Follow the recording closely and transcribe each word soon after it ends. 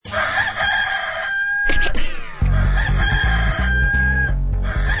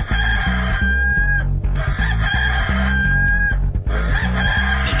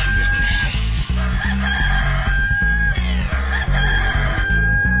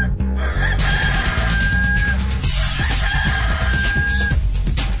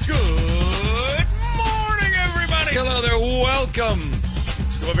welcome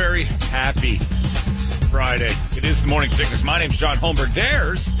to a very happy Friday. It is the Morning Sickness. My name's John Holmberg.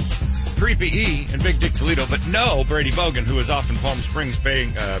 There's Creepy E and Big Dick Toledo, but no Brady Bogan, who is off in Palm Springs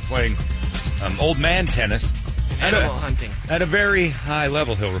playing old man tennis. Animal hunting. At a very high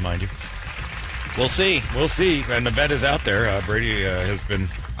level, he'll remind you. We'll see. We'll see. And the bet is out there. Brady has been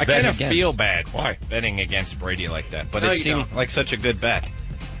I kind of feel bad. Why? Betting against Brady like that. But No, it you seemed don't. like such a good bet.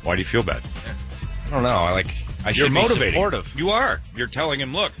 Why do you feel bad? I don't know. I You're should be motivating. supportive. You are. You're telling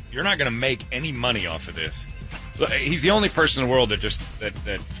him, look, you're not going to make any money off of this. He's the only person in the world that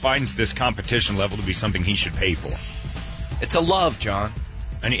that finds this competition level to be something he should pay for. It's a love, John.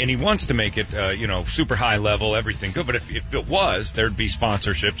 And he wants to make it, super high level, everything good. But if it was, there'd be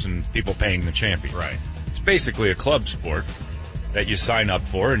sponsorships and people paying the champion. Right. It's basically a club sport that you sign up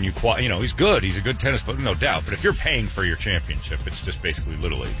for, and he's good. He's a good tennis player, no doubt. But if you're paying for your championship, it's just basically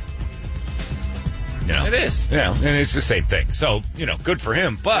Little League. It is. Yeah, and it's the same thing. So, good for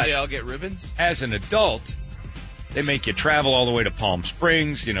him. But They all get ribbons? as an adult, they make you travel all the way to Palm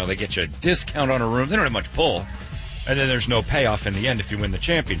Springs. They get you a discount on a room. They don't have much pull. And then there's no payoff in the end if you win the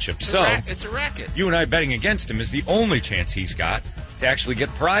championship. It's a racket. You and I betting against him is the only chance he's got to actually get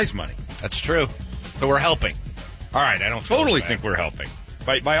prize money. That's true. So we're helping. All right, I don't feel Totally bad. think we're helping.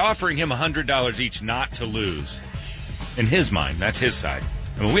 By offering him $100 each not to lose. In his mind, that's his side.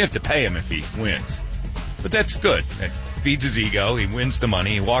 I mean, we have to pay him if he wins. But that's good. It feeds his ego. He wins the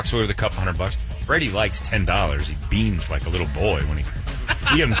money. He walks away with a couple $100. Brady likes $10. He beams like a little boy when you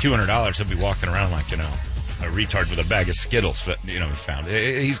give him $200. He'll be walking around like, a retard with a bag of Skittles that, he found.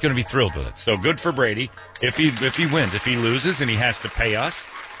 He's going to be thrilled with it. So good for Brady. If he wins, if he loses and he has to pay us,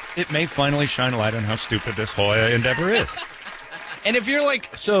 it may finally shine a light on how stupid this whole endeavor is. And if you're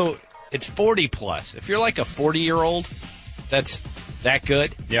so it's 40 plus. If you're like a 40-year-old that's that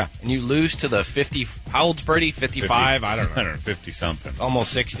good, Yeah. and you lose to the 50, how old's Brady? 55? I don't know. 50-something.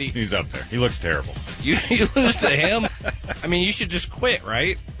 Almost 60. He's up there. He looks terrible. You lose to him? I mean, you should just quit,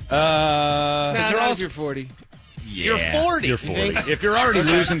 right? Not if you're 40. You're 40. You're 40. If you're already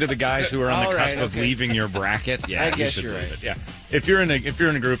losing to the guys who are on the All cusp right, of okay. leaving your bracket, yeah, I you guess should you're leave right. it. Yeah. If you're in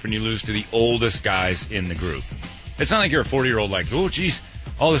a group and you lose to the oldest guys in the group, it's not like you're a 40-year-old like, oh, geez,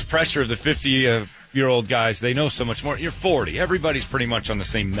 all this pressure of the 50-year-old guys, they know so much more. You're 40. Everybody's pretty much on the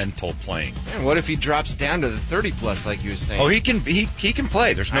same mental plane. Man, what if he drops down to the 30 plus, like you were saying? Oh, he can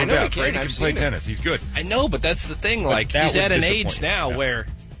play. There's no I know doubt. he can. Brady I've can play seen it. tennis. He's good. I know, but that's the thing. Like, that he's would at an disappoint age you, now yeah. where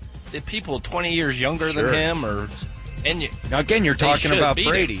the people 20 years younger Sure. than him Now, again, you're They talking should about beat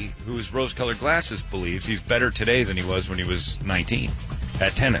him. Brady, whose rose-colored glasses believes he's better today than he was when he was 19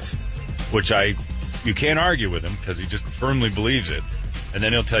 at tennis, which you can't argue with him because he just firmly believes it. And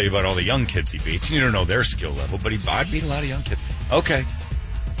then he'll tell you about all the young kids he beats. You don't know their skill level, but I beat a lot of young kids. Okay.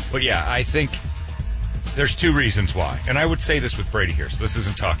 But, yeah, I think there's two reasons why. And I would say this with Brady here, so this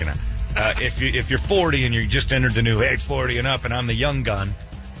isn't talking out. If you're 40 and you just entered the new age 40 and up and I'm the young gun,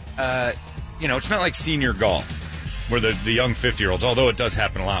 it's not like senior golf where the young 50-year-olds, although it does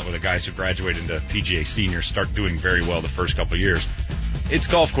happen a lot where the guys who graduate into PGA seniors start doing very well the first couple of years. It's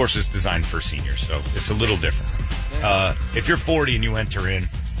golf courses designed for seniors, so it's a little different. If you're 40 and you enter in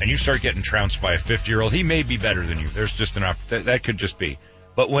and you start getting trounced by a 50-year-old, he may be better than you. There's just that could just be.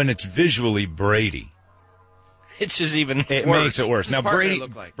 But when it's visually Brady, it's just even it worse. makes it worse. Now, partner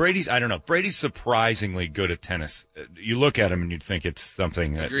look like? Brady's, I don't know. Brady's surprisingly good at tennis. You look at him and you'd think it's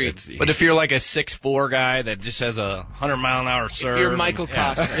something. Agreed. But if you're like a 6'4" guy that just has a 100-mile-an-hour serve. If you're Michael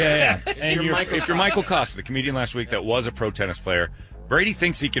Costa. Yeah. And If you're Michael Costa, the comedian last week that was a pro tennis player, Brady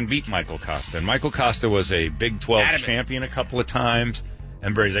thinks he can beat Michael Costa. And Michael Costa was a Big 12 champion a couple of times.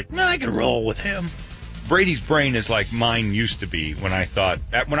 And Brady's like, no, I can roll with him. Brady's brain is like mine used to be when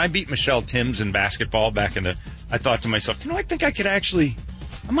I beat Michelle Timms in basketball back in I thought to myself, I think I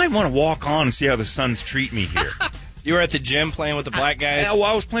might want to walk on and see how the Suns treat me here. You were at the gym playing with the black guys? I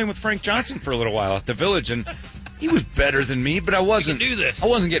was playing with Frank Johnson for a little while at the Village, and he was better than me, but I wasn't. do this. I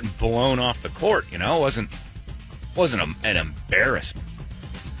wasn't getting blown off the court, It wasn't an embarrassment.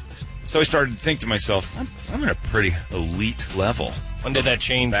 So I started to think to myself, I'm at a pretty elite level. When did that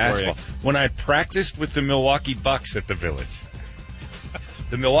change Basketball. for you? When I practiced with the Milwaukee Bucks at the Village.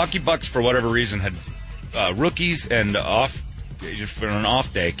 The Milwaukee Bucks, for whatever reason, had rookies and for an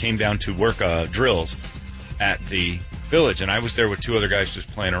off day, came down to work drills at the Village. And I was there with two other guys just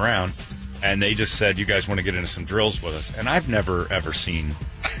playing around. And they just said, you guys want to get into some drills with us? And I've never, ever seen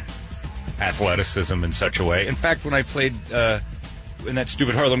athleticism in such a way. In fact, when I played in that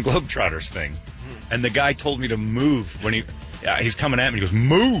stupid Harlem Globetrotters thing, and the guy told me to move when he's coming at me, he goes,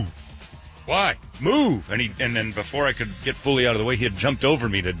 move. Why? Move. And then before I could get fully out of the way, he had jumped over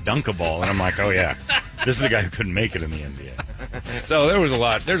me to dunk a ball. And I'm like, oh, yeah, this is a guy who couldn't make it in the NBA. So there's a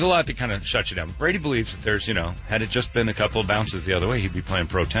lot to kind of shut you down. Brady believes that there's, had it just been a couple of bounces the other way, he'd be playing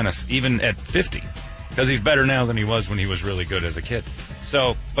pro tennis, even at 50. Because he's better now than he was when he was really good as a kid.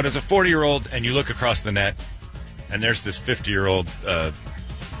 So, but as a 40-year-old, and you look across the net, and there's this 50-year-old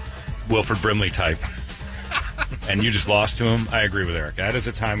Wilford Brimley type, and you just lost to him, I agree with Eric. That is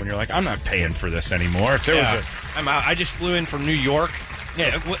a time when you're like, I'm not paying for this anymore. If there was I'm out. I just flew in from New York.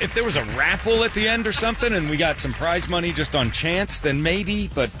 Yeah, if there was a raffle at the end or something, and we got some prize money just on chance, then maybe.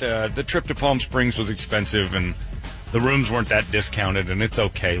 But the trip to Palm Springs was expensive, and the rooms weren't that discounted, and it's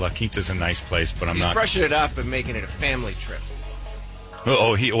okay. La Quinta's a nice place, but He's brushing it off, but making it a family trip.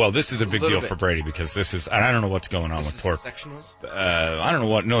 This is a big deal for Brady because this is. I don't know what's going on with Torp. Sectionals? I don't know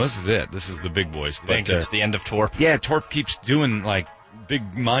what. No, this is it. This is the big boys. I think it's the end of Torp. Yeah, Torp keeps doing like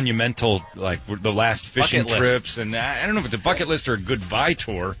big monumental, like the last fishing trips, and I don't know if it's a bucket list or a goodbye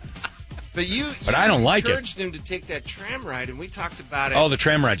tour. But I don't like it. Encouraged him to take that tram ride, and we talked about it. Oh, the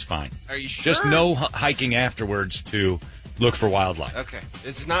tram ride's fine. Are you sure? Just no hiking afterwards to look for wildlife. Okay.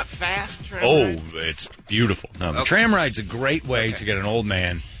 It's not fast, tram ride? It's beautiful. No, the tram ride's a great way to get an old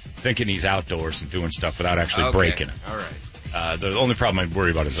man thinking he's outdoors and doing stuff without actually breaking it. All right. The only problem I'd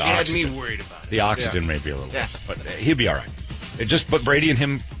worry about is the oxygen. She had me worried about it. The oxygen may be a little but he'll be all right. But Brady and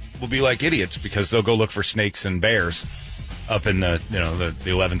him will be like idiots because they'll go look for snakes and bears up in the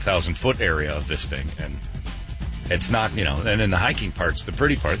 11,000 foot area of this thing, and it's not and in the hiking part's the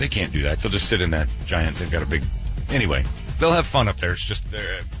pretty part. They can't do that. They'll just sit in that giant. They've got a big. Anyway, they'll have fun up there. It's just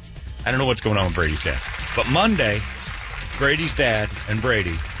I don't know what's going on with Brady's dad, but Monday, Brady's dad and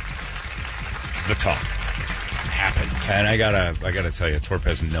Brady, the talk happened, and I gotta tell you, Torp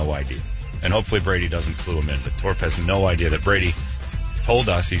has no idea, and hopefully Brady doesn't clue him in, but Torp has no idea that Brady told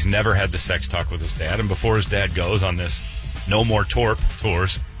us he's never had the sex talk with his dad, and before his dad goes on this No More Torp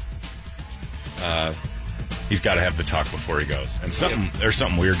tours, he's got to have the talk before he goes. And there's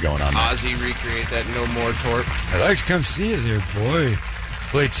something weird going on there. Ozzy recreate that No More Torp. I'd like to come see you there, boy.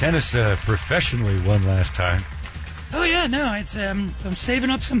 Play tennis professionally one last time. Oh, yeah, no, it's I'm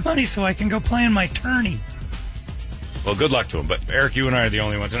saving up some money so I can go play in my tourney. Well, good luck to him. But, Eric, you and I are the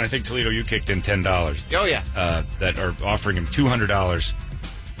only ones, and I think, Toledo, you kicked in $10. Oh, yeah. That are offering him $200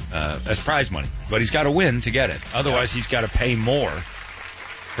 as prize money. But he's got to win to get it. Otherwise, he's got to pay more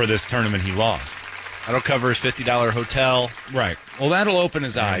for this tournament he lost. That'll cover his $50 hotel. Right. Well, that'll open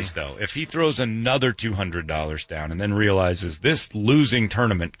his eyes, though. If he throws another $200 down and then realizes this losing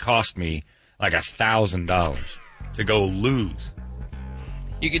tournament cost me like $1,000 to go lose.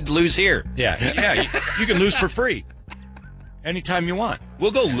 You could lose here. Yeah. You can lose for free anytime you want.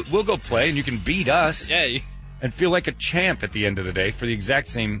 We'll go play, and you can beat us. Yeah. And feel like a champ at the end of the day for the exact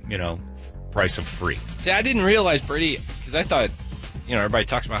same, price of free. See, I didn't realize Brady, because I thought, everybody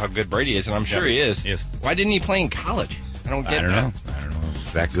talks about how good Brady is, and I'm sure he is. Yes. Why didn't he play in college? I don't get that. I don't know if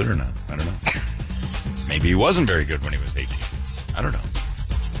he's that good or not. I don't know. Maybe he wasn't very good when he was 18. I don't know.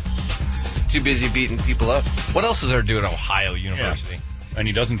 He's too busy beating people up. What else is there to do at Ohio University? Yeah. And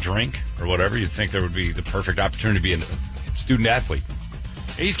he doesn't drink or whatever. You'd think there would be the perfect opportunity to be a student athlete.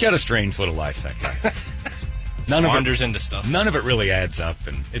 He's got a strange little life, that guy. Wanders into stuff. None of it really adds up,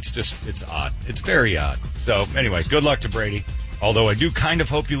 and it's odd. It's very odd. So, anyway, good luck to Brady. Although I do kind of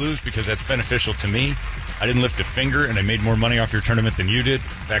hope you lose because that's beneficial to me. I didn't lift a finger, and I made more money off your tournament than you did. In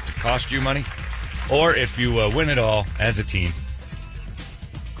fact, it cost you money. Or if you win it all as a team.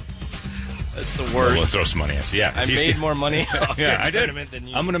 That's the worst. We'll throw some money at you. Yeah, I made more money off your tournament than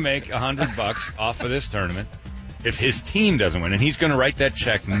you. I'm going to make $100 off of this tournament if his team doesn't win, and he's going to write that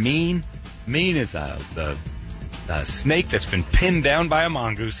check. Mean is the snake that's been pinned down by a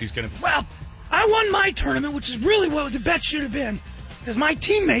mongoose. He's going to. Well, I won my tournament, which is really what the bet should have been, because my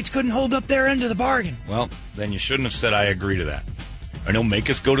teammates couldn't hold up their end of the bargain. Well, then you shouldn't have said I agree to that. And he'll make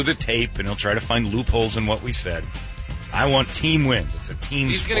us go to the tape, and he'll try to find loopholes in what we said. I want team wins. It's a team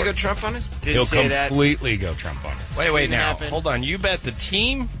He's sport. going to go Trump on us? He'll completely go Trump on us. Wait now. Hold on. You bet the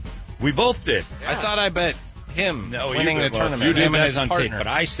team? We both did. Yeah. I thought I bet him winning the tournament. You did that on tape, but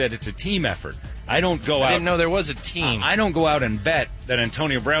I said it's a team effort. I didn't know there was a team. I don't go out and bet that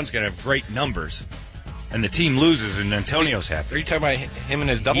Antonio Brown's going to have great numbers, and the team loses and Antonio's happy. Are you talking about him and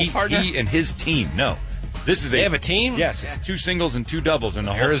his doubles partner? He and his team. No. They have a team? Yes, it's 2 singles and 2 doubles in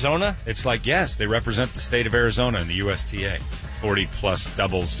the whole. Arizona? It's like, yes, they represent the state of Arizona in the USTA. 40-plus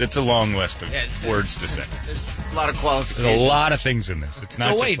doubles. It's a long list of words to say. There's a lot of qualifications. There's a lot of things in this. It's not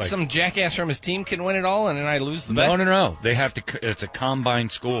so wait, just like, some jackass from his team can win it all, and then I lose the bet? No. They have to. It's a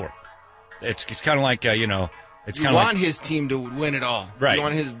combined score. It's kind of like, It's you want his team to win it all. Right. You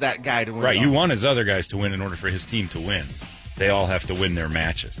want that guy to win right. it all. You want his other guys to win in order for his team to win. They all have to win their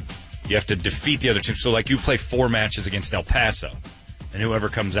matches. You have to defeat the other team. So, like, you play 4 matches against El Paso, and whoever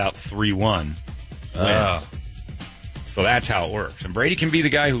comes out 3-1 wins. So that's how it works. And Brady can be the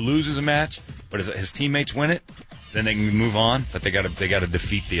guy who loses a match, but his teammates win it, then they can move on. But they got to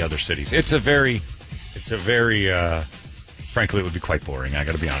defeat the other cities. It's a very, frankly, it would be quite boring. I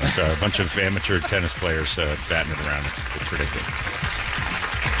got to be honest. A bunch of amateur tennis players batting it around. It's ridiculous.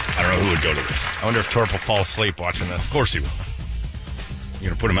 I don't know who would go to this. I wonder if Torp will fall asleep watching this. Of course he will. You're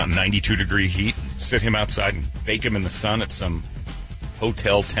going to put him out in 92-degree heat, sit him outside and bake him in the sun at some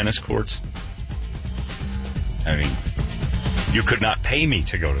hotel tennis courts? I mean, you could not pay me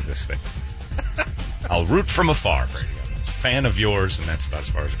to go to this thing. I'll root from afar, Brady. I'm a fan of yours, and that's about as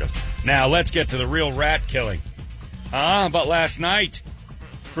far as it goes. Now, let's get to the real rat killing. How about last night?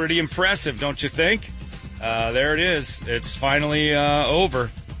 Pretty impressive, don't you think? There it is. It's finally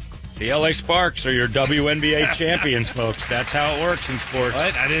over. The LA Sparks are your WNBA champions, folks. That's how it works in sports.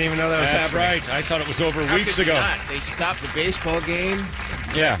 What? I didn't even know that was That's happening. right. I thought it was over How weeks could you ago. not? They stopped the baseball game.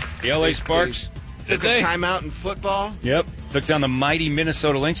 Yeah, the LA Sparks. Took a timeout in football. Yep. Took down the mighty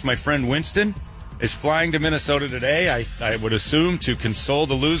Minnesota Lynx. My friend Winston is flying to Minnesota today. I would assume to console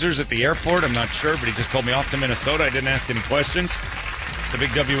the losers at the airport. I'm not sure, but he just told me off to Minnesota. I didn't ask any questions. The big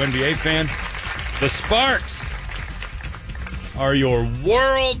WNBA fan. The Sparks are your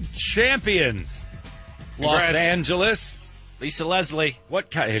world champions. Congrats. Los Angeles. Lisa Leslie.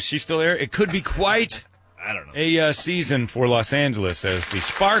 What kind? Is she still there? It could be quite I don't know. a season for Los Angeles as the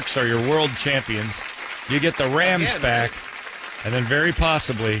Sparks are your world champions. You get the Rams Again, back, and then very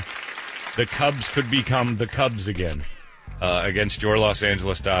possibly the Cubs could become the Cubs again against your Los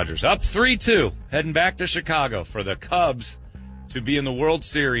Angeles Dodgers. Up 3-2, heading back to Chicago. For the Cubs to be in the World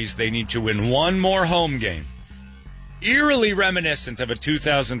Series, they need to win one more home game. Eerily reminiscent of a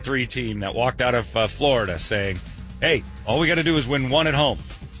 2003 team that walked out of Florida saying, hey, all we got to do is win one at home.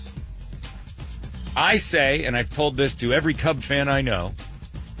 I say, and I've told this to every Cub fan I know,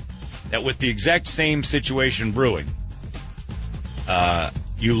 that with the exact same situation brewing,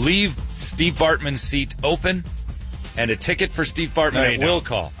 you leave Steve Bartman's seat open and a ticket for Steve Bartman at will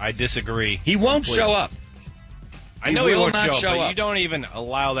call. I disagree. He won't completely. show up. I know he will won't not show up, but up. you don't even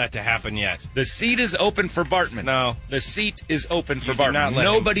allow that to happen yet. The seat is open for Bartman. No. The seat is open for You do not Bartman. let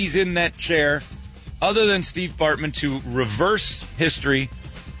him. Nobody's in that chair other than Steve Bartman to reverse history,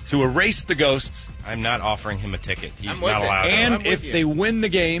 to erase the ghosts. I'm not offering him a ticket. He's I'm with not it. allowed. I'm And with if you. they win the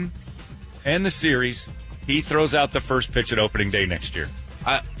game and the series, he throws out the first pitch at opening day next year.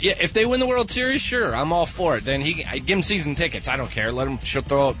 Yeah, if they win the World Series, sure, I'm all for it. Then I give him season tickets. I don't care. Let him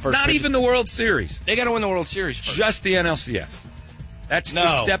throw out first. Not pitch. even the World Series. They got to win the World Series first. Just the NLCS. That's the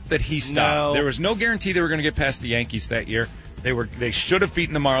No. step that he stopped. No. There was no guarantee they were going to get past the Yankees that year. They should have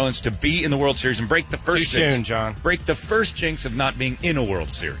beaten the Marlins to be in the World Series and break the first Too jinx. soon, John. Break the first jinx of not being in a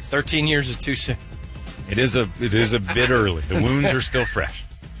World Series. 13 years is too soon. It is a bit early. The wounds are still fresh.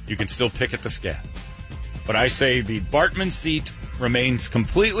 You can still pick at the scab. But I say the Bartman seat remains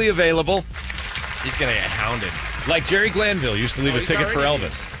completely available. He's going to get hounded. Like Jerry Glanville used to leave a he's ticket for already-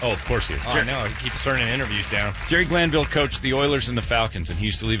 Elvis. Oh, of course he is. Oh, I know. He keeps turning interviews down. Jerry Glanville coached the Oilers and the Falcons, and he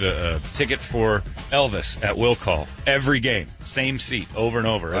used to leave a ticket for Elvis at will call every game, same seat over and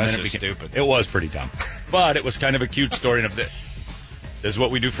over. That's and then just stupid. It was pretty dumb, but it was kind of a cute story of this. This is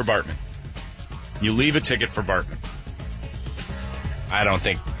what we do for Bartman. You leave a ticket for Bartman. I don't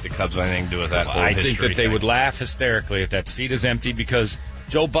think the Cubs have anything to do with that whole I think history that they thing. would laugh hysterically if that seat is empty because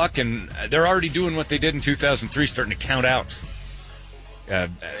Joe Buck and they're already doing what they did in 2003, starting to count outs.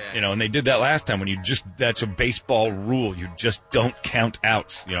 And they did that last time when that's a baseball rule. You just don't count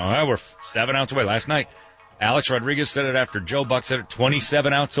outs. We're 7 outs away. Last night, Alex Rodriguez said it after Joe Buck said it,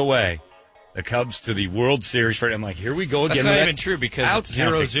 27 outs away. The Cubs to the World Series. I'm like, here we go again. That's with not that even true because out it's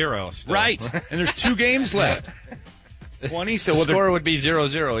counting. 0-0. still. Right. And there's 2 games left. 20. So The score would be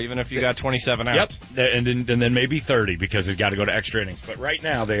 0-0 even if you got 27 outs. Yep, and then maybe 30 because it's got to go to extra innings. But right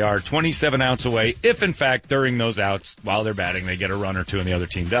now they are 27 outs away. If in fact during those outs while they're batting they get a run or two and the other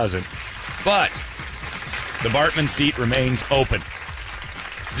team doesn't. But the Bartman seat remains open.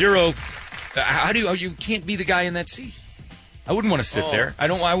 0. How do you can't be the guy in that seat? I wouldn't want to sit there. I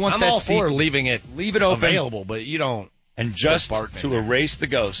want I'm that all seat. for leave it open. available, but you don't. And just Bartman to there. erase the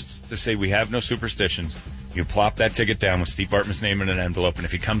ghosts, to say we have no superstitions, you plop that ticket down with Steve Bartman's name in an envelope, and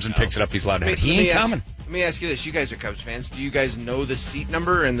if he comes and picks it up, he's allowed to have it. He ain't coming. Let me ask you this. You guys are Cubs fans. Do you guys know the seat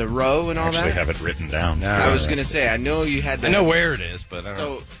number and the row and all Actually that? have it written down. I was going to say, I know you had that. I know where it is, but I don't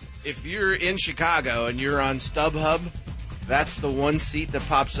know. So if you're in Chicago and you're on StubHub, that's the one seat that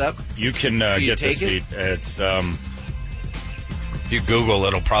pops up. You can Do you get the take seat. it? It's If you Google,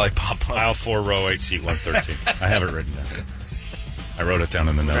 it'll probably pop up. aisle 4, row 8, seat 113. I have it written down. I wrote it down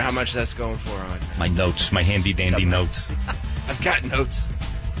in the notes. Or how much that's going for on My notes, my handy-dandy notes. I've got notes.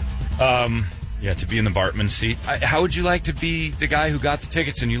 Yeah, to be in the Bartman seat. How would you like to be the guy who got the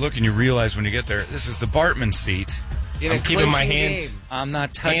tickets and you look and you realize when you get there, this is the Bartman seat. In a I'm keeping my clinching hands. game. I'm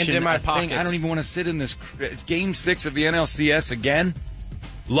not touching Hands in my a thing. pockets. I don't even want to sit in this. It's Game 6 of the NLCS again.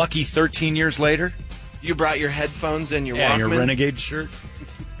 Lucky 13 years later. You brought your headphones and your Yeah, Walkman. your Renegade shirt.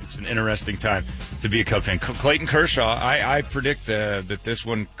 It's an interesting time to be a Cub fan. Clayton Kershaw, I predict that this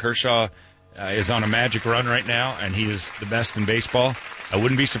one, Kershaw is on a magic run right now, and he is the best in baseball. I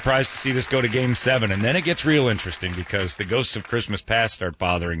wouldn't be surprised to see this go to Game 7, and then it gets real interesting because the ghosts of Christmas past start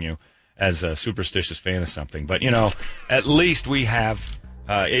bothering you as a superstitious fan of something. But, at least we have,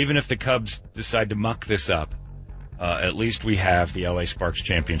 even if the Cubs decide to muck this up, at least we have the LA Sparks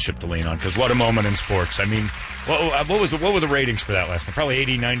championship to lean on, because what a moment in sports. I mean, what were the ratings for that last night? Probably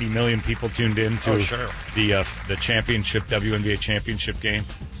 80, 90 million people tuned in to the championship, WNBA championship game.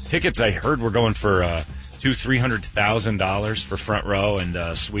 Tickets, I heard, were going for $200,000 for front row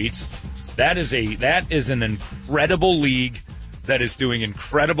and suites. That is an incredible league that is doing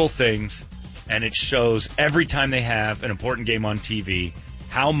incredible things, and it shows every time they have an important game on TV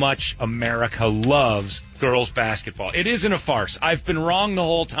how much America loves girls basketball. It isn't a farce. I've been wrong the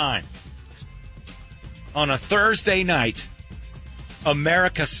whole time. On a Thursday night,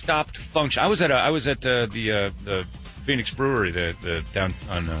 America stopped function. I was at the Phoenix Brewery, the down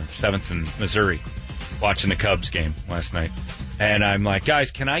on 7th and Missouri, watching the Cubs game last night, and I'm like,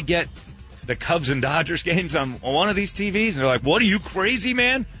 guys, can I get the Cubs and Dodgers games on one of these TVs? And they're like, what, are you crazy,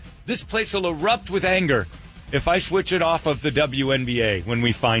 man? This place will erupt with anger if I switch it off of the WNBA when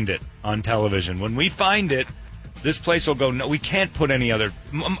we find it on television. When we find it, this place will go, no, we can't put any other.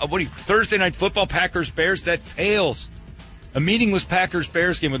 Thursday night football, Packers-Bears, that pales. A meaningless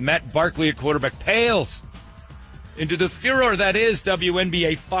Packers-Bears game with Matt Barkley at quarterback pales into the furor that is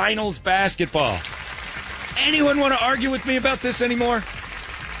WNBA Finals basketball. Anyone want to argue with me about this anymore?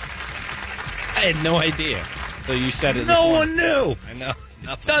 I had no idea. So you said it. No one knew. I know.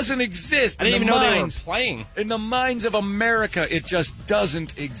 Nothing. Doesn't exist. I didn't in even the know they were minds. playing. In the minds of America, it just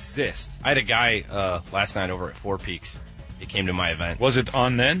doesn't exist. I had a guy last night over at Four Peaks. He came to my event. Was it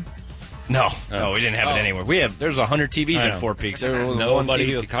on then? No, we didn't have it anywhere. There's 100 TVs at Four Peaks. There was one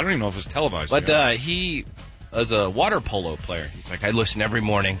Nobody. TV. I don't even know if it was televised. But he was a water polo player. He's like, I listen every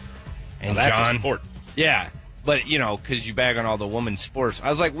morning. And that's John, a sport. Yeah, but because you bag on all the women's sports. I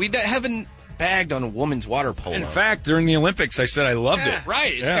was like, we haven't bagged on a women's water polo. In fact, during the Olympics, I said I loved it.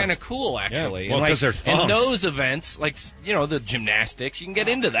 Right, it's kind of cool, actually. Yeah. Well, because they're thongs. In those events, like, the gymnastics, you can get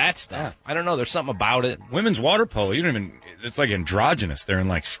into that stuff. I don't know, there's something about it. Women's water polo, you don't even, it's like androgynous. They're in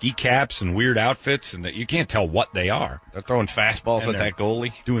like ski caps and weird outfits, and you can't tell what they are. They're throwing fastballs And at that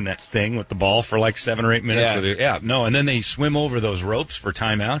goalie. Doing that thing with the ball for like 7 or 8 minutes. And then they swim over those ropes for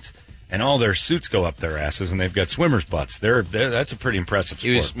timeouts. And all their suits go up their asses, and they've got swimmers' butts. That's a pretty impressive sport.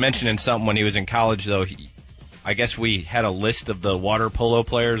 He was mentioning something when he was in college, though. I guess we had a list of the water polo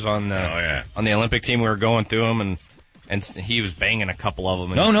players on the Olympic team. We were going through them, and he was banging a couple of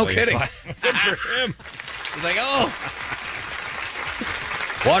them. No kidding. Good for him. He's like, oh.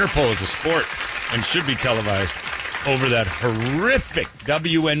 Water polo is a sport and should be televised over that horrific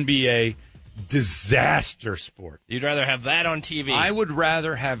WNBA disaster sport. You'd rather have that on TV? I would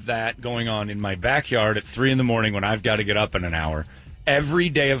rather have that going on in my backyard at 3 a.m. when I've got to get up in an hour every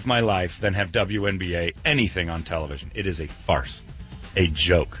day of my life than have WNBA anything on television. It is a farce, a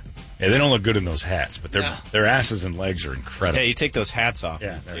joke. Yeah, they don't look good in those hats, but their asses and legs are incredible. Yeah, you take those hats off.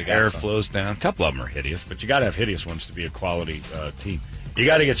 Yeah, their hair flows down. A couple of them are hideous, but you got to have hideous ones to be a quality team. You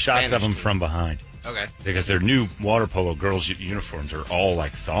got to get shots of them from behind. Okay. Because their new water polo girls' uniforms are all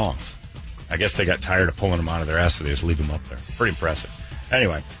like thongs. I guess they got tired of pulling them out of their ass, so they just leave them up there. Pretty impressive.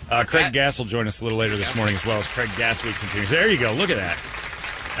 Anyway, Craig Gass will join us a little later this morning as well as Craig Gass Week continues. There you go. Look at that.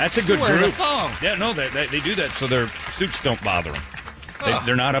 That's a good group. A thong. Yeah, no, they do that so their suits don't bother them.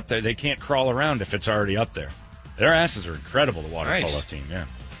 They're not up there. They can't crawl around if it's already up there. Their asses are incredible, the water polo team, yeah.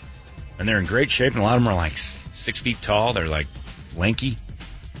 And they're in great shape, and a lot of them are like 6 feet tall. They're like lanky.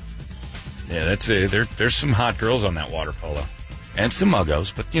 Yeah, there's some hot girls on that water polo. And some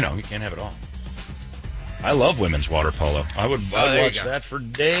muggos, but, you can't have it all. I love women's water polo. I'd watch that for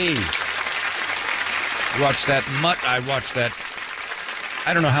days. Watch that mutt. I watch that,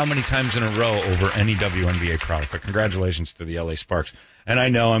 I don't know how many times in a row over any WNBA product, but congratulations to the LA Sparks. And I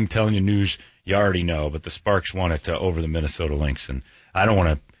know I'm telling you news you already know, but the Sparks won it over the Minnesota Lynx, and I don't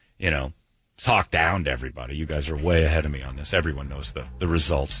want to, talk down to everybody. You guys are way ahead of me on this. Everyone knows the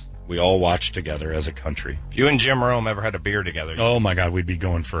results. We all watched together as a country. If you and Jim Rome ever had a beer together. Oh, my God, we'd be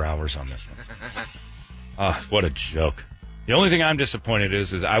going for hours on this one. What a joke. The only thing I'm disappointed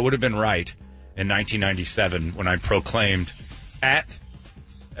is I would have been right in 1997 when I proclaimed at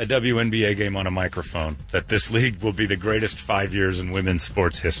a WNBA game on a microphone that this league will be the greatest 5 years in women's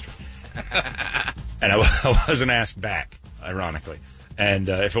sports history. And I wasn't asked back, ironically. And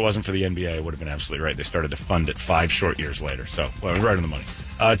if it wasn't for the NBA, I would have been absolutely right. They started to fund it 5 short years later. So, well, right on the money.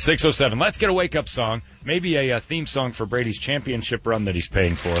 It's 6:07. Let's get a wake-up song. Maybe a theme song for Brady's championship run that he's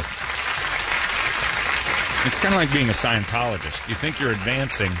paying for. It's kind of like being a Scientologist. You think you're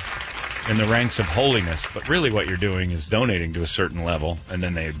advancing in the ranks of holiness, but really what you're doing is donating to a certain level, and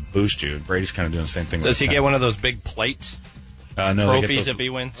then they boost you. Brady's kind of doing the same thing. Does he get one of those big plates? No, trophies if he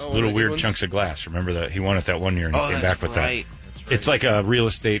wins? Little weird chunks of glass. Remember that he won it that one year and he came back with that. Right. It's like a real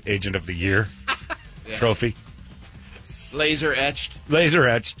estate agent of the year trophy. Laser etched,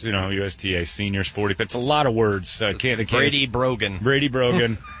 USTA seniors 40. It's a lot of words. Brady Brogan.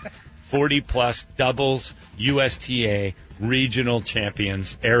 40 plus doubles USTA regional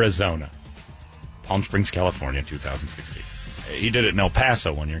champions Arizona, Palm Springs, California, 2016. He did it in El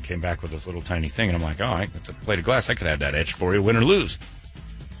Paso one year and came back with this little tiny thing, and I'm like, oh, it's a plate of glass. I could have that etched for you, win or lose.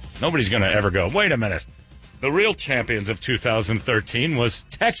 Nobody's going to ever go, wait a minute. The real champions of 2013 was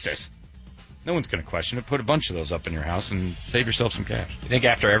Texas. No one's going to question it. Put a bunch of those up in your house and save yourself some cash. You think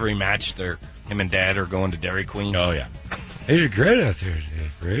after every match, him and Dad are going to Dairy Queen? Oh, yeah. Hey, you're great out there today,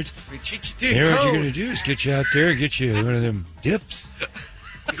 Briggs. You know what you're going to do is get you out there and get you one of them dips.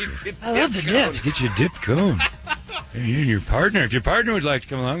 I love the dip. Get you a dip cone. And you and your partner. If your partner would like to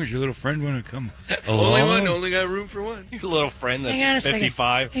come along, does your little friend want to come along? Only one. Only got room for one. Your little friend that's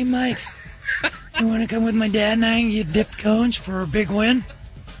 55. Hey, Mike. You want to come with my dad and I and get dipped cones for a big win?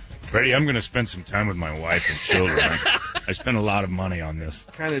 Brady, I'm going to spend some time with my wife and children. I spend a lot of money on this.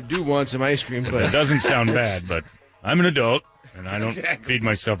 Kind of do want some ice cream, but it doesn't sound bad, but I'm an adult, and I don't feed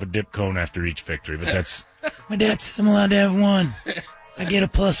myself a dip cone after each victory, but that's... My dad says I'm allowed to have one. I get a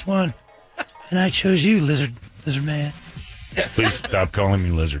 +1. And I chose you, Lizard Man. Please stop calling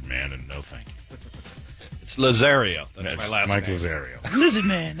me Lizard Man, and no thank you. It's Lazario. That's my last Mike name. Lazario. Lizard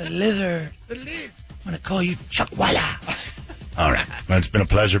Man, the lizard. The Liz. I'm going to call you Chuckwalla. All right. Well, it's been a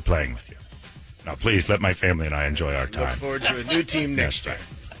pleasure playing with you. Now, please let my family and I enjoy our time. Look forward to a new team next year.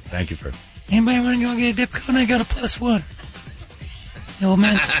 Thank you for... Anybody want to go get a dip cone? I got a +1. The old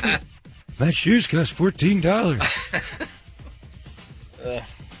man's too. My shoes cost $14.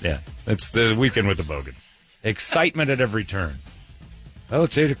 Yeah, it's the weekend with the Bogans. Excitement at every turn. Well,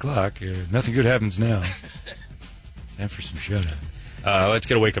 it's 8 o'clock. Nothing good happens now. Time for some shut-up. Let's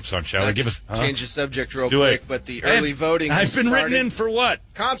get a wake-up song, shall we? Give us change the subject real quick, but the early voting I've been written in for what?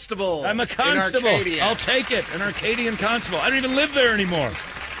 Constable. I'm a constable. I'll take it. An Arcadian constable. I don't even live there anymore.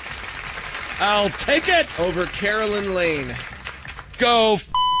 I'll take it. Over Carolyn Lane. Go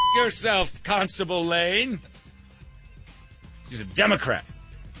yourself, Constable Lane. She's a Democrat.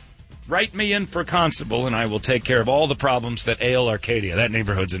 Write me in for constable, and I will take care of all the problems that ail Arcadia. That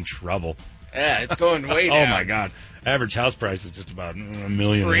neighborhood's in trouble. Yeah, it's going way down. Oh, my God. Average house price is just about $1.5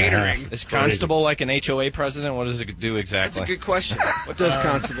 million. Is constable like an HOA president? What does it do exactly? That's a good question. What does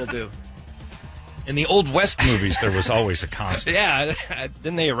constable do? In the Old West movies, there was always a constable. Yeah,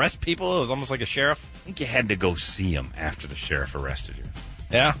 didn't they arrest people? It was almost like a sheriff. I think you had to go see him after the sheriff arrested you.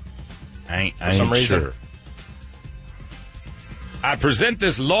 Yeah. I ain't sure. I present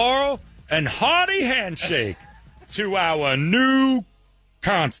this laurel and hearty handshake to our new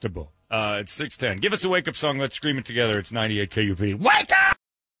constable. It's 6:10. Give us a wake-up song. Let's scream it together. It's 98 KUP. Wake up!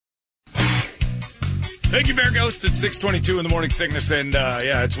 Thank you, Bear Ghost. It's 6:22 in the morning sickness, and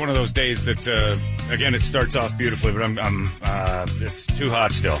yeah, it's one of those days that again, it starts off beautifully, but it's too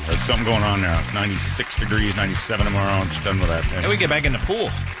hot still. There's something going on now. It's 96 degrees, 97 tomorrow. I'm just done with that. And we get back in the pool.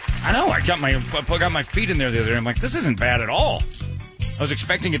 I know. I got my feet in there the other day. I'm like, this isn't bad at all. I was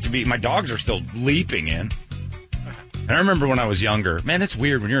expecting it to be. My dogs are still leaping in. And I remember when I was younger, man, it's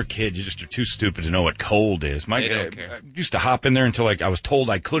weird. When you're a kid, you just are too stupid to know what cold is. I used to hop in there until I was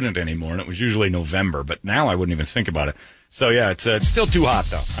told I couldn't anymore, and it was usually November. But now I wouldn't even think about it. So yeah, it's still too hot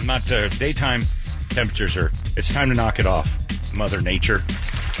though. I'm not. Daytime temperatures are. It's time to knock it off, Mother Nature.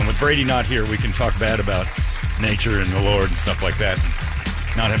 And with Brady not here, we can talk bad about nature and the Lord and stuff like that,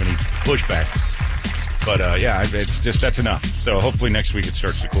 and not have any pushback. But, yeah, it's just, that's enough. So hopefully next week it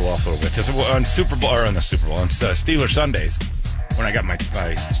starts to cool off a little bit. Because on Steeler Sundays, when I got my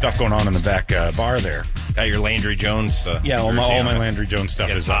stuff going on in the back bar there. Got your Landry Jones yeah, all my Landry Jones stuff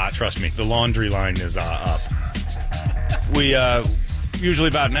is hot. Trust me, the laundry line is up. We usually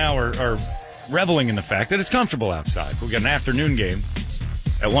about now are reveling in the fact that it's comfortable outside. We got an afternoon game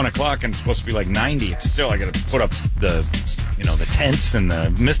at 1 o'clock, and it's supposed to be like 90. It's still, I got to put up the the tents and the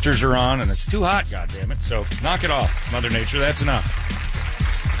misters are on, and it's too hot, goddammit. So knock it off, Mother Nature. That's enough.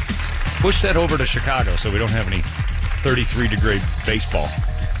 Push that over to Chicago so we don't have any 33-degree baseball.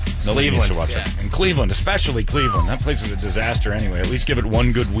 Cleveland. To watch it. And Cleveland, especially Cleveland. That place is a disaster anyway. At least give it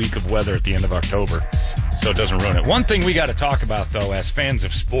one good week of weather at the end of October so it doesn't ruin it. One thing we got to talk about, though, as fans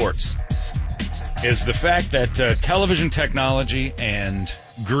of sports, is the fact that television technology and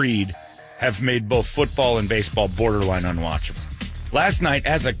greed have made both football and baseball borderline unwatchable. Last night,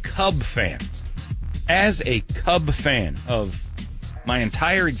 as a Cub fan of my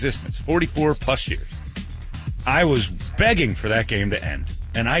entire existence, 44-plus years, I was begging for that game to end.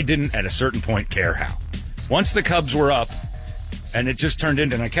 And I didn't, at a certain point, care how. Once the Cubs were up, and it just turned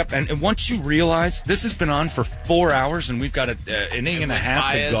into, and once you realize this has been on for 4 hours, and we've got an inning and a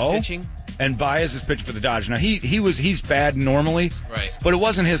half to go, pitching. And Baez is pitching for the Dodgers. Now he's bad normally, right? But it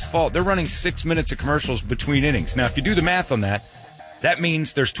wasn't his fault. They're running 6 minutes of commercials between innings. Now, if you do the math on that, that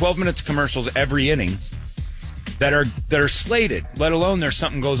means there's 12 minutes of commercials every inning that are slated, let alone there's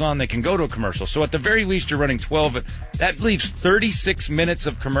something goes on, they can go to a commercial. So at the very least, you're running 12. That leaves 36 minutes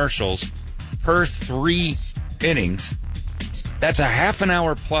of commercials per 3 innings. That's a half an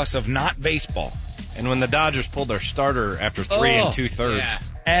hour plus of not baseball. And when the Dodgers pulled their starter after 3 2/3.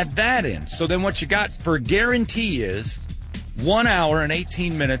 Add that in. So then what you got for guarantee is 1 hour and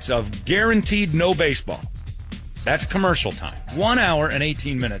 18 minutes of guaranteed no baseball. That's commercial time. 1 hour and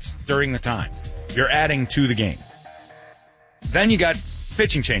 18 minutes during the time you're adding to the game. Then you got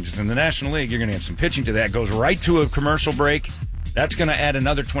pitching changes. In the National League, you're going to have some pitching to that. Goes right to a commercial break. That's going to add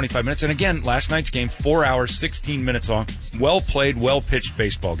another 25 minutes. And again, last night's game, 4 hours, 16 minutes long. Well-played, well-pitched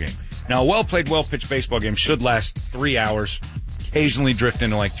baseball game. Now, a well-played, well-pitched baseball game should last 3 hours, occasionally drift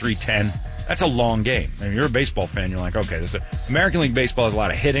into like 3:10. That's a long game. I mean, you're a baseball fan. You're like, okay, American League baseball has a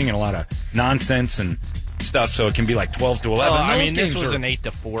lot of hitting and a lot of nonsense and stuff, so it can be like 12 to 11. I mean, this was an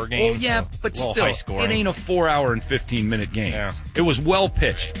 8-4 game. Oh, yeah, so but still, high scoring. It ain't a 4 hour and 15-minute game. Yeah. It was well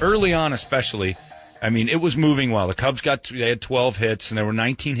pitched early on, especially. I mean, it was moving well. The Cubs they had 12 hits, and there were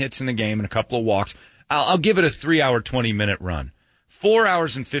 19 hits in the game and a couple of walks. I'll give it a 3 hour, 20-minute run. 4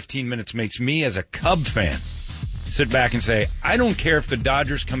 hours and 15 minutes makes me, as a Cub fan, sit back and say, I don't care if the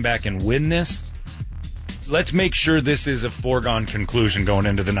Dodgers come back and win this. Let's make sure this is a foregone conclusion going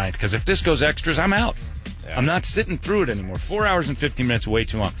into the ninth, because if this goes extras, I'm out. Yeah. I'm not sitting through it anymore. 4 hours and 15 minutes, way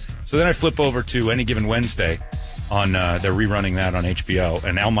too long. So then I flip over to Any Given Wednesday. They're rerunning that on HBO,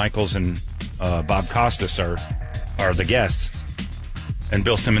 and Al Michaels and Bob Costas are the guests. And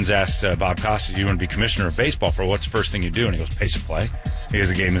Bill Simmons asked Bob Costas, "You want to be commissioner of baseball for what's the first thing you do?" And he goes, "Pace of play," because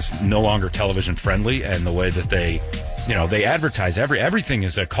the game is no longer television friendly, and the way that they advertise everything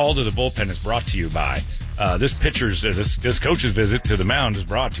is a call to the bullpen is brought to you by this coach's visit to the mound is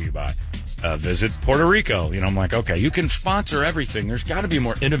brought to you by visit Puerto Rico. I'm like, okay, you can sponsor everything. There's got to be a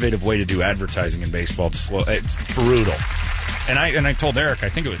more innovative way to do advertising in baseball. It's brutal. And I told Eric, I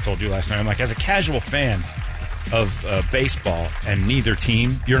think it was told you last night, I'm like, as a casual fan of baseball and neither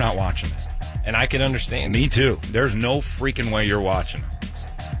team, you're not watching it. And I can understand. Me too. There's no freaking way you're watching it.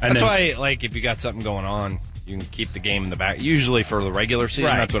 And that's why, like, if you got something going on, you can keep the game in the back. Usually for the regular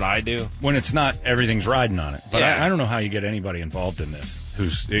season, right. That's what I do. When it's not, everything's riding on it. But yeah. I don't know how you get anybody involved in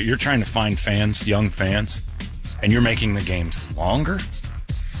this. You're trying to find fans, young fans, and you're making the games longer?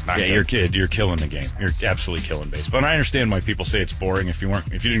 You're killing the game. You're absolutely killing baseball. And I understand why people say it's boring. If you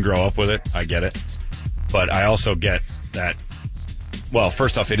didn't grow up with it, I get it. But I also get that, well,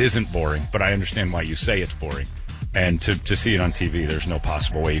 first off, it isn't boring, but I understand why you say it's boring. And to see it on TV, there's no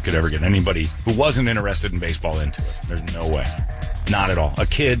possible way you could ever get anybody who wasn't interested in baseball into it. There's no way. Not at all. A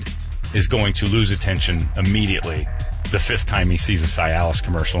kid is going to lose attention immediately the fifth time he sees a Cialis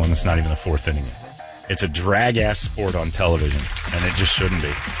commercial, and it's not even the fourth inning yet. It's a drag-ass sport on television, and it just shouldn't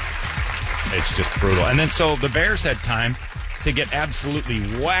be. It's just brutal. And then so the Bears had time to get absolutely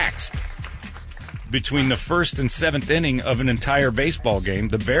waxed. Between the first and seventh inning of an entire baseball game,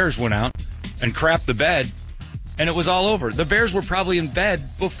 the Bears went out and crapped the bed, and it was all over. The Bears were probably in bed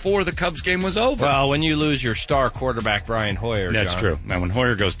before the Cubs game was over. Well, when you lose your star quarterback, Brian Hoyer, that's true. Now, when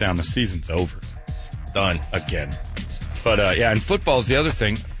Hoyer goes down, the season's over. Done. Again. But, and football is the other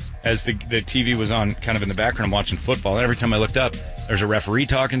thing. As the TV was on kind of in the background, I'm watching football, and every time I looked up, there's a referee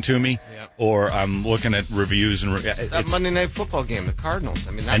talking to me, or I'm looking at reviews. And that Monday Night Football game, the Cardinals.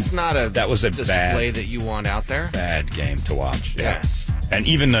 I mean, that's not a display that you want out there. Bad game to watch. Yeah. And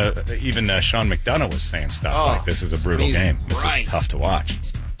even Sean McDonough was saying stuff like, "This is a brutal game. This is tough to watch."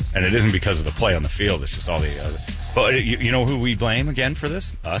 And it isn't because of the play on the field. It's just all the other. But you know who we blame again for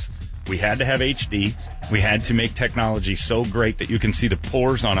this? Us. We had to have HD. We had to make technology so great that you can see the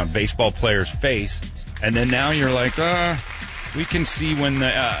pores on a baseball player's face. And then now you're like, We can see when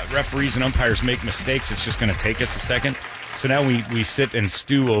the referees and umpires make mistakes. It's just going to take us a second. So now we sit and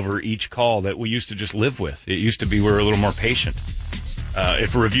stew over each call that we used to just live with. It used to be we were a little more patient.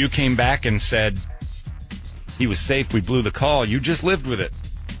 If a review came back and said he was safe, we blew the call, you just lived with it.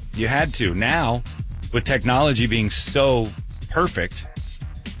 You had to. Now, with technology being so perfect,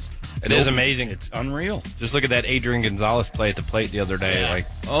 it is amazing. It's unreal. Just look at that Adrian Gonzalez play at the plate the other day.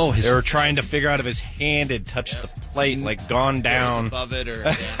 Yeah. They were trying to figure out if his hand had touched the plate, gone down above it, or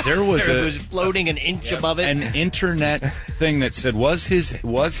there was it was floating an inch above it. An internet thing that said was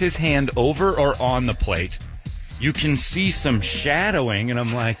his hand over or on the plate. You can see some shadowing, and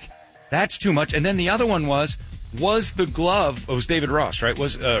I'm like, that's too much. And then the other one was the glove? It was David Ross, right?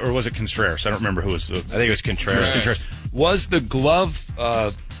 Or was it Contreras? I don't remember who was. I think it was Contreras. Was the glove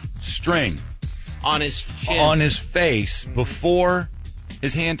string on his chin, on his face before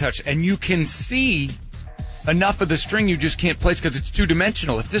his hand touched? And you can see enough of the string you just can't place because it's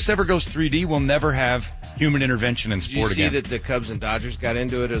two-dimensional. If this ever goes 3D, we'll never have human intervention in sport again. Did you see that the Cubs and Dodgers got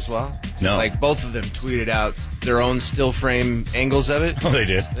into it as well? No. Both of them tweeted out their own still frame angles of it. Oh, they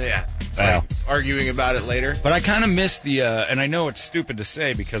did? Yeah. Wow. Arguing about it later. But I kind of miss the, and I know it's stupid to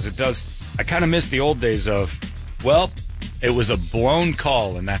say because it does, I kind of miss the old days of, well, it was a blown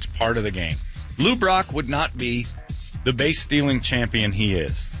call and that's part of the game. Lou Brock would not be the base-stealing champion he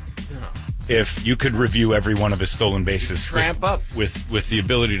is if you could review every one of his stolen bases with the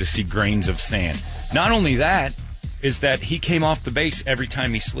ability to see grains of sand. Not only that, is that he came off the base every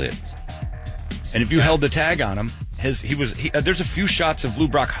time he slid. And if you held the tag on him, there's a few shots of Lou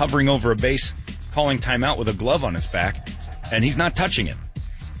Brock hovering over a base, calling timeout with a glove on his back, and he's not touching it.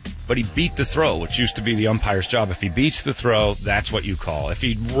 But he beat the throw, which used to be the umpire's job. If he beats the throw, that's what you call. If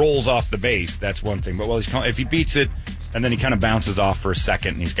he rolls off the base, that's one thing. But if he beats it, and then he kind of bounces off for a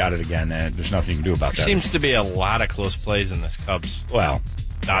second, and he's got it again, there's nothing you can do about that. There seems to be a lot of close plays in this Cubs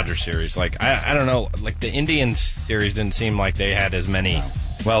Dodger series. I don't know. The Indians series didn't seem like they had as many. No.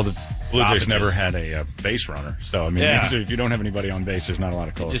 Well, the Blue Jays never had a base runner, so if you don't have anybody on base, there's not a lot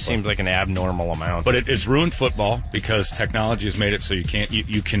of close. It just seems like an abnormal amount. But it's ruined football because technology has made it so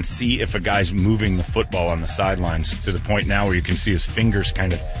you can see if a guy's moving the football on the sidelines to the point now where you can see his fingers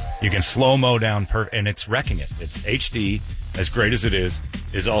kind of. You can slow-mo down, and it's wrecking it. It's HD, as great as it is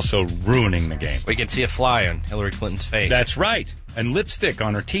also ruining the game. We can see a fly on Hillary Clinton's face. That's right, and lipstick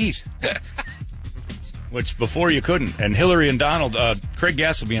on her teeth. Which before you couldn't. And Hillary and Donald, Craig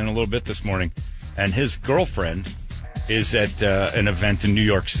Gass will be in a little bit this morning, and his girlfriend is at an event in New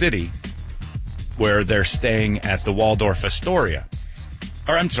York City where they're staying at the Waldorf Astoria.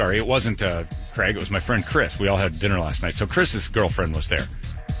 Or I'm sorry, it wasn't Craig, it was my friend Chris. We all had dinner last night. So Chris's girlfriend was there.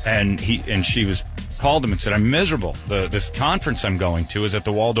 And she called him and said, I'm miserable. This conference I'm going to is at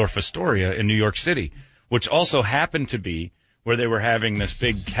the Waldorf Astoria in New York City, which also happened to be where they were having this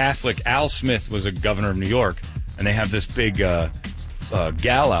big Catholic. Al Smith was a governor of New York, and they have this big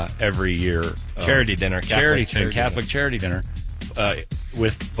gala every year. Charity dinner. Catholic charity dinner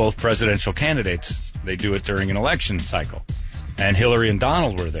with both presidential candidates. They do it during an election cycle. And Hillary and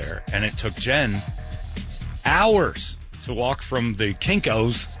Donald were there, and it took Jen hours to walk from the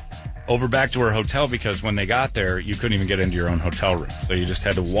Kinko's over back to her hotel because when they got there, you couldn't even get into your own hotel room. So you just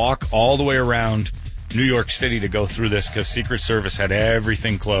had to walk all the way around New York City to go through this because Secret Service had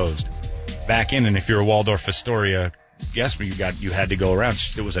everything closed back in. And if you're a Waldorf Astoria guest, you had to go around.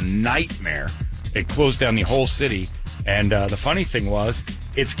 It was a nightmare. It closed down the whole city. And the funny thing was,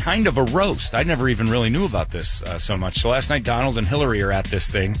 it's kind of a roast. I never even really knew about this so much. So last night, Donald and Hillary are at this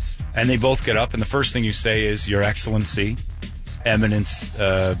thing, and they both get up, and the first thing you say is, Your Excellency, Eminence,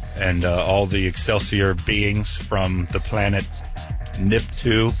 and all the Excelsior beings from the planet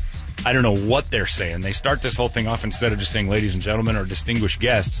Nip-2. I don't know what they're saying. They start this whole thing off, instead of just saying ladies and gentlemen or distinguished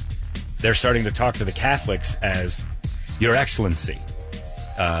guests, they're starting to talk to the Catholics as Your Excellency,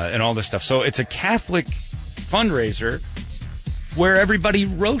 and all this stuff. So it's a Catholic fundraiser where everybody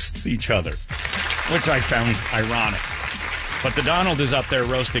roasts each other, which I found ironic. But the Donald is up there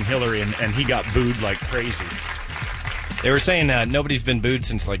roasting Hillary, and he got booed like crazy. They were saying nobody's been booed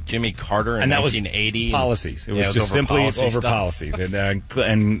since Jimmy Carter in 1980. Was policies. It was just simply over policies.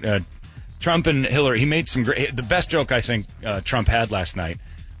 And Trump and Hillary, he made some great. The best joke I think Trump had last night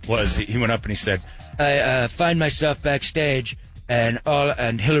was he went up and he said, "I find myself backstage, and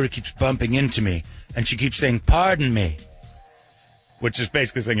Hillary keeps bumping into me, and she keeps saying, 'Pardon me,' which is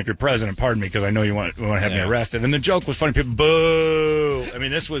basically saying, if you're president, pardon me, because I know you want to have me arrested." And the joke was funny. People boo. I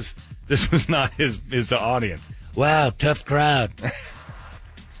mean, this was not his audience. Wow, tough crowd.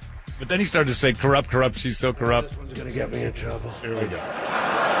 But then he started to say, corrupt, she's so corrupt. This one's going to get me in trouble. Here we go.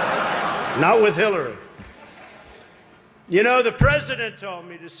 Not with Hillary. You know, the president told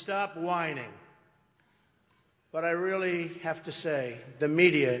me to stop whining. But I really have to say, the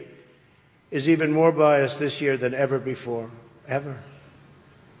media is even more biased this year than ever before. Ever.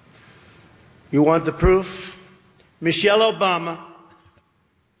 You want the proof? Michelle Obama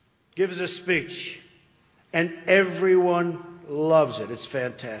gives a speech, and everyone loves it. It's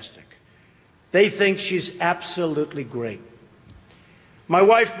fantastic. They think she's absolutely great. My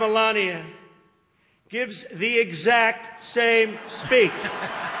wife, Melania, gives the exact same speech.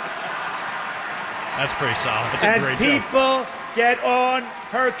 That's pretty solid. That's a and great people get on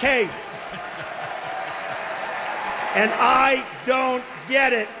her case. And I don't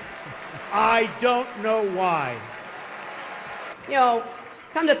get it. I don't know why. You know,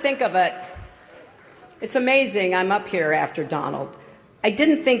 come to think of it, it's amazing I'm up here after Donald. I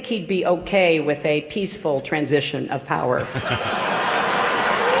didn't think he'd be okay with a peaceful transition of power.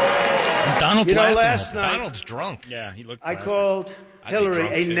 Donald's last night, Donald's drunk. Yeah, he looked. I called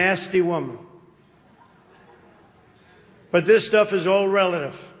Hillary a nasty woman. But this stuff is all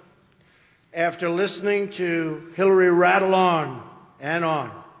relative. After listening to Hillary rattle on and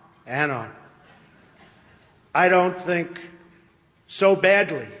on and on, I don't think so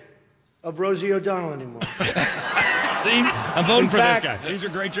badly of Rosie O'Donnell anymore. I'm voting for this guy. These are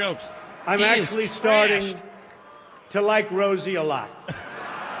great jokes. I'm actually starting to like Rosie a lot.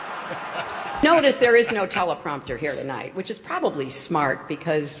 Notice there is no teleprompter here tonight, which is probably smart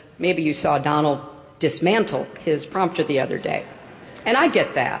because maybe you saw Donald dismantle his prompter the other day. And I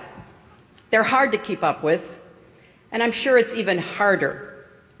get that. They're hard to keep up with, and I'm sure it's even harder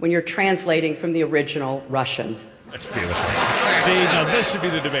when you're translating from the original Russian. That's beautiful. See, now this should be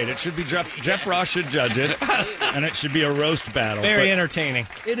the debate. It should be Jeff Ross should judge it, and it should be a roast battle. Very entertaining.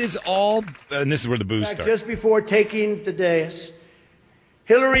 It is all, and this is where the booze starts. Just before taking the dais,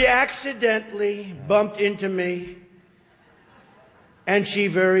 Hillary accidentally bumped into me, and she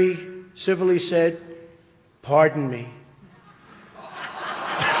very civilly said, "Pardon me."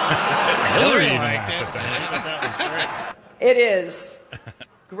 Hillary It is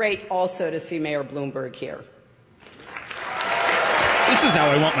great also to see Mayor Bloomberg here. This is how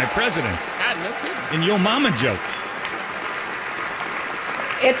I want my presidents. In Yo Mama jokes.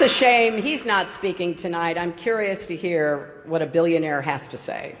 It's a shame he's not speaking tonight. I'm curious to hear what a billionaire has to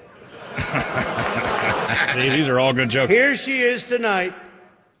say. See, these are all good jokes. Here she is tonight,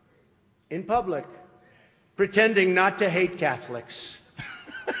 in public, pretending not to hate Catholics.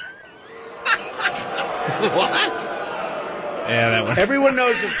 What? Yeah, that was. Everyone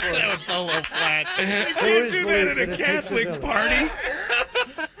knows it. That was a little flat. You can't do that at a Catholic party.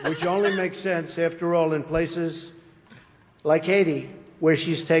 Which only makes sense, after all, in places like Haiti, where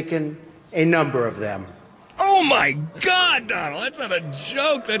she's taken a number of them. Oh my God, Donald! That's not a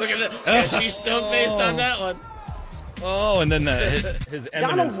joke. That's Look at that. She's still faced on that one. Oh, and then his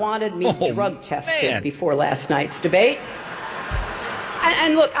Donald eminence. wanted me drug tested man. before last night's debate.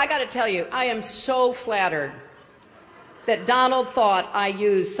 And look, I got to tell you, I am so flattered that Donald thought I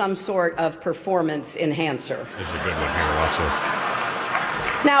used some sort of performance enhancer. This is a good one here. Watch this.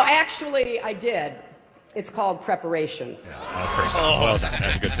 Now, actually, I did. It's called preparation. Yeah, that was pretty solid. Well done.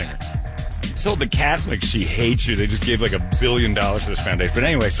 That's a good singer. Told the Catholics she hates you. They just gave like $1 billion to this foundation. But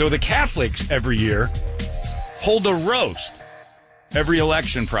anyway, so the Catholics every year hold a roast every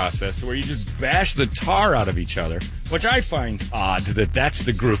election process where you just bash the tar out of each other, which I find odd that that's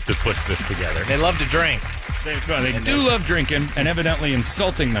the group that puts this together. They love to drink. They do love drinking and evidently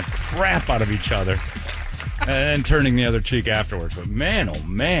insulting the crap out of each other and turning the other cheek afterwards. But man, oh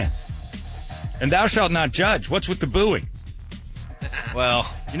man. And thou shalt not judge. What's with the booing? Well,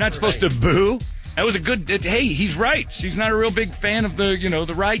 you're not supposed to boo. That was a good. Hey, he's right. She's not a real big fan of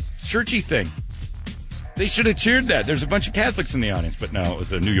the right churchy thing. They should have cheered that. There's a bunch of Catholics in the audience, but no, it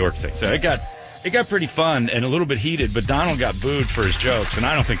was a New York thing. So it got pretty fun and a little bit heated. But Donald got booed for his jokes, and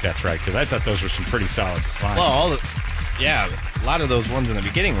I don't think that's right because I thought those were some pretty solid lines. Well, a lot of those ones in the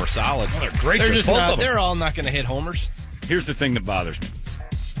beginning were solid. Well, they're great. They're all not going to hit homers. Here's the thing that bothers me.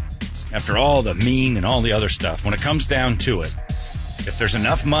 After all the mean and all the other stuff, when it comes down to it, if there's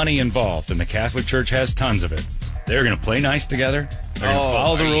enough money involved, and the Catholic Church has tons of it, they're going to play nice together. They're going to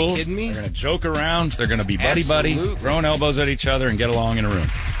follow the rules. Are you kidding me? They're going to joke around. They're going to be buddy-buddy, throwing elbows at each other and get along in a room.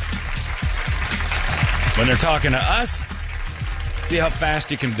 When they're talking to us, see how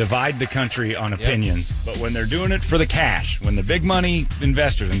fast you can divide the country on opinions. But when they're doing it for the cash, when the big money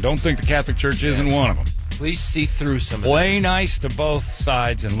investors, and don't think the Catholic Church isn't one of them. Please see through some of Play this. nice to both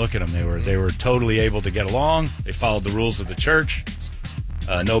sides and look at them. They were totally able to get along. They followed the rules of the church.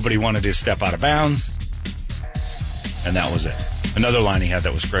 Nobody wanted to step out of bounds. And that was it. Another line he had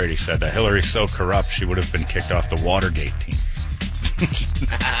that was great. He said, Hillary's so corrupt, she would have been kicked off the Watergate team.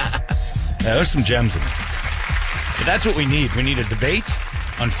 There's some gems in there. But that's what we need. We need a debate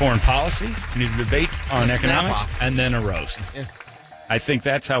on foreign policy. We need a debate on economics, and then a roast. Yeah. I think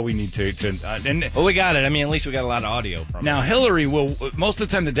that's how we need to well, we got it. I mean, at least we got a lot of audio from now, it. Hillary will, most of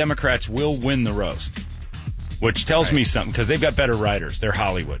the time, the Democrats will win the roast, which tells me something, because they've got better writers. They're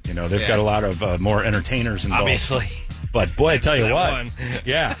Hollywood. They've got a lot of more entertainers involved. Obviously. But, boy, I tell you what.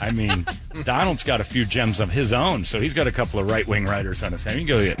 Yeah, I mean, Donald's got a few gems of his own, so he's got a couple of right-wing writers on his hand. You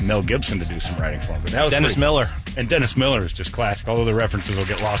can go get Mel Gibson to do some writing for him. But that was Dennis Miller. And Dennis Miller is just classic, although the references will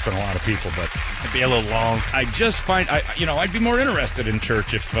get lost on a lot of people. But it'd be a little long. I just find, I'd be more interested in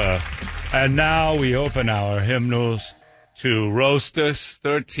church if, and now we open our hymnals to Roastus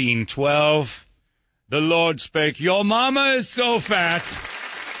 13:12. The Lord spake, your mama is so fat.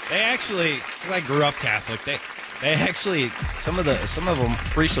 They actually, I grew up Catholic, they actually, some of them,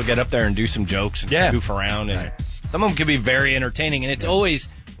 priests will get up there and do some jokes and goof around, and some of them can be very entertaining. And it's always,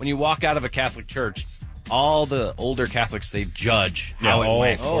 when you walk out of a Catholic church, all the older Catholics, they judge how it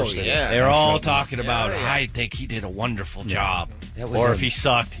went. They're all talking about, I think he did a wonderful job. Or if he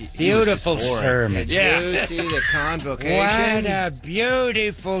sucked, beautiful sermon. Did you see the convocation? What a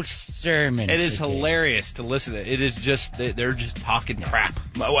beautiful sermon. It is hilarious to listen to. It is just, they're just talking crap.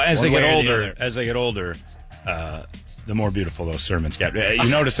 As they get older, the more beautiful those sermons get. You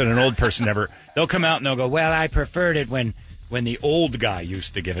notice that an old person they'll come out and they'll go, well, I preferred it when the old guy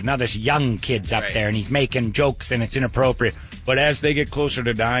used to give it. Now there's young kids up there and he's making jokes and it's inappropriate. But as they get closer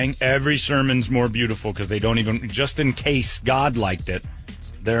to dying, every sermon's more beautiful, because they don't even, just in case God liked it,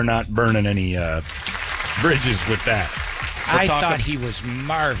 they're not burning any bridges with that. I thought he was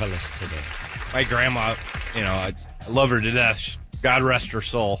marvelous today. My grandma, I love her to death. God rest her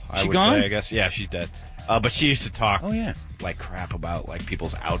soul. I would gone? say, I guess. Yeah, she's dead. But she used to talk like crap about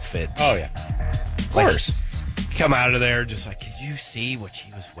people's outfits. Oh, yeah. Of course. Come out of there just like, did you see what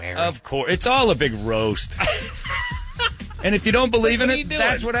she was wearing? Of course. It's all a big roast. And if you don't believe in it,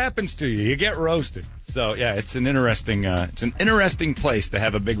 that's what happens to you. You get roasted. So, yeah, it's an interesting place to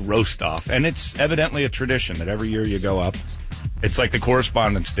have a big roast-off. And it's evidently a tradition that every year you go up. It's like the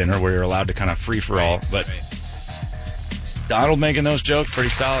correspondence dinner where you're allowed to kind of free-for-all. But Donald making those jokes, pretty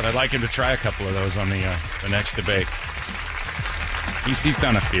solid. I'd like him to try a couple of those on the next debate. He's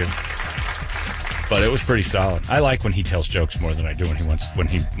done a few. But it was pretty solid. I like when he tells jokes more than I do when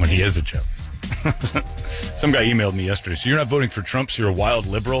he is a joke. Some guy emailed me yesterday, so you're not voting for Trump, so you're a wild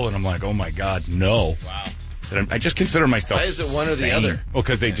liberal? And I'm like, oh my God, no. Wow. I just consider myself Why is it one or the sane. other? Well,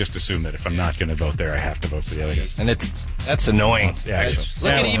 because they just assume that if I'm not going to vote there, I have to vote for the other guy. And that's annoying. Yeah,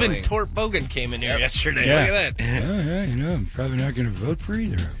 look at even Torp Bogan came in here yesterday. Yeah. Look at that. Oh, yeah, I'm probably not going to vote for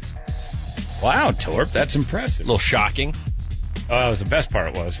either. Wow, Torp, that's impressive. A little shocking. Oh, that was the best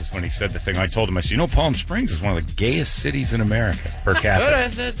part is when he said the thing. I told him, I said, Palm Springs is one of the gayest cities in America per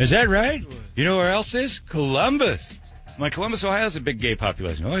capita. Is that right? You know where else is? Columbus. I'm like, Columbus, Ohio is a big gay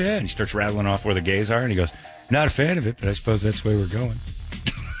population. Oh, yeah. And he starts rattling off where the gays are, and he goes, not a fan of it, but I suppose that's the way we're going.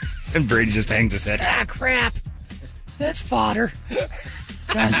 And Brady just hangs his head. Ah, crap. That's fodder.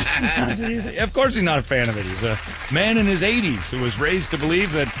 Of course he's not a fan of it. He's a man in his 80s who was raised to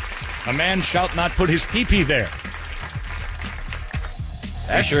believe that a man shalt not put his pee-pee there.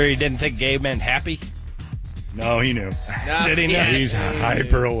 Are you sure he didn't think gay men happy? No, he knew. Did he know? He's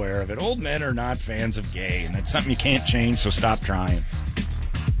hyper aware of it. Old men are not fans of gay, and that's something you can't change, so stop trying.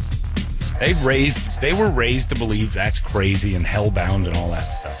 They were raised to believe that's crazy and hellbound and all that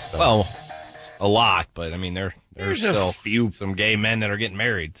stuff. So. Well, a lot, but I mean, there's still a few some gay men that are getting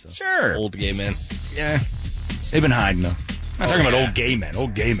married. So. Sure. Old gay men. Yeah. They've been hiding them. I'm not talking about old gay men.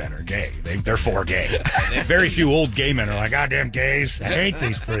 Old gay men are gay. They're for gay. Very few old gay men are like, goddamn gays. I hate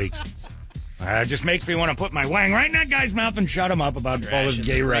these freaks. It just makes me want to put my wang right in that guy's mouth and shut him up about all his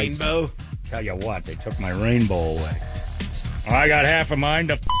gay rights. Rainbow. Tell you what, they took my rainbow away. I got half a mind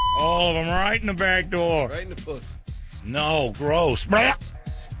to all of them right in the back door. Right in the puss. No, gross.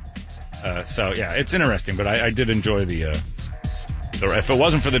 So, yeah, it's interesting, but I did enjoy the if it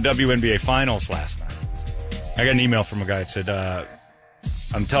wasn't for the WNBA Finals last night, I got an email from a guy that said,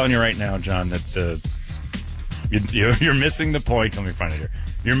 I'm telling you right now, John, that you're missing the point. Let me find it here.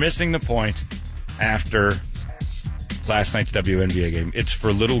 You're missing the point after last night's WNBA game. It's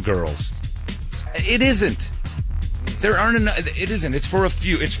for little girls. It isn't. There aren't enough. It isn't. It's for a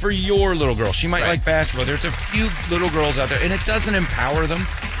few. It's for your little girl. She might like basketball. There's a few little girls out there, and it doesn't empower them.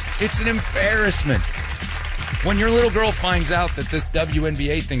 It's an embarrassment. When your little girl finds out that this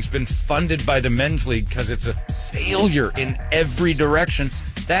WNBA thing's been funded by the men's league because it's a failure in every direction,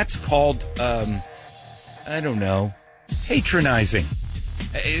 that's called, I don't know, patronizing.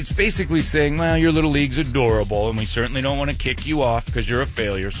 It's basically saying, well, your little league's adorable, and we certainly don't want to kick you off because you're a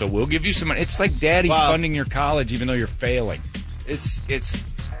failure, so we'll give you some money. It's like daddy's funding your college even though you're failing. It's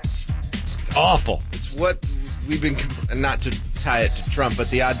awful. It's what we've been, not to tie it to Trump, but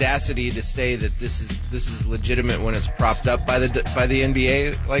the audacity to say that this is legitimate when it's propped up by the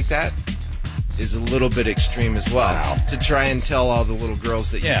NBA like that is a little bit extreme as well. Wow. To try and tell all the little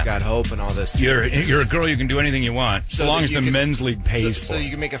girls that you've got hope and all this. You're a girl, you can do anything you want, so long as the men's league pays for it. So you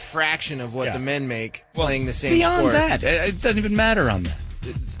can make a fraction of what the men make playing the same beyond sport. Beyond that, it doesn't even matter on that.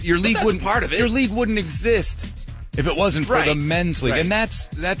 Your league wouldn't part of it. Your league wouldn't exist if it wasn't for the men's league. Right. And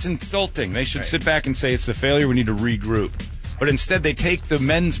that's insulting. They should sit back and say it's a failure, we need to regroup. But instead they take the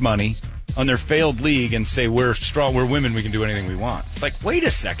men's money on their failed league and say we're strong, we're women, we can do anything we want. It's like, wait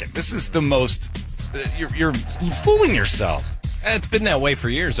a second, this is the most... You're fooling yourself. It's been that way for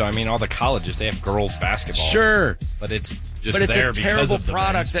years, though. I mean, all the colleges, they have girls basketball. Sure. But it's just But it's there a terrible because of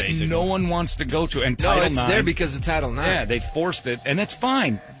product the men's, that no one wants to go to. And Title IX, there because of Title IX. Yeah, they forced it, and it's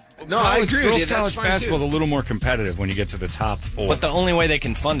fine. No, I agree with you. Girls' That's college fine, basketball too. is a little more competitive when you get to the top four. But the only way they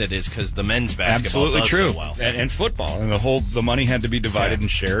can fund it is because the men's basketball Absolutely does true. so well. And football, and the money had to be divided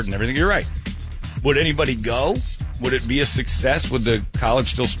and shared and everything. You're right. Would anybody go? Would it be a success? Would the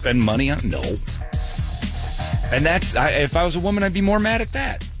college still spend money on it? No. And if I was a woman, I'd be more mad at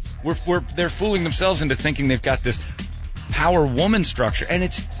that. They're fooling themselves into thinking they've got this power woman structure, and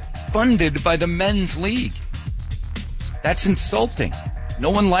it's funded by the men's league. That's insulting. No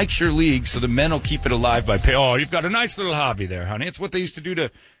one likes your league, so the men will keep it alive by paying. Oh, you've got a nice little hobby there, honey. It's what they used to do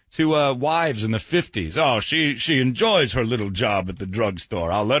to wives in the 50s. Oh, she enjoys her little job at the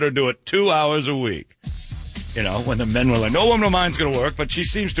drugstore. I'll let her do it 2 hours a week. You know, when the men were like, no woman of mine's going to work, but she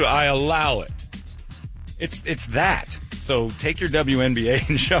seems to. I allow it. It's that. So take your WNBA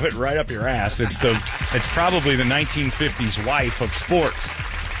and shove it right up your ass. It's probably the 1950s wife of sports.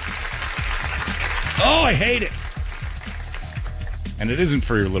 Oh, I hate it. And it isn't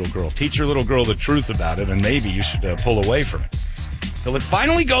for your little girl. Teach your little girl the truth about it, and maybe you should pull away from it till it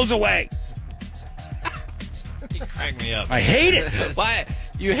finally goes away. You crack me up. I hate it. Why?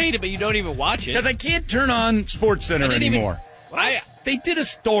 You hate it, but you don't even watch it. Because I can't turn on SportsCenter anymore. They did a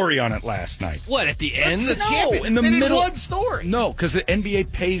story on it last night. What, at the end? In the middle. One story. No, because the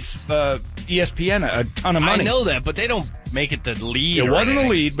NBA pays ESPN a ton of money. I know that, but they don't make it the lead. It wasn't a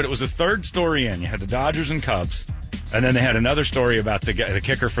lead, but it was the third story in. You had the Dodgers and Cubs, and then they had another story about the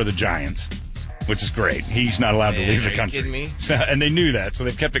kicker for the Giants, which is great. He's not allowed to leave the country. Are you kidding me? So, and they knew that, so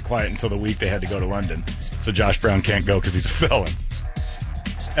they've kept it quiet until the week they had to go to London. So Josh Brown can't go because he's a felon.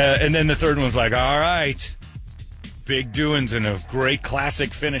 And then the third one's like, all right, big doings and a great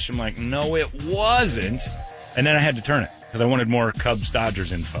classic finish. I'm like, no, it wasn't. And then I had to turn it because I wanted more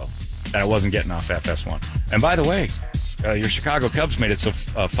Cubs-Dodgers info that I wasn't getting off FS1. And by the way, your Chicago Cubs made it so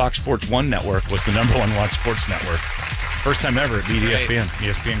Fox Sports 1 network was the number one watch sports network. First time ever it beat ESPN.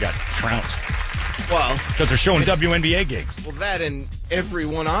 ESPN got trounced. Well, because they're showing WNBA games. Well, that and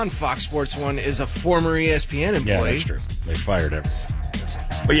everyone on Fox Sports 1 is a former ESPN employee. Yeah, that's true. They fired everyone.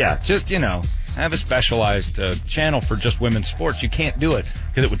 But yeah, just, have a specialized channel for just women's sports. You can't do it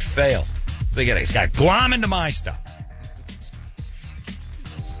because it would fail. So it's got to glom into my stuff.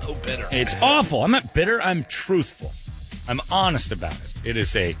 So bitter. It's awful. I'm not bitter. I'm truthful. I'm honest about it. It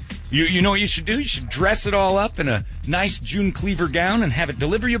is you know what you should do? You should dress it all up in a nice June Cleaver gown and have it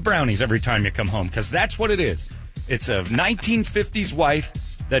deliver you brownies every time you come home, because that's what it is. It's a 1950s wife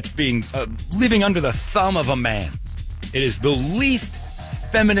that's being living under the thumb of a man. It is the least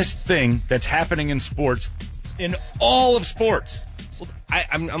feminist thing that's happening in sports, in all of sports. Well,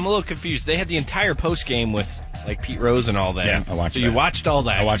 I'm a little confused. They had the entire post game with Pete Rose and all that. Yeah, I watched that. So you watched all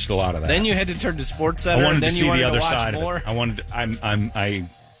that. I watched a lot of that. Then you had to turn to SportsCenter. I wanted and then to see you the other to watch side more. of it.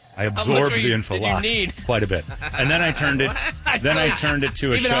 I absorbed the info a lot, quite a bit, and then I turned it.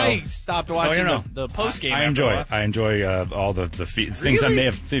 To a Even show. I stopped watching the post game. I enjoy it. I enjoy all the things I may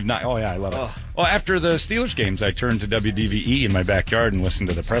have not. Oh yeah, I love it. Well, after the Steelers games, I turned to WDVE in my backyard and listened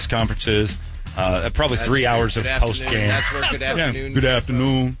to the press conferences. Probably 3 hours of post game. That's where good afternoon. Good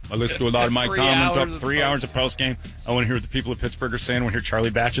afternoon. I listen to a lot of Mike Tomlin. 3 hours of post game. I want to hear what the people of Pittsburgh are saying. I want to hear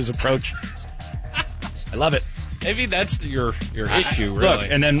Charlie Batch's approach. I love it. Maybe that's your issue, really. Look,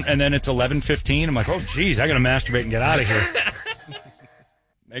 and then it's 11:15. I'm like, oh, geez, I got to masturbate and get out of here.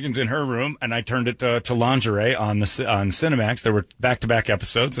 Megan's in her room, and I turned it to lingerie on Cinemax. There were back-to-back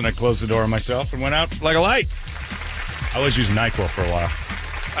episodes, and I closed the door on myself and went out like a light. I was using NyQuil for a while.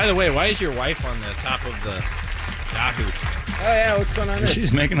 By the way, why is your wife on the top of the Yahoo? Oh, yeah, what's going on there?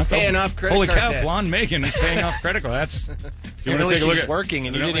 She's making up paying off credit Holy card cow, debt. Blonde Megan is paying off credit card. That's... You want to take a look at working,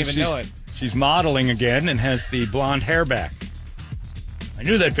 and you didn't even know it. She's modeling again and has the blonde hair back. I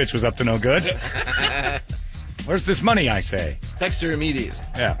knew that bitch was up to no good. Where's this money, I say? Text her immediately.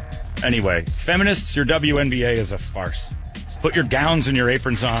 Yeah. Anyway, feminists, your WNBA is a farce. Put your gowns and your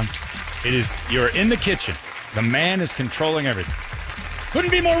aprons on. You're in the kitchen. The man is controlling everything. Couldn't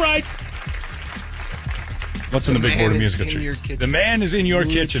be more right. What's in the Big Board of Musical Tree? The man is in your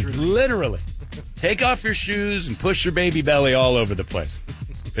kitchen. Literally. Take off your shoes and push your baby belly all over the place.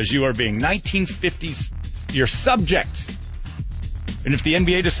 Because you are being 1950s, you're subjects. And if the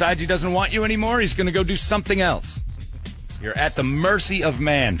NBA decides he doesn't want you anymore, he's going to go do something else. You're at the mercy of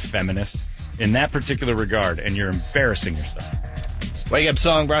man, feminist, in that particular regard, and you're embarrassing yourself. Wake Up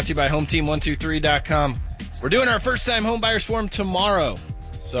Song brought to you by HomeTeam123.com. We're doing our first-time home buyers forum tomorrow.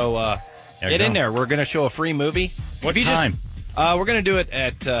 So get in there. We're going to show a free movie. What time? We're going to do it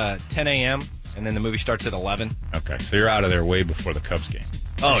at 10 a.m., and then the movie starts at 11. Okay, so you're out of there way before the Cubs game.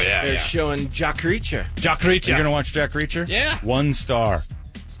 Oh, yeah. They're showing Jack Reacher. Jack Reacher. You're going to watch Jack Reacher? Yeah. 1 star.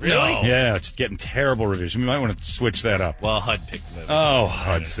 Really? No. Yeah, it's getting terrible reviews. You might want to switch that up. Well, HUD picked the movie. Oh,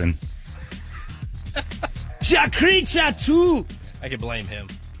 Hudson. Jack Reacher 2. I could blame him.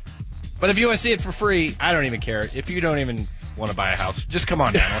 But if you want to see it for free, I don't even care. If you don't even want to buy a house, just come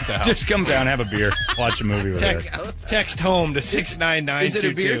on down. What the hell? Just come down, have a beer, watch a movie with us. Text home to 69922. Is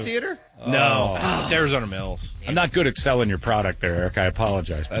it a beer theater? No. It's Arizona Mills. I'm not good at selling your product there, Eric. I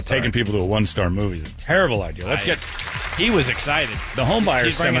apologize. But That's taking all right. people to a 1-star movie is a terrible idea. He was excited. The homebuyers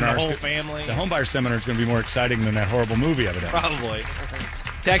He's bringing seminar. the whole family. The homebuyer seminar is going to be more exciting than that horrible movie evidently. Probably.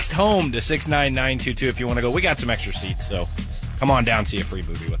 Text home to 69922 if you want to go. We got some extra seats, so come on down, see a free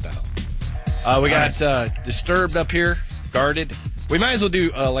movie. What the hell? We got Disturbed up here, Guarded. We might as well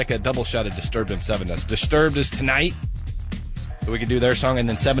do like a double shot of Disturbed and Seven Dust. Disturbed is tonight, so we can do their song, and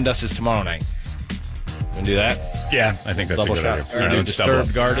then Seven Dust is tomorrow night. Want to do that? Yeah, I think that's Double a good shot. idea. We're going to do Let's double Disturbed,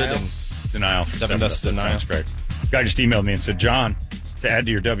 up. Guarded, and Denial. For Seven Dust, That Denial. sounds great. Guy just emailed me and said, John, to add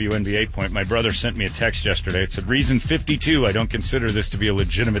to your WNBA point, my brother sent me a text yesterday. It said, reason 52, I don't consider this to be a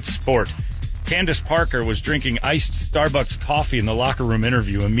legitimate sport. Candace Parker was drinking iced Starbucks coffee in the locker room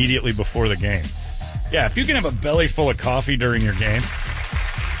interview immediately before the game. Yeah, if you can have a belly full of coffee during your game.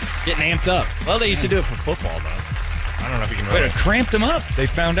 getting amped up. Well, they used to do it for football, though. I don't know if you can But really. it cramped them up. They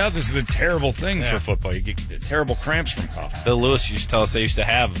found out this is a terrible thing for football. You get terrible cramps from coffee. Bill Lewis used to tell us they used to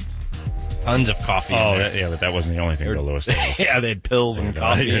have tons of coffee. Oh, but that wasn't the only thing Bill Lewis did. Yeah, they had pills and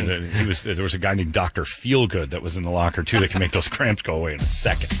coffee. There was a guy named Dr. Feelgood that was in the locker too that can make those cramps go away in a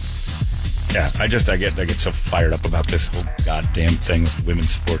second. Yeah, I get so fired up about this whole goddamn thing with women's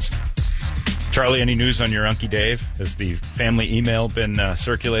sports. Charlie, any news on your Unky Dave? Has the family email been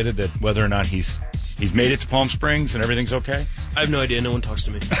circulated that whether or not he's made it to Palm Springs and everything's okay? I have no idea. No one talks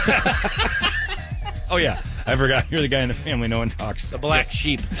to me. Oh yeah, I forgot. You're the guy in the family no one talks to. The black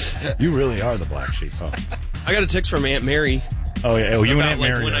sheep. You really are the black sheep. Oh, I got a text from Aunt Mary. oh yeah. Oh, you and about, Aunt like,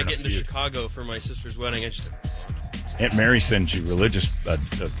 Mary. when are I in a get into feud. Chicago for my sister's wedding, I just didn't respond. Aunt Mary sends you religious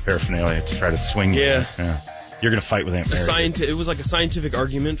paraphernalia to try to swing you. Yeah. You're going to fight with Aunt Mary. It was like a scientific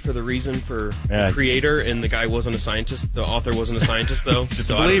argument for the reason for Yeah. the creator, and the guy wasn't a scientist. The author wasn't a scientist, though. Just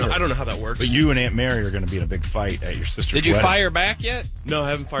so a believer. I don't know how that works. But you and Aunt Mary are going to be in a big fight at your sister's Did you wedding. fire back yet? No,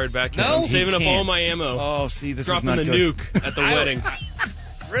 I haven't fired back yet. No? I'm saving up He can't. all my ammo. Oh, see, this dropping is not the good. nuke at the wedding.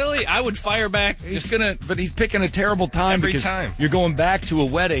 Really? I would fire back. But he's picking a terrible time Every because time. you're going back to a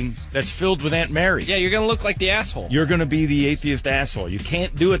wedding that's filled with Aunt Mary. Yeah, you're going to look like the asshole. You're going to be the atheist asshole. You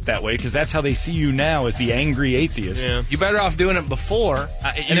can't do it that way because that's how they see you now as the angry atheist. Yeah. You're better off doing it before,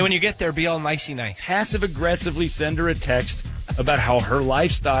 and then when you get there, be all nicey nice. Passive aggressively send her a text about how her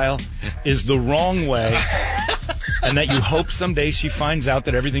lifestyle is the wrong way and that you hope someday she finds out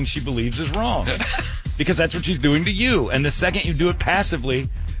that everything she believes is wrong. Because that's what she's doing to you. And the second you do it passively,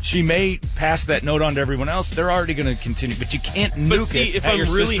 she may pass that note on to everyone else. They're already going to continue. But you can't nuke But see, it if at I'm your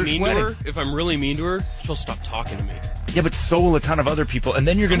really sister's mean wedding. to her, she'll stop talking to me. Yeah, but so will a ton of other people. And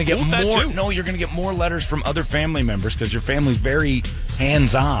then you're going to get cool with that, more. too. No, you're going to get more letters from other family members because your family's very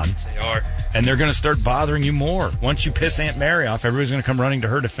hands-on. They are. And they're going to start bothering you more. Once you piss Aunt Mary off, everybody's going to come running to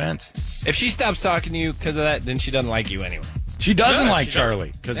her defense. If she stops talking to you because of that, then she doesn't like you anyway. She doesn't Yeah, like she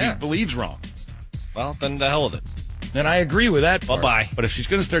Charlie because Yeah. he believes wrong. Well, then the hell with it. And I agree with that part. Bye-bye. But if she's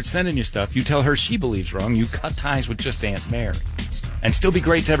going to start sending you stuff, you tell her she believes wrong. You cut ties with just Aunt Mary. And still be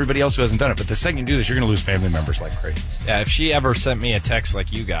great to everybody else who hasn't done it. But the second you do this, you're going to lose family members like crazy. Yeah, if she ever sent me a text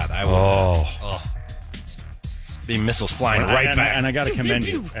like you got, I would be missiles flying right back. And I got to commend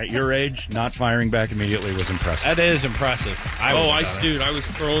you. At your age, not firing back immediately was impressive. That is impressive. I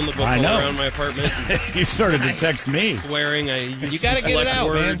was throwing the book I all know. around my apartment, You started to text me. swearing. I used You gotta some get it select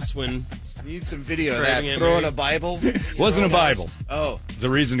out, man. words when You need some video of that. Describing it, Throwing Mary. a Bible. Wasn't a Bible. Oh, The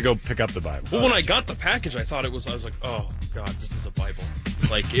reason to go pick up the Bible. Well, when I got the package, I was like, oh, God, this is a Bible.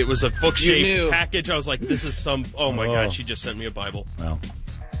 Like, it was a You knew. book-shaped package. I was like, this is oh my Oh. God, she just sent me a Bible. Well,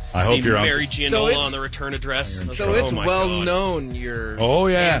 I hope you're Mary on. Gianola So it's- on the return address. I was so like, it's oh my well God. known you're Oh,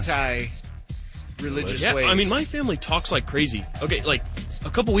 yeah. anti-religious Yeah, ways. I mean, my family talks like crazy. Okay, like, a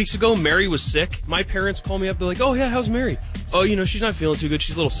couple weeks ago, Mary was sick. My parents call me up. They're like, oh, yeah, how's Mary? Oh, she's not feeling too good.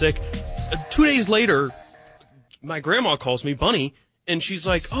 She's a little sick. 2 days later, my grandma calls me, Bunny, and she's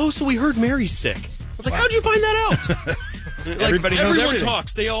like, oh, so we heard Mary's sick. I was like, how'd you find that out? Like, Everybody knows everyone everything.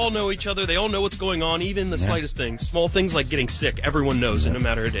 talks. They all know each other. They all know what's going on, even the slightest things. Small things like getting sick. Everyone knows in a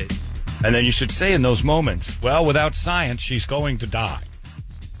matter of days. And then you should say in those moments, well, without science, she's going to die.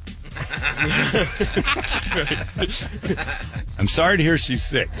 I'm sorry to hear she's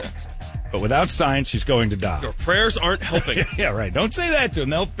sick, but without science, she's going to die. Your prayers aren't helping. Yeah, right. Don't say that to them.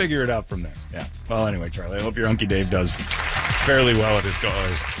 They'll figure it out from there. Yeah. Well, anyway, Charlie, I hope your Unky Dave does fairly well at his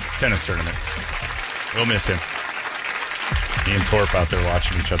tennis tournament. We'll miss him. Me and Torp out there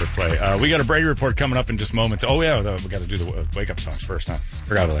watching each other play. We got a Brady report coming up in just moments. Oh, yeah, we got to do the wake-up songs first, huh?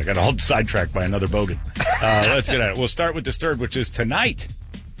 Forgot about that. Got all sidetracked by another bogan. Let's get at it. We'll start with Disturbed, which is tonight.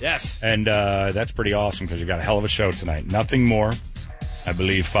 Yes. And that's pretty awesome because you got a hell of a show tonight. Nothing More, I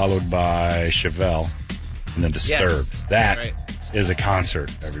believe, followed by Chevelle, and then Disturbed. Yes. That Right. is a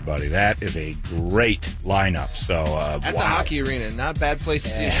concert, everybody. That is a great lineup. So At the wow. hockey arena, not a bad place to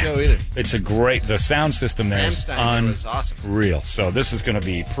see a show either. It's a great. The sound system there is Rammstein was awesome. unreal. So this is going to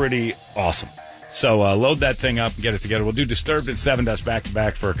be pretty awesome. So load that thing up and get it together. We'll do Disturbed and Seven Dust back to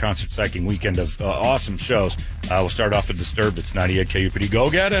back for a concert psyching weekend of awesome shows. We'll start off with Disturbed. It's 98 KUPD. Go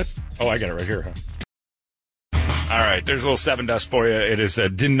get it. Oh, I got it right here, huh? All right, there's a little Seven Dust for you. It is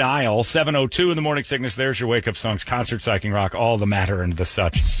Denial, 7:02 in the Morning Sickness. There's your wake-up songs, concert, psyching rock, all the matter and the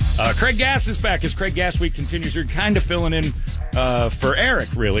such. Craig Gass is back as Craig Gass Week continues. You're kind of filling in for Eric,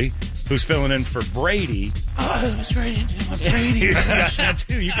 really, who's filling in for Brady. Oh, I was ready to do my Brady impression. That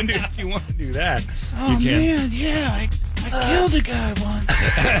too. You can do if you want to do that. Oh, you can. man, yeah, I killed a guy once.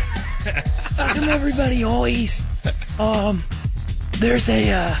 How come everybody always, there's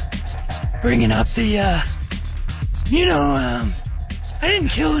a, bringing up the, I didn't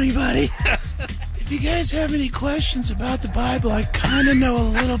kill anybody. If you guys have any questions about the Bible, I kind of know a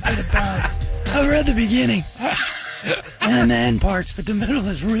little bit about it. I read the beginning and the end parts, but the middle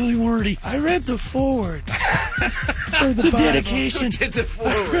is really wordy. I read the foreword for the Bible. Dedication. Did the I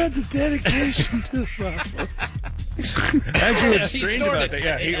forward. read the dedication to the Bible. Andrew was He strange snorted. about that.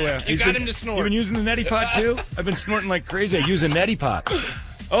 Yeah, You got him to snort. You've been using the neti pot too? I've been snorting like crazy. I use a neti pot.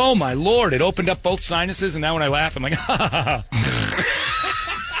 Oh my lord! It opened up both sinuses, and now when I laugh, I'm like, ha ha ha.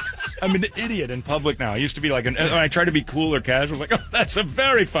 I'm an idiot in public now. I used to be like, when I try to be cool or casual, like, oh, that's a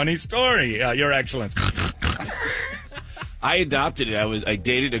very funny story. Your Excellence. I adopted it. I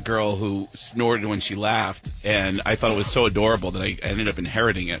dated a girl who snorted when she laughed, and I thought it was so adorable that I ended up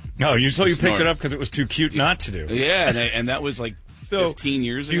inheriting it. Oh, you picked Snort. it up because it was too cute not to do. Yeah, and that was like 15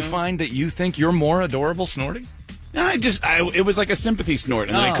 years Do you ago. find that you think you're more adorable snorting? No, it was like a sympathy snort,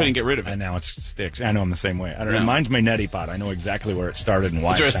 and then I couldn't get rid of it. And now it sticks. I know I'm the same way. I don't know. Yeah. Mine's my neti pot. I know exactly where it started and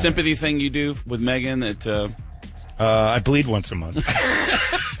why. Is there a it's happening. sympathy thing you do with Megan that? I bleed once a month.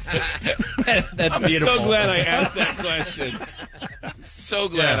 That's I'm beautiful. so glad I asked that question. So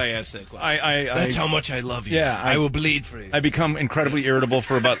glad I asked that question. That's how much I love you. Yeah, I will bleed for you. I become incredibly irritable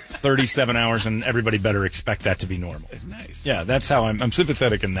for about 37 hours, and everybody better expect that to be normal. Nice. Yeah, that's how I'm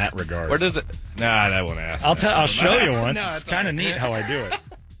sympathetic in that regard. Where does it? Nah, I won't ask. I'll show you once. No, It's it's kind of neat how I do it.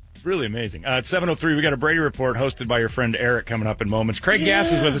 It's really amazing. At 7:03, we got a Brady Report hosted by your friend Eric coming up in moments. Craig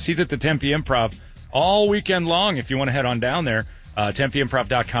Gass is with us. He's at the Tempe Improv all weekend long. If you want to head on down there,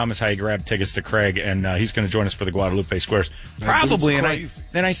 TempeImprov.com is how you grab tickets to Craig, and he's going to join us for the Guadalupe Squares. Probably, and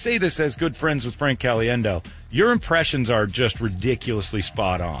I say this as good friends with Frank Caliendo, your impressions are just ridiculously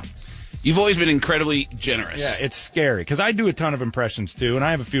spot on. You've always been incredibly generous. Yeah, it's scary because I do a ton of impressions too, and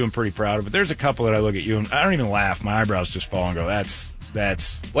I have a few I'm pretty proud of. But there's a couple that I look at you and I don't even laugh. My eyebrows just fall and go, "That's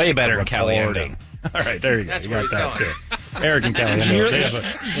way better than recording." Caliendo. All right, there you go. That's You where got he's that going. too. Eric and Caliendo. Did you hear they that?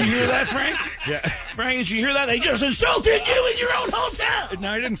 have Did you hear that, Frank? yeah. Frank, did you hear that? They just insulted you in your own hotel.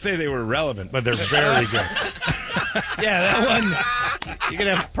 No, I didn't say they were relevant, but they're very good. Yeah, that one. You're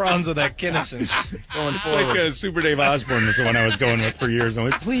gonna have problems with that Kinnison going It's forward. like Super Dave Osborne was the one I was going with for years. I'm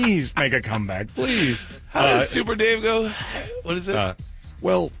like, please make a comeback, please. How does Super Dave go? What is it?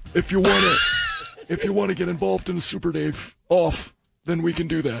 Well, if you want to get involved in a Super Dave off, then we can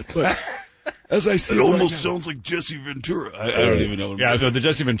do that. But as I see, sounds like Jesse Ventura. I don't even know. Yeah, the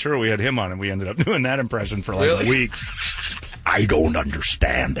Jesse Ventura, we had him on, and we ended up doing that impression for like weeks. I don't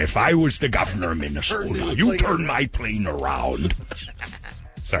understand. If I was the governor of Minnesota, you turn my plane around.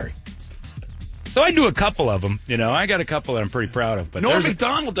 Sorry. So I do a couple of them. I got a couple that I'm pretty proud of. But Norm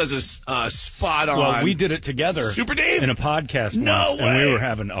Macdonald does a spot on. Well, we did it together. Super Dave? In a podcast No once, way. and we were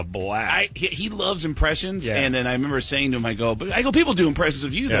having a blast. He loves impressions, Yeah. and then I remember saying to him, I go, people do impressions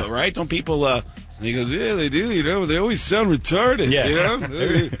of you, though, right? Don't people, and he goes, yeah, they do, they always sound retarded, Yeah.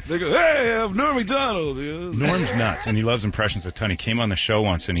 They go, hey, I'm Norm Macdonald. Norm's nuts, and he loves impressions a ton. He came on the show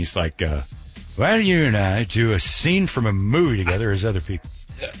once, and he's like, why do you and I do a scene from a movie together as other people?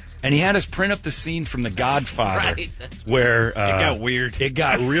 And he had us print up the scene from The Godfather, where it got weird. It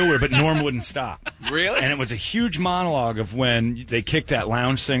got real weird, but Norm wouldn't stop. Really? And it was a huge monologue of when they kicked that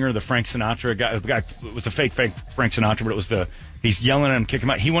lounge singer, the Frank Sinatra guy. It was a fake Frank Sinatra, but it was he's yelling at him, kicking him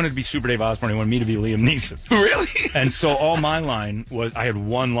out. He wanted to be Super Dave Osborne. He wanted me to be Liam Neeson. Really? And so all my line was, I had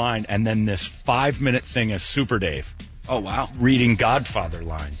one line, and then this 5-minute thing as Super Dave. Oh, wow. Reading Godfather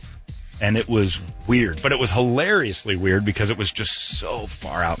lines. And it was weird, but it was hilariously weird because it was just so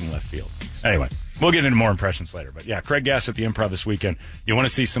far out in left field. Anyway, we'll get into more impressions later. But yeah, Craig Gass at the Improv this weekend. You want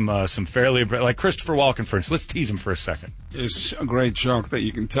to see some fairly, like Christopher Walken, for instance. Let's tease him for a second. It's a great joke that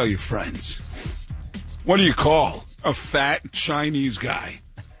you can tell your friends. What do you call a fat Chinese guy?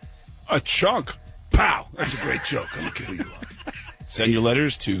 A chunk. Pow. That's a great joke. I'm going to kill you. Send your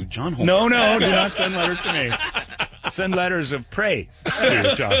letters to John Holmes. No, do not send letters to me. Send letters of praise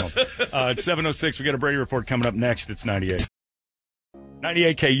to John Holmes. It's 7:06. We got a Brady Report coming up next. It's 98.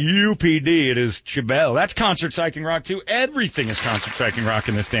 98 KUPD. It is Chevelle. That's concert psyching rock, too. Everything is concert psyching rock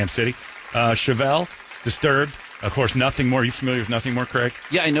in this damn city. Chevelle, Disturbed. Of course, Nothing More. Are you familiar with Nothing More, Craig?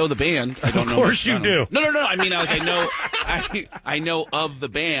 Yeah, I know the band. I don't know. Of course you do. No. I mean, I know of the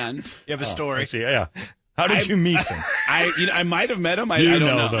band. You have a story. See, yeah. How did you meet them? I might have met them. I You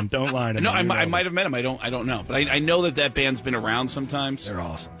don't know them. Don't lie to me. No, I You know might have met them. I don't know. But I know that band's been around sometimes. They're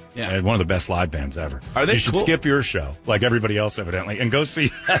awesome. Yeah. One of the best live bands ever. Are they You should cool? skip your show, like everybody else, evidently, and go see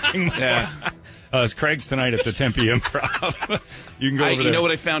Nothing More. Yeah. It's Craig's tonight at the Tempe Improv. You can go over there. You know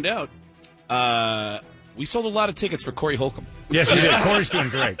what I found out? We sold a lot of tickets for Corey Holcomb. Yes, we did. Corey's doing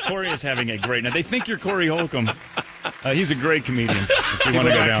great. Corey is having a great night. They think you're Corey Holcomb. He's a great comedian. If you want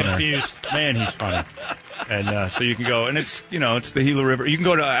to go down confused. there, man, he's funny. And so you can go, and it's it's the Gila River. You can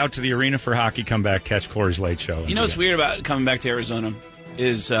go out to the arena for hockey, come back, catch Corey's late show. You know what's weird about coming back to Arizona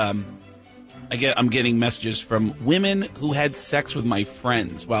is I'm getting messages from women who had sex with my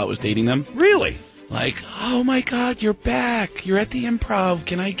friends while I was dating them. Really? Like, oh my God, you're back. You're at the Improv.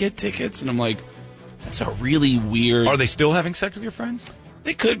 Can I get tickets? And I'm like, that's a really weird. Are they still having sex with your friends?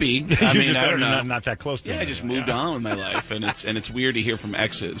 They could be. I mean, I don't know. Not that close to Yeah, them. I just moved on with my life, and it's weird to hear from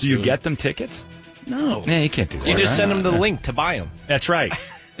exes. Do you who- get them tickets? No. Yeah, you can't do that. You just right? send them the link to buy them. That's right.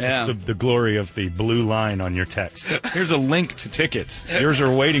 Yeah. That's the glory of the blue line on your text. Here's a link to tickets. Yours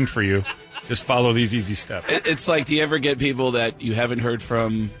are waiting for you. Just follow these easy steps. It's like, do you ever get people that you haven't heard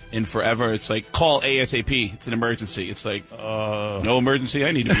from in forever? It's like, call ASAP. It's an emergency. It's like, no emergency.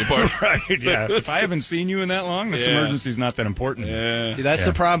 I need to be a part. Right, yeah. If I haven't seen you in that long, this Yeah. emergency's not that important. Yeah. See, that's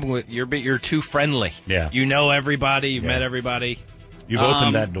the problem with you're too friendly. Yeah. You know everybody. You've met everybody. You've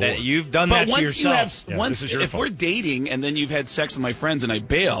opened that door. You've done But that to yourself. Yeah, once this is your if fault. we're dating and then you've had sex with my friends and I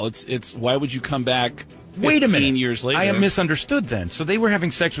bail, it's why would you come back 15 Wait a minute. years later? I am misunderstood then. So they were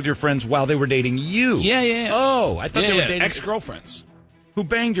having sex with your friends while they were dating you. Yeah. Oh, I thought they were dating ex-girlfriends. who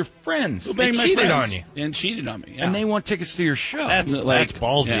banged your friends. Who banged They my cheated friends on you. and cheated on me. Yeah. And they want tickets to your show. That's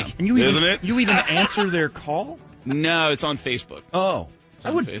ballsy. Yeah. and you even, Isn't it? You even answer their call? No, it's on Facebook. Oh. I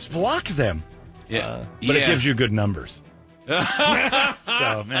on would Facebook. block them. Yeah, But it gives you good numbers. So,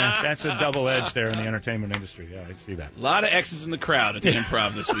 man, that's a double edge there in the entertainment industry. Yeah, I see that. a lot of exes in the crowd at the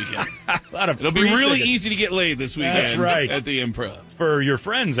Improv this weekend. A lot of It'll be free really tickets easy to get laid this weekend. That's right. At the Improv. for your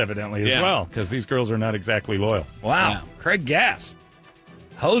friends, evidently, as Yeah. well, because these girls are not exactly loyal. Wow. Yeah. Craig Gass.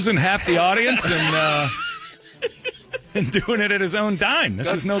 Hosing half the audience and doing it at his own dime.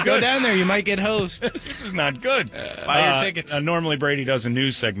 This is no Go good. down there. You might get hosed. This is not good. Buy your tickets. Normally, Brady does a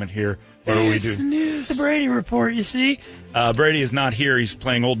news segment here where we do The Brady Report, you see? Brady is not here. He's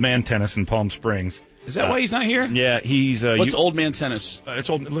playing old man tennis in Palm Springs. Is that why he's not here? Yeah, he's. What's old man tennis? It's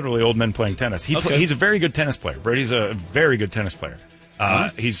literally old men playing tennis. Okay. He's a very good tennis player. Brady's a very good tennis player.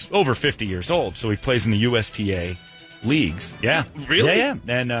 He's over 50 years old, so he plays in the USTA leagues. Yeah. Really? Yeah.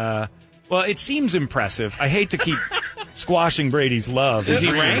 And, well, it seems impressive. I hate to keep squashing Brady's love. Is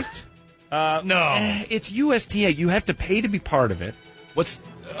he ranked? No. It's USTA. You have to pay to be part of it. What's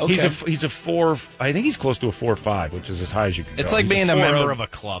okay? He's a 4. I think he's close to a 4.5, which is as high as you can go. It's like He's being a 4.0. member of a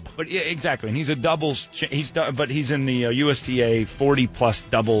club. But yeah, exactly, and he's a doubles. But he's in the USTA 40+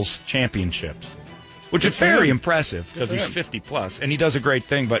 doubles championships. which is for very him. impressive because for he's him. 50 plus, and he does a great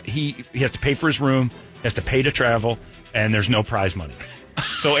thing. But he has to pay for his room, he has to pay to travel, and there's no prize money.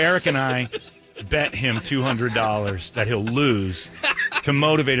 So Eric and I bet him $200 that he'll lose to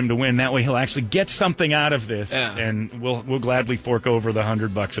motivate him to win. That way, he'll actually get something out of this, and we'll gladly fork over the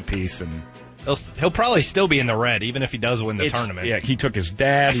 $100 a piece. And he'll probably still be in the red, even if he does win the tournament. Yeah, he took his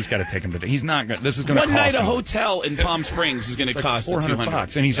dad. He's got to take him to. He's not going. This is going to One cost night a him hotel in Palm Springs is going to like cost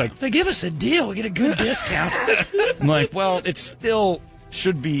 $400, and he's like, They give us a deal. We get a good discount. I'm like, well, it still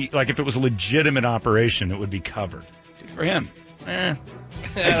should be like if it was a legitimate operation, it would be covered. Good for him.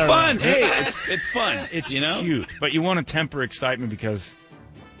 It's fun. Hey, it's fun. It's you know? cute, but you want to temper excitement because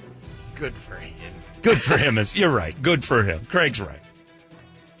Good for him. good for him is. You're right. Good for him. Craig's right.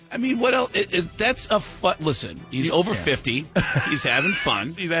 I mean, what else? That's a fun. Listen, he's over 50. He's having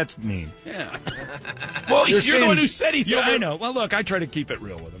fun. See, that's mean. Yeah. Well, you're the one who said he's over. I know. Well, look, I try to keep it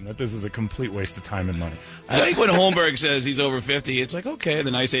real with him. That this is a complete waste of time and money. I think when Holmberg says he's over 50, it's like, okay. And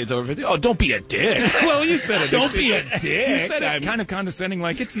then I say it's over 50. Oh, don't be a dick. Well, you said it. Don't be a You dick. said it kind of condescending,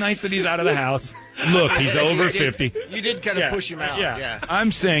 like it's nice that he's out of the house. Look, he's over 50. You did kind of push him out. Yeah.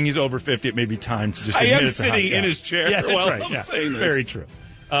 I'm saying he's over 50. It may be time to just I admit am it to sitting him. in his chair Yeah, that's while right. I'm Yeah. saying this. Very true.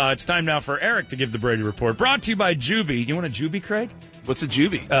 It's time now for Eric to give the Brady Report. Brought to you by Juby. You want a Juby, Craig? What's a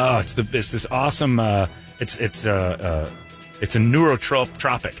Juby? Oh, it's this awesome. It's a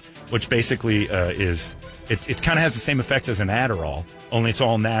neurotropic, which basically is it kind of has the same effects as an Adderall, only it's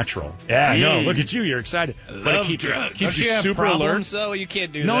all natural. Yeah, no, look at you, you're excited. But it keeps Don't you you have super problems, alert. though? You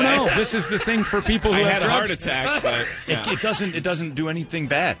can't do No, that. no, this is the thing for people who I have had a heart drugs. attack, but yeah. It doesn't do anything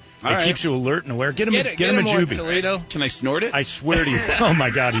bad. All it right. keeps you alert and aware. Get him Get a him one, Juby. Toledo. Can I snort it? I swear to you. Oh my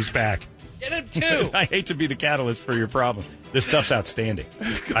God, he's back. Get him too. I hate to be the catalyst for your problem. This stuff's outstanding.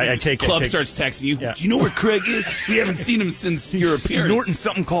 I take Club I take, starts texting you. Yeah. Do you know where Craig is? We haven't seen him since your appearance. snorting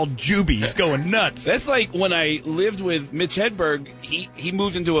something called Juby. He's going nuts. That's like when I lived with Mitch Hedberg. He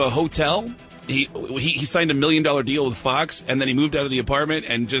moved into a hotel. He signed $1 million deal with Fox, and then he moved out of the apartment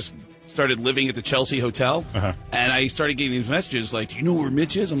and just started living at the Chelsea Hotel. Uh-huh. And I started getting these messages like, "Do you know where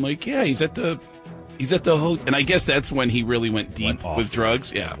Mitch is?" I'm like, "Yeah, he's at the hotel." And I guess that's when he really went deep off. with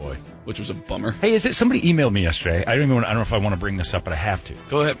drugs. Yeah, boy. Which was a bummer. Hey, is it somebody emailed me yesterday? I don't know if I want to bring this up, but I have to.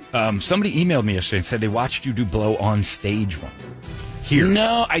 Go ahead. Somebody emailed me yesterday and said they watched you do blow on stage once. Here.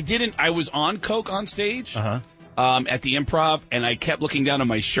 No, I didn't. I was on coke on stage at the Improv, and I kept looking down on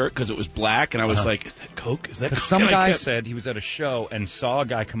my shirt because it was black, and I was like, "Is that coke? Is that coke?" Some And I guy kept- said he was at a show and saw a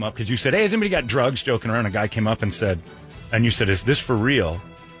guy come up because you said, "Hey, has anybody got drugs?" Joking around. A guy came up and said, and you said, "Is this for real?"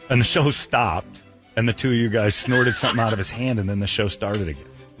 And the show stopped, and the two of you guys snorted something out of his hand, and then the show started again.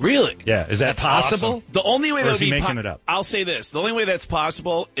 Really? Yeah, is that possible? awesome. The only way Or that is would he be making it up? I'll say this: the only way that's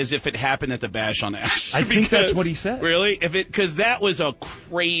possible is if it happened at the Bash on Ash. I think that's what he said. Really? Because that was a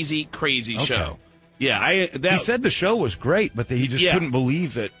crazy show. Yeah, He said the show was great, but he just couldn't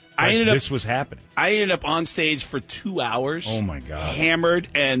believe that this was happening. I ended up on stage for 2 hours. Oh, my God. Hammered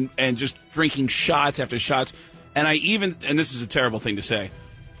and just drinking shots after shots. And and this is a terrible thing to say,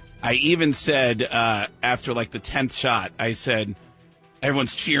 I even said after like the 10th shot, I said,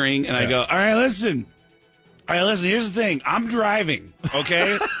 everyone's cheering, and I go, all right, listen, here's the thing. I'm driving,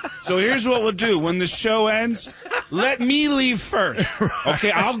 okay? So here's what we'll do. When the show ends, let me leave first,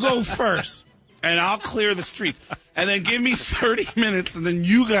 okay? I'll go first, and I'll clear the streets. And then give me 30 minutes, and then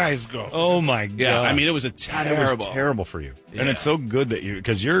you guys go. Oh, my God. Yeah, I mean, it was It was terrible for you. And it's so good that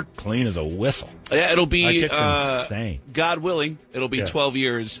because you're clean as a whistle. Yeah, it'll be, Like, it's insane. God willing, it'll be 12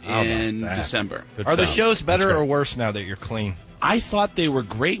 years How about in that? December. Good Are the sound. shows better That's or great. worse now that you're clean? I thought they were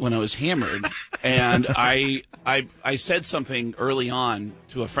great when I was hammered, and I said something early on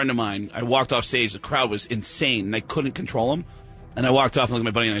to a friend of mine. I walked off stage, the crowd was insane, and I couldn't control them. And I walked off and looked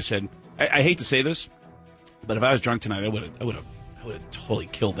at my buddy, and I said, I hate to say this, but if I was drunk tonight, I would have totally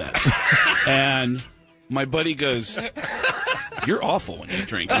killed that. And my buddy goes, "You're awful when you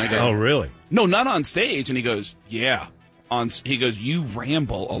drink." And I go, Oh, really? "No, not on stage." And he goes, "Yeah." He goes, "You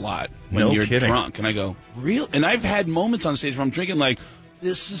ramble a lot when No you're kidding. drunk." And I go, "Real?" And I've had moments on stage where I'm drinking like,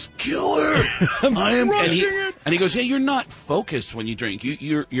 "This is killer." I am. And he goes, "Yeah, you're not focused when you drink.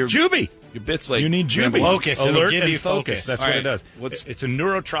 You're Juby. Your bit's like You need Juby. Focus. It'll Alert give and you focus. focus. That's All what right. it does. It's a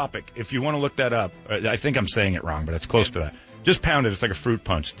neurotropic. If you want to look that up, I think I'm saying it wrong, but it's close to that. Just pound it. It's like a fruit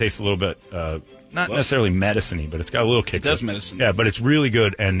punch. It tastes a little bit, not necessarily medicine-y, but it's got a little kick. It does to medicine. Yeah, but it's really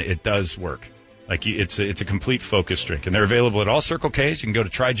good, and it does work. Like it's a complete focus drink, and they're available at all Circle K's. You can go to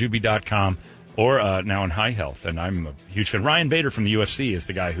tryjuby.com or now in High Health, and I'm a huge fan. Ryan Bader from the UFC is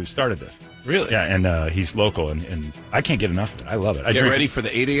the guy who started this. Really? Yeah, and he's local, and I can't get enough of it. I love it. I Get drink ready for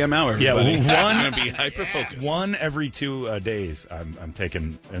the 8 a.m. hour. Yeah, everybody. one- I'm going to be hyper-focused. one every 2 days. I'm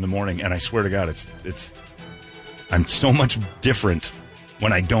taking in the morning, and I swear to God, it's I'm so much different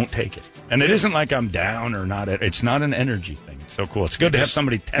when I don't take it. And it isn't like I'm down or not. It's not an energy thing. It's so cool. It's good to have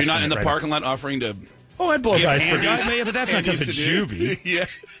somebody test. You're not in the parking lot offering to... Oh, I'd blow give guys for handies- guys, but that's not because of handies to do. juvie. Yeah.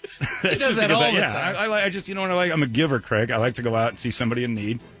 That's does that all the time. I just, you know what I like? I'm a giver, Craig. I like to go out and see somebody in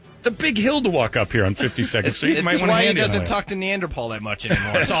need. It's a big hill to walk up here on 52nd Street. You might That's want a why he handy on doesn't it. talk to Neanderthal that much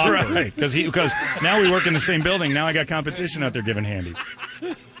anymore. That's It's awkward. right. Because now we work in the same building. Now I got competition out there giving handies.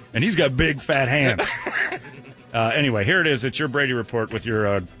 And he's got big, fat hands. Anyway, here it is. It's your Brady Report with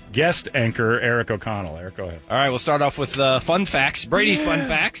your guest anchor, Eric O'Connell. Eric, go ahead. All right, we'll start off with fun facts. Brady's fun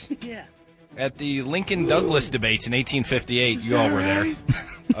facts. Yeah. At the Lincoln-Douglas debates in 1858, you all were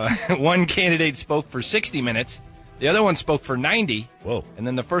there. One candidate spoke for 60 minutes. The other one spoke for 90. Whoa. And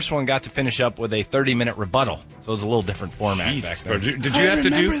then the first one got to finish up with a 30-minute rebuttal. So it was a little different format back then. Did you have to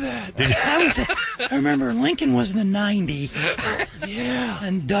do... that. I remember Lincoln was the 90. Yeah.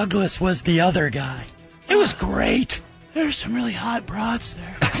 And Douglas was the other guy. It was great. There's some really hot broads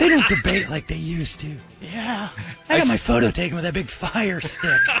there. They don't debate like they used to. Yeah. I got my photo taken with that big fire stick.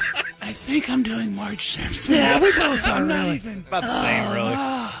 I think I'm doing Marge Simpson. Yeah, we both are, really. About the same, really.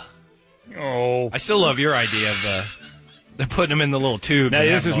 Oh. I still love your idea of the putting them in the little tubes. Now, and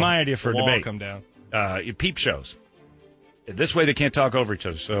this having is my idea for a the wall debate. come down. Peep shows. This way they can't talk over each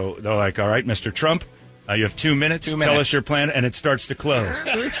other. So they're like, all right, Mr. Trump, you have 2 minutes. 2 Tell minutes. us your plan, and it starts to close.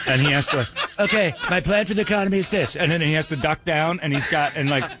 And he has to, okay, my plan for the economy is this. And then he has to duck down, and he's got, and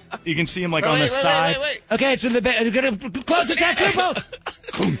like, you can see him like on the side. Okay, so you're going to close the tax.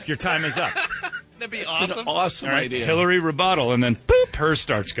 Your time is up. That'd be It's an awesome All right, idea. Hillary rebuttal, and then boop, hers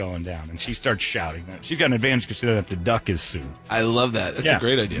starts going down, and she starts shouting. She's got an advantage because she doesn't have to duck as soon. I love that. That's Yeah. a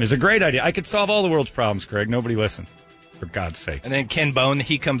great idea. It's a great idea. I could solve all the world's problems, Craig. Nobody listens. For God's sakes. And then Ken Bone,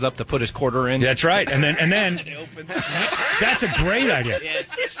 he comes up to put his quarter in. That's right. And then that's a great idea.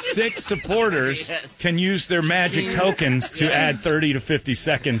 6 supporters can use their magic tokens to add 30 to 50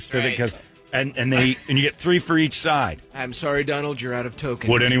 seconds to the and you get 3 for each side. I'm sorry, Donald, you're out of tokens.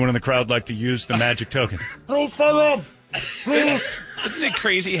 Would anyone in the crowd like to use the magic token? Isn't it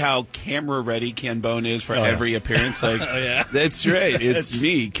crazy how camera ready Ken Bone is for Oh, yeah. every appearance? Like, that's right. It's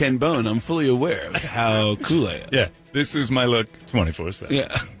me, Ken Bone. I'm fully aware of how cool I am. Yeah. This is my look 24/7.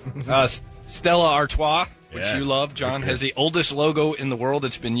 Yeah. Stella Artois, which Yeah. you love, John, has the oldest logo in the world.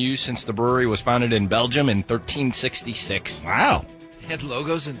 It's been used since the brewery was founded in Belgium in 1366. Wow. They had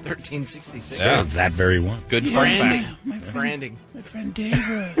logos in 1366. Yeah. That very one. Good fun fact. Branding. My friend Dave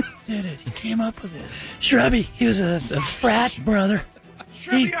did it. He came up with it. Shrubby. He was a frat brother.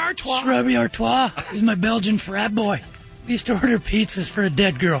 Shrubby Artois. Shrubby Artois. He's my Belgian frat boy. We used to order pizzas for a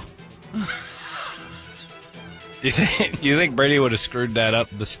dead girl. You think Brady would have screwed that up,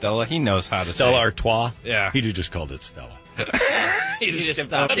 the Stella? He knows how to Stella say it. Artois? Yeah. He just called it Stella. He just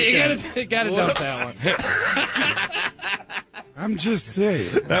stopped You it. gotta dump that one. I'm just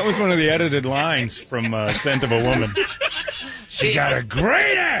saying. That was one of the edited lines from Scent of a Woman. She got a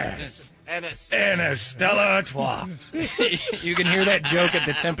great ass And and a Stella Artois. You can hear that joke at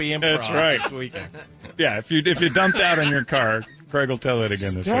the Tempe Improv That's right. this weekend. Yeah, if you dumped out on your car, Craig will tell it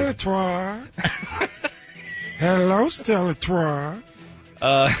again this week. Stellatoire. Hello, Stellatoire.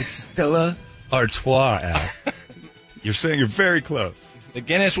 Stella Artois, Al. You're saying you're very close. The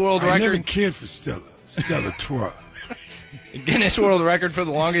Guinness World I never Record. cared for Stella. Stellatoire. The Guinness World Record for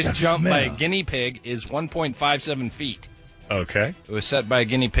the longest the jump by a smell. guinea pig is 1.57 feet. Okay. It was set by a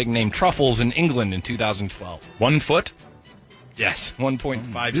guinea pig named Truffles in England in 2012. 1 foot? Yes,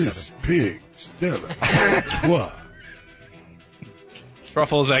 1.57. This pig, Stellatoire.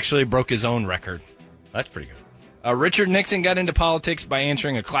 Truffles actually broke his own record. That's pretty good. Richard Nixon got into politics by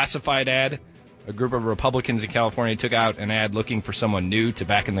answering a classified ad. A group of Republicans in California took out an ad looking for someone new to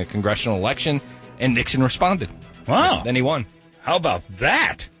back in the congressional election, and Nixon responded. Wow. Then he won. How about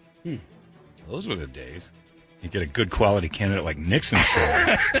that? Those were the days. You get a good quality candidate like Nixon.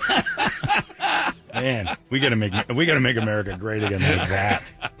 Man, we gotta make America great again like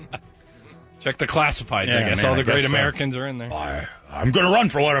that. Check the classifieds, Yeah, I guess. man, All the I guess great so. Americans are in there. I'm gonna run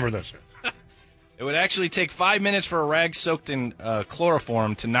for whatever this is. It would actually take 5 minutes for a rag soaked in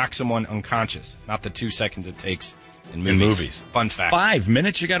chloroform to knock someone unconscious, not the 2 seconds it takes in movies. Fun fact. 5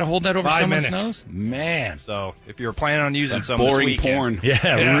 minutes you gotta hold that over 5 someone's minutes. nose? Man. So if you're planning on using some Boring this weekend, porn.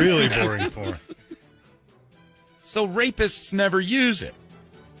 Yeah, really boring porn. So rapists never use it.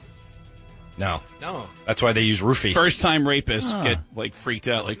 No. No. That's why they use roofies. First time rapists get like freaked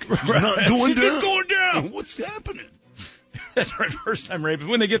out, like she's not going down. It's going down. What's happening? That's right. First time rapists,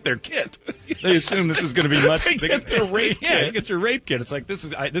 when they get their kit, they assume this is going to be much. They get their rape kit. Yeah, you get your rape kit. It's like this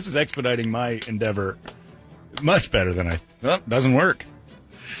is expediting my endeavor much better than doesn't work.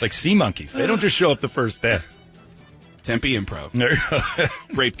 It's like sea monkeys. They don't just show up the first day. Tempe Improv.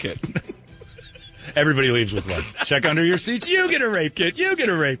 Rape kit. Everybody leaves with one. Check under your seats. You get a rape kit. You get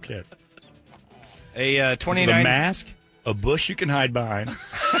a rape kit. A 29 a mask, a bush you can hide behind.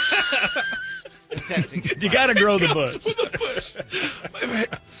 Testing. You got to grow the bush.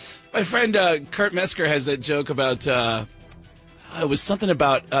 My friend Kurt Metzger has that joke about it was something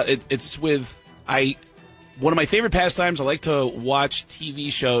about it's with one of my favorite pastimes. I like to watch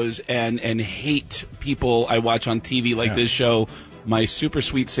TV shows and hate people I watch on TV like this show. My Super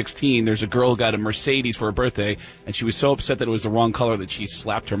Sweet 16, there's a girl who got a Mercedes for her birthday, and she was so upset that it was the wrong color that she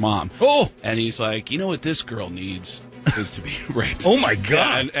slapped her mom. Oh! And he's like, you know what this girl needs is to be raped. Oh, my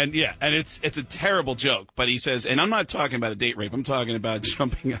God. And it's a terrible joke, but he says, and I'm not talking about a date rape, I'm talking about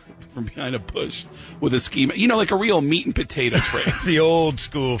jumping out from behind a bush with a ski, like a real meat and potatoes rape. The old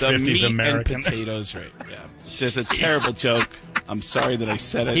school the 50s meat American. and potatoes rape, yeah. It's just a terrible joke. I'm sorry that I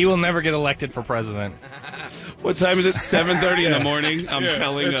said it. He will never get elected for president. What time is it? 7:30 in the morning. I'm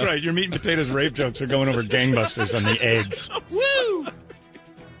telling you. That's right. Your meat and potatoes rape jokes are going over gangbusters on the eggs. Woo!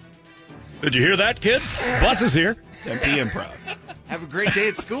 Did you hear that, kids? Bus is here. Tempe Improv. Have a great day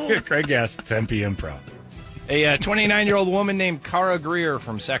at school. Craig Gass, Tempe Improv. A 29-year-old woman named Cara Greer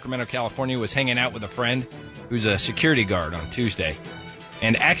from Sacramento, California, was hanging out with a friend who's a security guard on Tuesday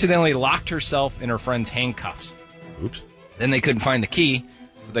and accidentally locked herself in her friend's handcuffs. Oops. Then they couldn't find the key,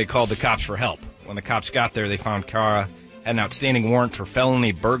 so they called the cops for help. When the cops got there, they found Cara had an outstanding warrant for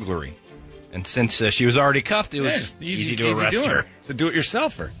felony burglary. And since she was already cuffed, it was just easy to arrest her. It's a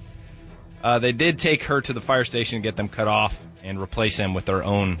do-it-yourselfer. They did take her to the fire station to get them cut off and replace them with their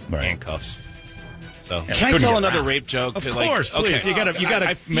own handcuffs. So, can I tell another rape joke? Of course, please. Okay. You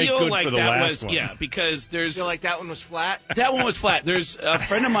gotta make good for the last one. Yeah, because there's. You feel like that one was flat? That one was flat. There's a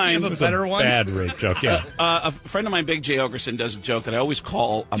friend of mine. You have a better one? Bad rape joke. Yeah. A friend of mine, Big J. Ogerson, does a joke that I always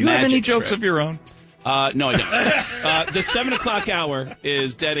call a magic trick. Do you have any jokes of your own? No, I don't. The 7 o'clock hour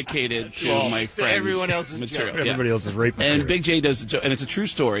is dedicated to all my friends. Everyone else's material. joke. Everybody else's rape material. And Big J does a joke, and it's a true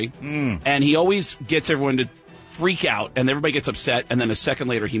story. And he always gets everyone to freak out, and everybody gets upset, and then a second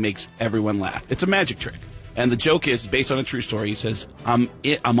later he makes everyone laugh. It's a magic trick. And the joke is based on a true story. He says, I'm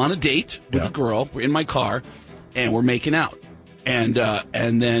on a date with a girl. We're in my car, and we're making out. And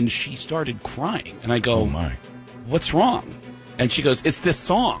then she started crying. And I go, oh my, what's wrong? And she goes, it's this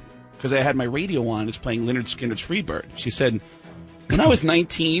song. Because I had my radio on. It's playing Lynyrd Skynyrd's Freebird. She said, when I was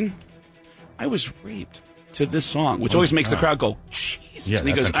 19, I was raped to this song, which always makes the crowd go, Jesus. Yeah, and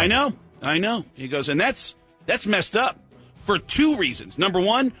he goes, I know. He goes, and that's messed up for two reasons. Number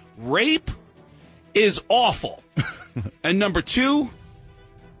one, rape is awful. And number two,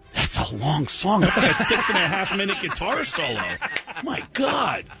 that's a long song. That's like a 6.5-minute guitar solo. My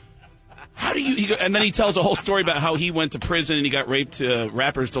God. How do you... and then he tells a whole story about how he went to prison and he got raped to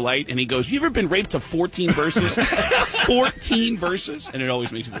Rapper's Delight. And he goes, you ever been raped to 14 verses? 14 verses? And it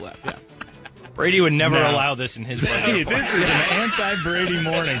always makes me laugh, yeah. Brady would never allow this in his radio. This is an anti-Brady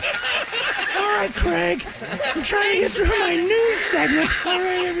morning. All right, Craig. I'm trying to get through my news segment. All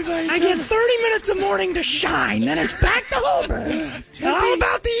right, everybody. I get 30 minutes of morning to shine, then it's back to Holberg. It's all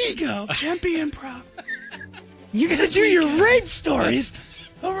about the ego. Tempe Improv. You gotta do your rape stories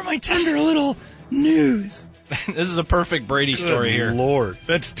over my tender little news. This is a perfect Brady story here. Lord,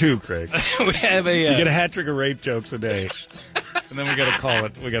 that's two, Craig. We have a you get a hat trick of rape jokes a day, and then we got to call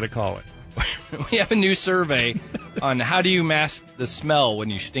it. We have a new survey on how do you mask the smell when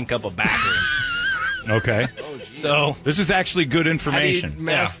you stink up a bathroom. Okay. So this is actually good information. How do you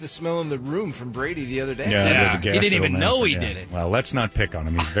mask the smell in the room from Brady the other day? Yeah. The He didn't even acetylmaster, know he did it. Well, let's not pick on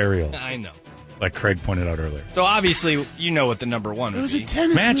him. He's very old. I know. Like Craig pointed out earlier. So obviously, you know what the number one would It was be. a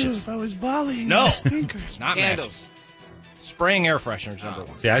tennis Matches. move. I was volleying No. my stinkers. Not Candles. matches. Spraying air fresheners, number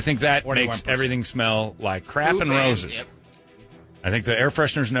one. See, I think that 41%. makes everything smell like crap Poop and and- roses. yep. I think the air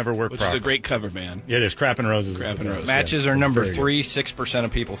fresheners never work Which is properly. a great cover, man. Yeah, it is. Crap and roses. Crap and roses. Matches Yeah. are number Very good. 3. 6% of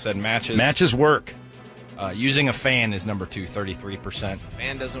people said matches. Matches work. Using a fan is number 2, 33%.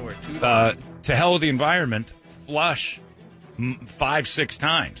 Fan doesn't work too To hell with the environment. Flush 5-6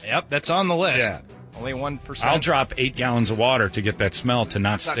 times. Yep, that's on the list. Yeah. Only 1%. I'll drop 8 gallons of water to get that smell to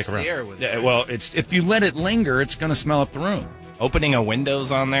not Sucks stick around. the air with Yeah, it. well, it's if you let it linger, it's going to smell up the room. Opening a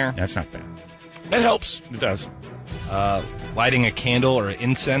window's on there. That's not bad. That helps. It does. Lighting a candle or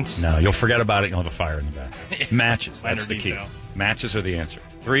incense. No, you'll forget about it. You'll have a fire in the bathroom. Matches. That's Minor the key. detail. Matches are the answer.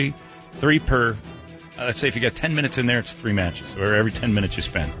 3, 3 per. Let's say if you got 10 minutes in there, it's 3 matches, or every 10 minutes you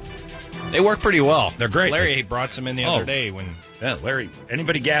spend. They work pretty well. They're great. Larry brought some in the other day when. Yeah, Larry.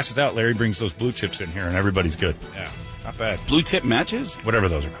 Anybody gasses out, Larry brings those blue chips in here, and everybody's good. Yeah, not bad. Blue tip matches? Whatever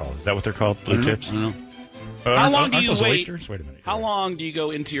those are called. Is that what they're called? Blue chips? I don't know. How Aren't- long do aren't you those wait? Oysters? Wait a minute. How long do you go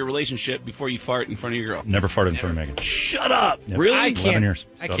into your relationship before you fart in front of your girl? Never farted in front of Megan. Shut up! Yep. Really? I 11 can't. years.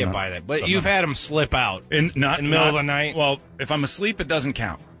 I Still can't not. buy that. But Still you've not. had them slip out In the middle of the night. Well, if I'm asleep, it doesn't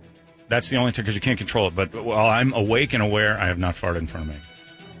count. That's the only time because you can't control it. But while I'm awake and aware, I have not farted in front of Megan.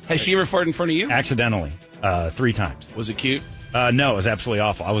 Has she ever farted in front of you? Accidentally, 3 times. Was it cute? No, it was absolutely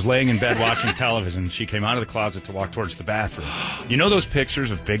awful. I was laying in bed watching television. She came out of the closet to walk towards the bathroom. You know those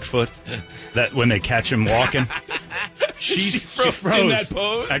pictures of Bigfoot that when they catch him walking? She froze in that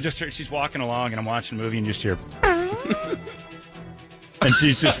pose? I just heard she's walking along, and I'm watching a movie, and you just hear. And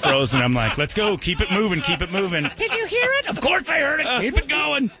she's just frozen. I'm like, let's go. Keep it moving. Keep it moving. Did you hear it? Of course I heard it. Keep it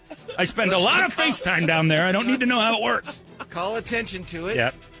going. I spend a lot of FaceTime down there. I don't need to know how it works. Call attention to it.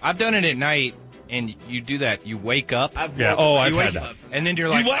 Yep. I've done it at night, and you do that. You wake up. I've Yeah. woken- Oh, I've you had wake that. up, and then you're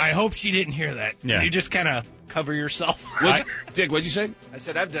like, what? I hope she didn't hear that. Yeah. And you just kind of cover yourself. Dick, what'd you say? I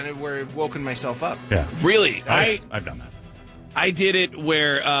said I've done it where I've woken myself up. Yeah. Really? I've done that. I did it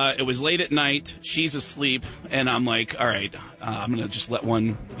where it was late at night. She's asleep, and I'm like, all right, I'm going to just let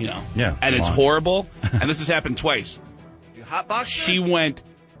one, Yeah, And it's come on. horrible. And this has happened twice. You hotbox? She went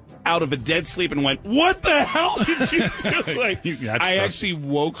out of a dead sleep and went, what the hell did you do? Like, That's I gross. actually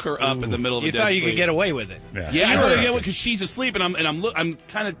woke her up in the middle of You a dead thought you sleep. could get away with it. Yeah, I You thought heard I'd get it. away because she's asleep, and I'm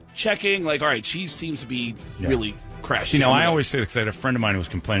kind of checking, like, all right, she seems to be really crashing. See, now I always say this because I had a friend of mine who was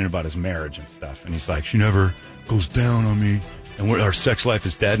complaining about his marriage and stuff, and he's like, she never goes down on me, and our sex life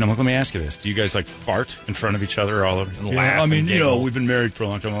is dead. And I'm like, let me ask you this: do you guys like fart in front of each other all over? And laugh I mean, and you know, giggle. we've been married for a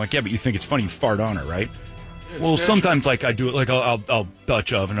long time. I'm like, yeah, but you think it's funny you fart on her, right? Well, sometimes like I do it, like I'll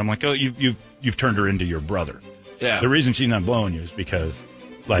Dutch of, and I'm like, oh, you've turned her into your brother. Yeah. The reason she's not blowing you is because.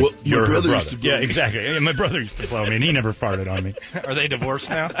 Like Well, you're my her brother brother. used to blow Yeah, me. exactly. Yeah, my brother used to blow me, and he never farted on me. Are they divorced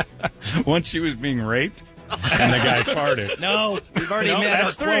now? Once she was being raped, and the guy farted. No, we've already No, met our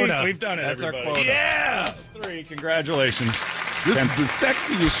that's 3. quota. We've done it. That's our everybody. quota. Yeah! 3. Congratulations. This is the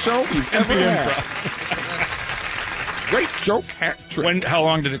sexiest show we've ever had. Great joke hat trick. How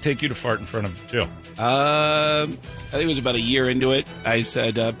long did it take you to fart in front of Jill? I think it was about a year into it. I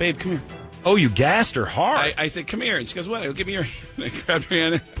said, babe, come here. Oh, you gassed her hard. I said, come here. And she goes, what? Give me your hand. And I grabbed her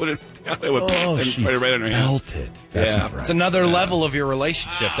hand and put it down. I went, Oh, and she put it right on her hand. felt it. That's Yeah. not right. It's another level of your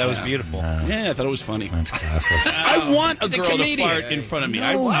relationship. That was beautiful. Yeah, I thought it was funny. That's classless. I want a He's a girl to comedian. fart in front of me.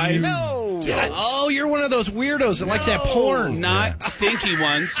 No. Oh, you're one of those weirdos that likes that porn. Not stinky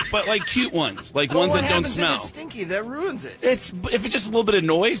ones, but like cute ones, like Well, ones what that don't happens smell. If it's stinky? That ruins it. If it's just a little bit of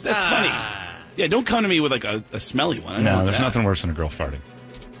noise, that's funny. Yeah, don't come to me with like a smelly one. I don't No, want there's that. nothing worse than a girl farting.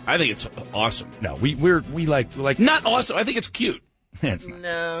 I think it's awesome. No, we like. Not awesome. I think it's cute. It's not.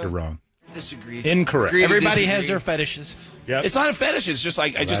 No. You're wrong. Disagree. Incorrect. Agree to Everybody disagree. has their fetishes. Yep. It's not a fetish. It's just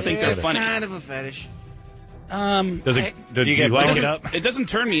like I just think Yeah, they're it's funny. kind of a fetish. Does it? Do you get like broken it up? It doesn't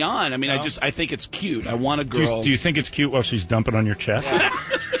turn me on. I mean, I think it's cute. I want a Do girl. you think it's cute while she's dumping on your chest,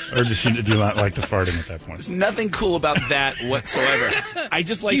 or do you not like the farting at that point? There's nothing cool about that whatsoever. I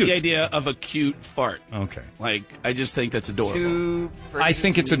just like Cute. the idea of a cute fart. Okay. Like, I just think that's adorable. I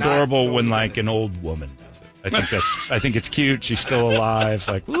think it's adorable when like an old woman does it. I think it's cute. She's still alive.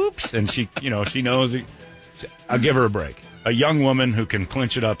 Like, whoops, and she knows it. I'll give her a break. A young woman who can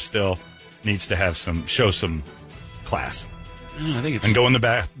clinch it up still needs to have show some class I think it's. and go in the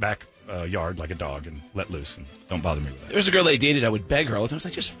back yard like a dog and let loose and don't bother me with that. There was a girl I dated. I would beg her all the time. I was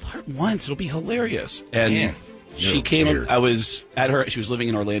like, just fart once. It'll be hilarious. And Man, she you're came weird. up. I was at her. She was living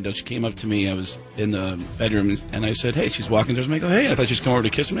in Orlando. She came up to me. I was in the bedroom, and I said, hey, she's walking towards me. I go, hey. I thought she was coming over to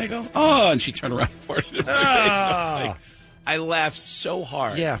kiss me. I go, oh. And she turned around and farted in my face. I was like, I laughed so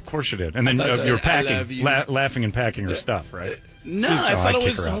hard. Yeah, of course you did. And then I thought you were I love packing, you. laughing and packing her stuff, right? No, Oh, I thought I'd it kick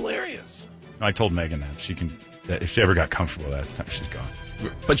was her out. hilarious. I told Megan that if she ever got comfortable with that, it's time she's gone.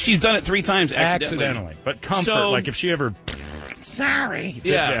 But she's done it 3 times accidentally. But comfort, So- like if she ever, sorry,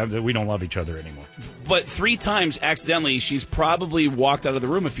 Yeah. that we don't love each other anymore. But 3 times accidentally, she's probably walked out of the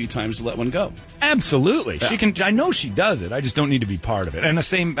room a few times to let one go. Absolutely, she can. I know she does it. I just don't need to be part of it. And the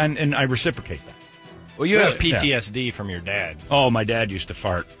same, and I reciprocate that. Well, you have Really? PTSD from your dad. Oh, my dad used to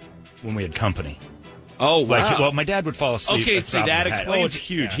fart when we had company. Oh, wow. Like, well, my dad would fall asleep. Okay, at the see, top of that the hat. explains Oh, it's it.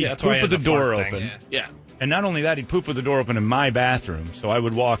 huge. Yeah, He'd that's why poop he with has the a door fart open. thing, Yeah. And not only that, he'd poop with the door open in my bathroom. So I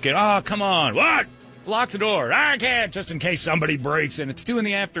would walk in. Oh, come on. What? Lock the door. I can't, just in case somebody breaks in. It's 2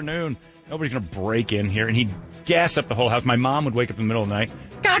 PM. Nobody's going to break in here. And he'd gas up the whole house. My mom would wake up in the middle of the night.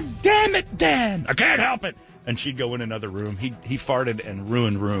 God damn it, Dan! I can't help it. And she'd go in another room. He farted and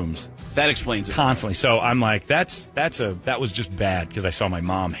ruined rooms. That explains it. Constantly. So I'm like, that was just bad because I saw my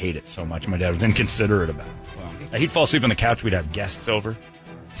mom hate it so much. My dad was inconsiderate about it. He'd fall asleep on the couch. We'd have guests over.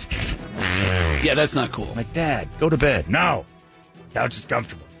 Yeah, that's not cool. I'm like, Dad, go to bed. No. Couch is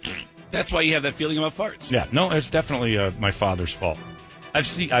comfortable. That's why you have that feeling about farts. Yeah, no, it's definitely my father's fault. I've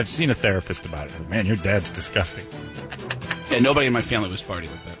seen a therapist about it. Man, your dad's disgusting. Yeah, nobody in my family was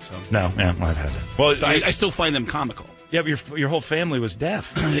farty like that. So no, yeah, well, I've had that. Well, so I still find them comical. Yeah, but your whole family was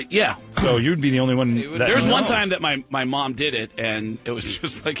deaf. Yeah, so you'd be the only one. There was one time that my mom did it, and it was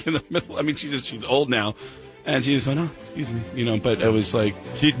just like in the middle. I mean, she's old now. And she just went, oh, excuse me, but it was like,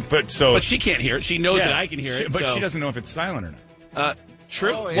 but she can't hear it. She knows that I can hear it, but she doesn't know if it's silent or not.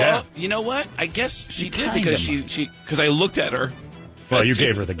 True. Oh, yeah. Well, you know what? I guess she did because because I looked at her. Well, you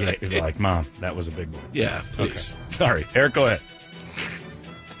gave her the gate. You're like, Mom, that was a big one. Yeah, please. Okay. Sorry, Eric, go ahead.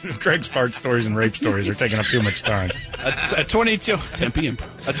 Craig's fart stories and rape stories are taking up too much time. A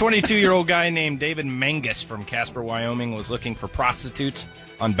 22-year-old guy named David Mangus from Casper, Wyoming, was looking for prostitutes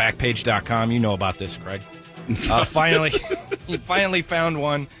on Backpage.com. You know about this, Craig. He finally found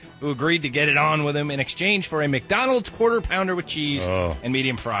one who agreed to get it on with him in exchange for a McDonald's quarter pounder with cheese and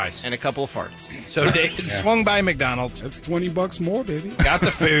medium fries. And a couple of farts. So David swung by McDonald's. That's $20 more, baby. Got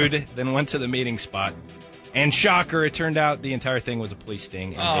the food, then went to the meeting spot. And shocker, it turned out the entire thing was a police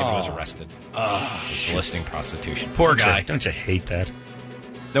sting, and David was arrested for soliciting prostitution. Poor guy. Don't you hate that?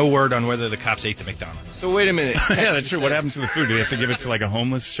 No word on whether the cops ate the McDonald's. So wait a minute. Yeah, that's true. What happens to the food? Do they have to give it to like a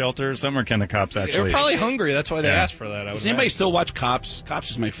homeless shelter or something, or can the cops actually? They're probably hungry. That's why they asked for that. Does anybody still watch Cops?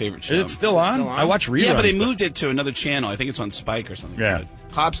 Cops is my favorite show. Is it still on? I watch reruns. Yeah, but they moved it to another channel. I think it's on Spike or something. Yeah.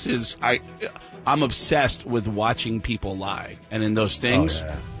 Cops is I'm obsessed with watching people lie, and in those things,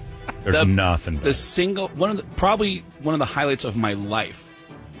 there's nothing. Probably one of the highlights of my life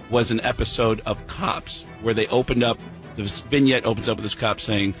was an episode of Cops where they opened up. This vignette opens up with this cop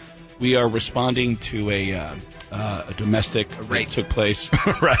saying, "We are responding to a domestic rape took place."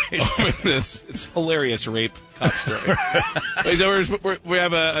 Right. It's hilarious rape cop story. So we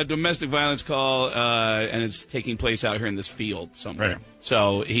have a domestic violence call, and it's taking place out here in this field somewhere. Right.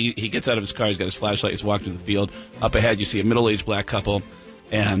 So he gets out of his car. He's got his flashlight. He's walking to the field. Up ahead, you see a middle-aged black couple,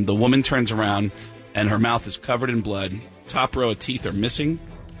 and the woman turns around, and her mouth is covered in blood. Top row of teeth are missing.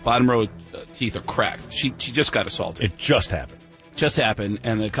 Bottom row of teeth are cracked. She just got assaulted. It just happened.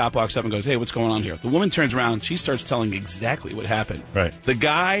 And the cop walks up and goes, "Hey, what's going on here?" The woman turns around. She starts telling exactly what happened. Right. The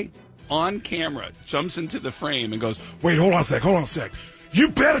guy on camera jumps into the frame and goes, Wait, hold on a sec. You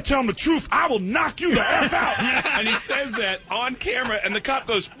better tell him the truth. I will knock you the F out. and he says that on camera, and the cop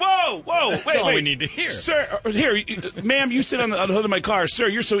goes, whoa, wait, all we need to hear. Sir, here, ma'am, you sit on the hood of my car. Sir,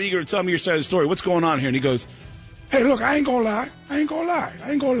 you're so eager to tell me your side of the story. What's going on here? And he goes, Hey, look, I ain't gonna lie. I ain't gonna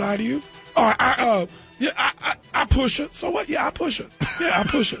lie to you. I push her. So what? Yeah, I push her.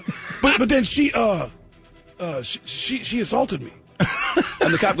 But then she assaulted me.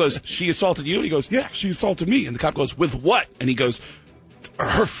 And the cop goes, "She assaulted you?" And he goes, "Yeah, she assaulted me." And the cop goes, "With what?" And he goes,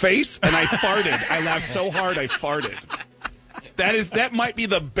 "Her face." And I farted. I laughed so hard I farted. That might be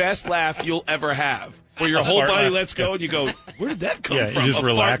the best laugh you'll ever have, where your whole body lets go and you go, "Where did that come from?" You just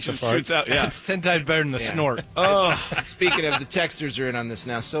relax a fart. Shoots out. Yeah, it's 10 times better than the snort. Speaking of, the texters are in on this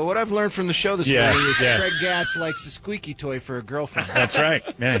now. So what I've learned from the show this morning is Craig Gass likes a squeaky toy for a girlfriend. That's right.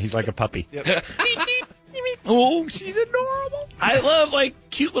 Yeah, he's like a puppy. Yep. Oh, she's adorable. I love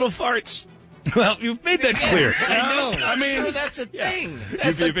cute little farts. Well, you've made that clear. I'm sure that's a thing.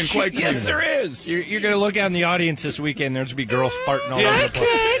 You've been quite clear. Yes, there is. You're going to look out in the audience this weekend. There's going to be girls farting all over the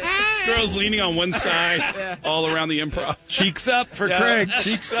place. Girls leaning on one side, all around the improv. Cheeks up for Craig.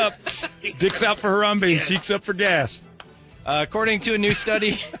 Cheeks up. Dicks out for Harambe. Cheeks up for Gas. According to a new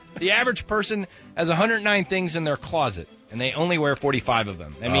study, the average person has 109 things in their closet, and they only wear 45 of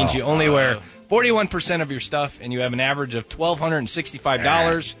them. That means you only wear 41% of your stuff, and you have an average of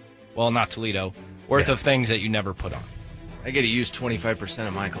 $1,265, well, not Toledo, worth of things that you never put on. I get to use 25%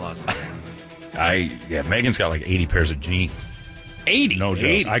 of my closet. Megan's got like 80 pairs of jeans. 80? No joke.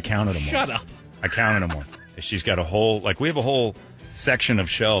 80. I counted them once. Shut up. I counted them once. She's got we have a whole section of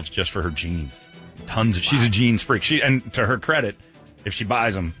shelves just for her jeans. She's a jeans freak. And to her credit, if she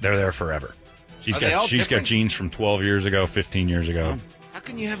buys them, they're there forever. She's got jeans from 12 years ago, 15 years ago. How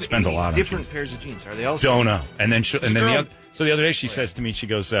can you have Spends 80 a lot on different jeans. pairs of jeans? Are they all Don't know. And then the other day she says to me, she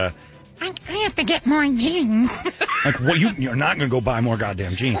goes, I have to get more jeans. like, well, you're not going to go buy more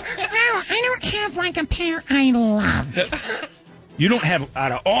goddamn jeans. No, I don't have a pair I love. You don't have,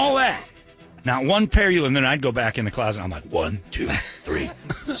 out of all that, not one pair and then I'd go back in the closet and I'm like, 1, 2, 3.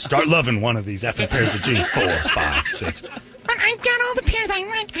 Start loving one of these effing pairs of jeans. 4, 5, 6. But I got all the pairs I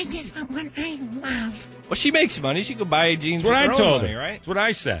like. I just want one I love. Well, she makes money. She could buy jeans That's what with I her own told money, her. right? That's what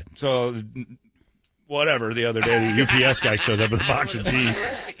I said. So, whatever, the other day, the UPS guy showed up with a box of jeans.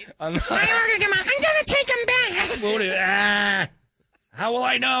 I ordered them. I'm going to take them back. How will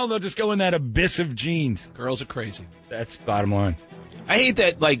I know? They'll just go in that abyss of jeans. Girls are crazy. That's bottom line. I hate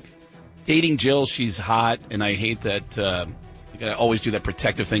that, like, dating Jill, she's hot, and I hate that you gotta always do that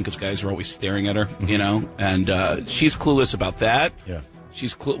protective thing because guys are always staring at her, you know? And she's clueless about that. Yeah.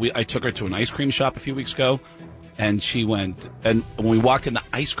 I took her to an ice cream shop a few weeks ago, and she went, and when we walked in the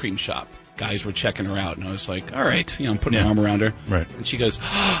ice cream shop, guys were checking her out, and I was like, all right, you know, I'm putting my arm around her. Right. And she goes,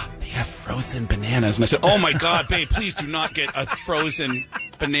 oh, they have frozen bananas. And I said, oh, my God, babe, please do not get a frozen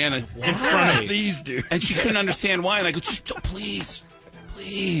banana in front of these dudes. And she couldn't understand why, and I go, please.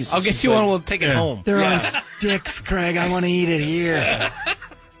 I'll get you one. We'll take it home. They're on sticks, Craig. I want to eat it here.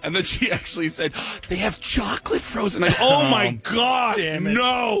 And then she actually said, they have chocolate frozen. I go, oh, my God. Damn it.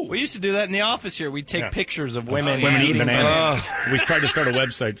 No. We used to do that in the office here. We'd take pictures of women eating bananas. We tried to start a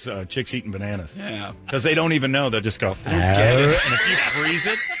website, Chicks Eating Bananas. Yeah. Because they don't even know. They'll just go, get it. And if you freeze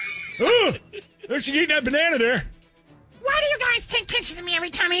it, oh, there's she eating that banana there. Why do you guys take pictures of me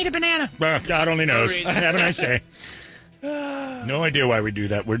every time I eat a banana? Well, God only knows. Have a nice day. No idea why we do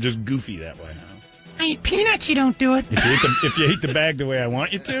that. We're just goofy that way. I eat peanuts, you don't do it. If you eat the bag the way I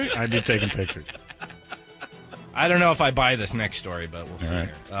want you to, I'd be taking pictures. I don't know if I buy this next story, but we'll see right.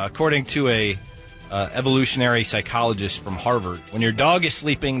 here. According to a evolutionary psychologist from Harvard, when your dog is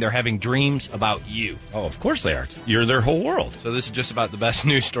sleeping, they're having dreams about you. Oh, of course they are. You're their whole world. So this is just about the best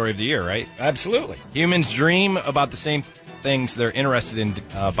news story of the year, right? Absolutely. Humans dream about the same things they're interested in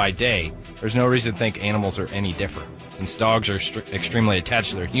by day. There's no reason to think animals are any different. Since dogs are extremely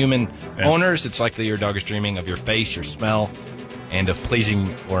attached to their human owners, it's likely your dog is dreaming of your face, your smell, and of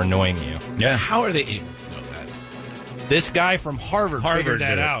pleasing or annoying you. Yeah. How are they able to know that? This guy from Harvard figured that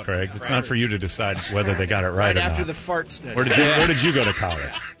did it, out. Craig. It's not for you to decide whether they got it right or after not. the fart study. Where did you go to college?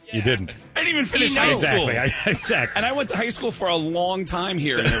 You didn't. I didn't even finish high Exactly. school. Exactly. And I went to high school for a long time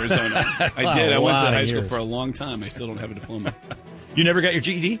here in Arizona. I did. I went to high school years. for a long time. I still don't have a diploma. You never got your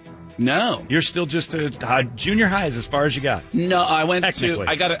GED? No. You're still just a junior high is as far as you got. No, I went to. Technically.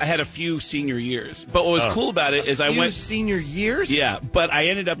 I had a few senior years. But what was cool about it is I went senior years. Yeah, but I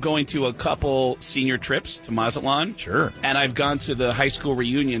ended up going to a couple senior trips to Mazatlan. Sure. And I've gone to the high school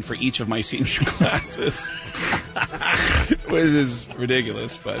reunion for each of my senior classes. Which is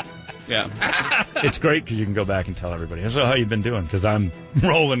ridiculous, but yeah. It's great because you can go back and tell everybody. So how you been doing? Because I'm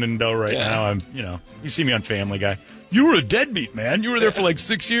rolling in dough right now. I'm, you see me on Family Guy. You were a deadbeat, man. You were there for like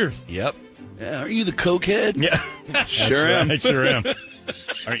 6 years. Yep. Yeah, are you the cokehead? Yeah. Sure am. I sure am.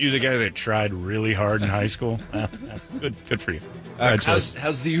 Aren't you the guy that tried really hard in high school? Good for you.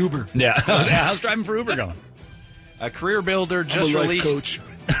 How's the Uber? Yeah. How's driving for Uber going? A career builder just released. coach.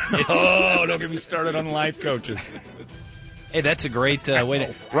 Oh, don't get me started on life coaches. Hey, that's a great way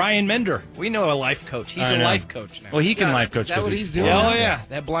to. Ryan Mender. We know a life coach. He's I a know. life coach now. Well, he can life coach. Is that 'cause what he's doing? Oh, yeah.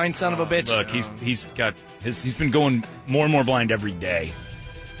 That blind son of a bitch. Look, he's been going more and more blind every day.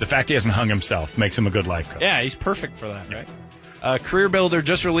 The fact he hasn't hung himself makes him a good life coach. Yeah, he's perfect for that, right? Career Builder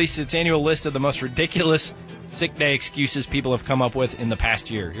just released its annual list of the most ridiculous sick day excuses people have come up with in the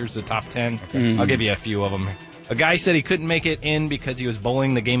past year. Here's the top 10. Okay. I'll give you a few of them. A guy said he couldn't make it in because he was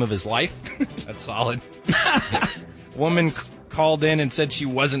bowling the game of his life. That's solid. Woman called in and said she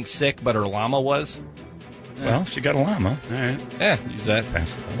wasn't sick, but her llama was. Well, she got a llama. All right. Yeah, use that.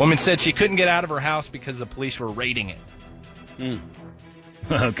 Woman said she couldn't get out of her house because the police were raiding it.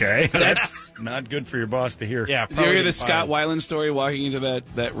 Okay. That's not good for your boss to hear. Yeah, Did you hear the Scott Weiland story walking into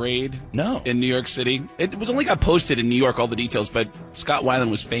that raid? No. In New York City? It was only got posted in New York, all the details, but Scott Weiland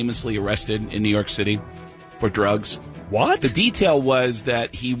was famously arrested in New York City for drugs. What? The detail was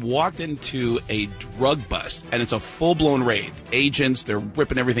that he walked into a drug bust, and it's a full-blown raid. Agents, they're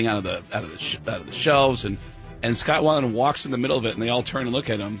ripping everything out of the shelves, and Scott Weiland walks in the middle of it, and they all turn and look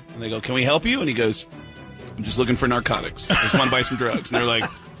at him, and they go, "Can we help you?" And he goes, "I'm just looking for narcotics. I just want to buy some drugs." And they're like,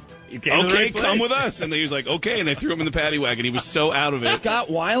 "Okay, come with us." And he was like, "Okay," and they threw him in the paddy wagon. He was so out of it. Scott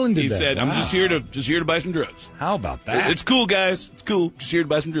Weiland did He that. said, "I'm just here to buy some drugs." How about that? It's cool, guys. It's cool. Just here to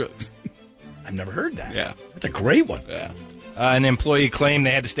buy some drugs. I've never heard that. Yeah. That's a great one. Yeah. An employee claimed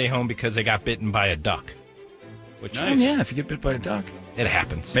they had to stay home because they got bitten by a duck. Which Oh, yeah, if you get bit by a duck. it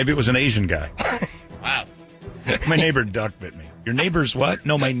happens. Maybe it was an Asian guy. Wow. My neighbor duck bit me. Your neighbor's what?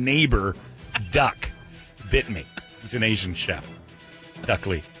 No, my neighbor duck bit me. He's an Asian chef. Duck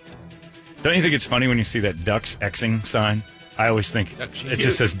Lee. Don't you think it's funny when you see that duck's Xing sign? I always think it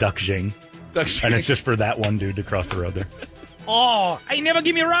just says Duck Jing. And it's just for that one dude to cross the road there. Oh, I never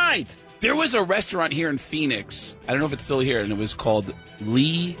give me a ride. There was a restaurant here in Phoenix. I don't know if it's still here, and it was called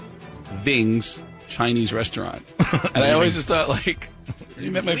Li Ving's Chinese restaurant. And I always just thought, like,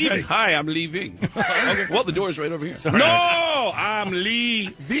 you met my friend. Hi, I'm Li Ving. Okay, well, the door's right over here. Sorry. No, I'm Li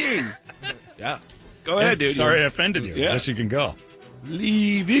Ving. Yeah. Go ahead, dude. Sorry I offended you. Yeah. Yes, you can go.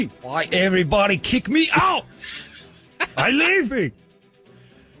 Li Ving. Why everybody kick me out? I'm leaving.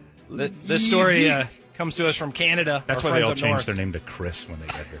 This story comes to us from Canada. That's our why they friends all up changed north. their name to Chris when they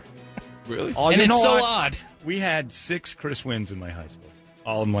got here. Really? Oh, And you it's know so what? odd. We had 6 Chris Wins in my high school.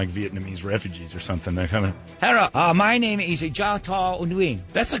 All of them like Vietnamese refugees or something. They come in. Hello, my name is Jia Tao Nguyen.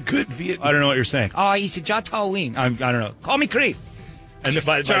 That's a good Vietnamese. I don't know what you're saying. Oh, it's Jia Tao Wing. I don't know. Call me Chris. And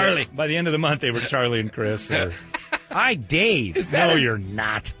Charlie. By the end of the month, they were Charlie and Chris. Or, hi, Dave. that no, a- you're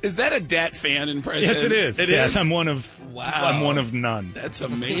not. Is that a Dat fan impression? Yes, it is. It Yes, is? I'm one of. Wow. I'm one of none. That's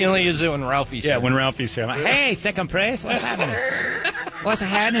amazing. He only uses it when Ralphie's Yeah, here. when Ralphie's here, I'm like, hey, Hey, second place. What's happening? What's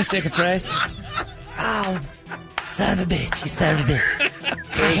happening, second place? Oh, son of a bitch. You son of a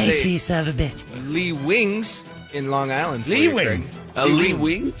bitch. I hate you, son of a bitch. Lee Wings in Long Island. for Lee you, Craig. Wings. Lee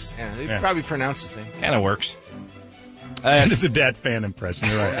Wings? Yeah, they Yeah. probably pronounce the same. Kind of works. That is a Dat fan impression.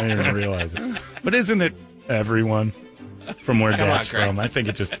 You're right. I didn't even realize it. But isn't it everyone from where Come on, Dad's Craig. from? I think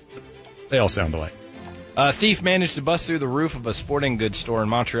it just, they all sound alike. A thief managed to bust through the roof of a sporting goods store in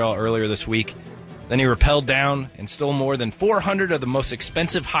Montreal earlier this week. Then he rappelled down and stole more than 400 of the most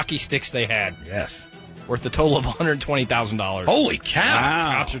expensive hockey sticks they had, Yes. worth a total of $120,000. Holy cow.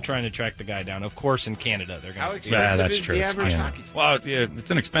 Wow. Cops are trying to track the guy down. Of course, in Canada, they're How going to expensive Yeah, that's is true. the It's average Canada. hockey stick? Well, yeah, it's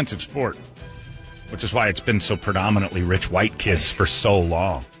an expensive sport, which is why it's been so predominantly rich white kids for so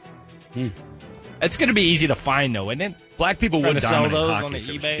long. It's going to be easy to find, though, isn't it? Black people Trying would to sell dominate those hockey on the if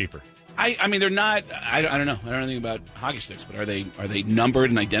it was eBay? cheaper. I mean, they're not. I don't know. I don't know anything about hockey sticks, but are they numbered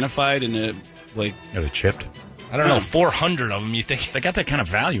and identified in a like? Are they chipped? I don't know, 400 of them, you think? They got that kind of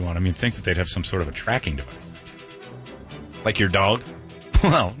value on them. You'd think that they'd have some sort of a tracking device. Like your dog?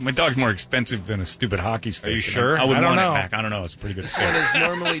 Well, my dog's more expensive than a stupid hockey stick. Are you and sure? I would I don't want know. it back. I don't know. It's a pretty good This one stick. is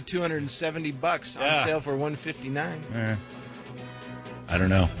normally $270 on Yeah. sale for $159. I don't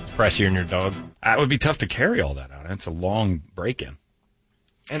know. Pricier than your dog. It would be tough to carry all that out. It's a long break-in.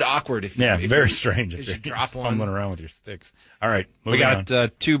 And awkward if you Yeah, if very you- strange if if you you're drop one. fumbling around with your sticks. All right, We moving got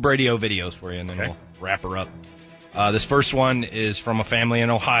on. 2 Brady-O videos for you, and then Okay. we'll wrap her up. This first one is from a family in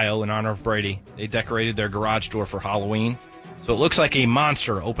Ohio in honor of Brady. They decorated their garage door for Halloween, so it looks like a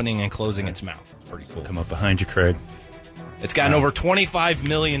monster opening and closing its mouth. It's pretty cool. Come up behind you, Craig. It's gotten over 25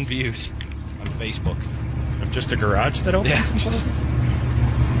 million views on Facebook. Of just a garage that opens Yeah, and closes?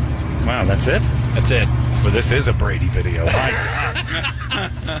 Wow, that's it? That's it. Well, this is a Brady video.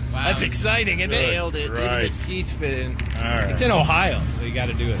 That's exciting, isn't it? Nailed it. Even Christ. the teeth fit in. All right. It's in Ohio, so you got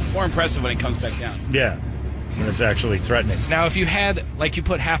to do it. More impressive when it comes back down. Yeah, when it's actually threatening. Now, if you had, like, you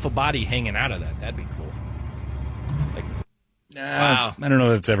put half a body hanging out of that, that'd be cool. Wow. I don't know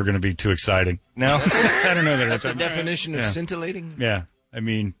that it's ever going to be too exciting. No? I don't know that it's The definition of Yeah. scintillating. Yeah. I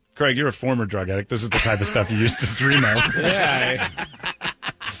mean, Craig, you're a former drug addict. This is the type of stuff you used to dream of. Yeah.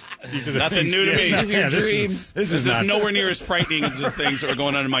 These are the Nothing things- new to me. Yeah, These are your this is- dreams. This This is is not- nowhere near as frightening as the things that are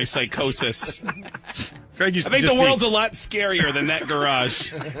going on in my psychosis. Craig used I to think just the world's a lot scarier than that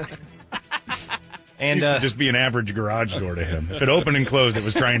garage. And used to just be an average garage door to him. If it opened and closed, it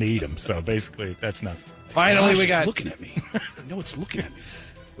was trying to eat him. So basically, that's nothing. finally, Gosh, we it's got looking at me. I know it's looking at me.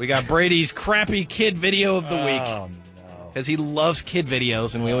 we got Brady's crappy kid video of the week. Oh, no. Because he loves kid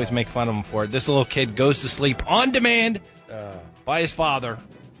videos, and we always make fun of him for it. This little kid goes to sleep on demand by his father.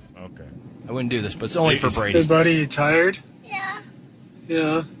 Okay. I wouldn't do this, but it's only for Hey, Brady. buddy, you tired?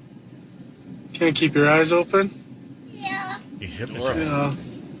 Yeah. Can't keep your eyes open? He hypnotized.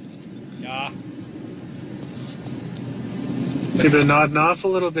 Yeah. You've been nodding off a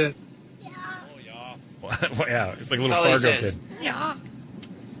little bit. Well, yeah, it's like a little That's all he Fargo says. kid.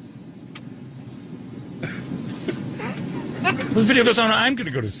 When the video goes on, I'm going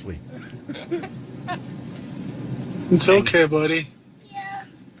to go to sleep. It's okay, buddy.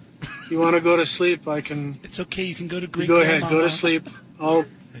 You want to go to sleep? I can. It's okay. You can go to You great go ahead. Go to sleep. I'll.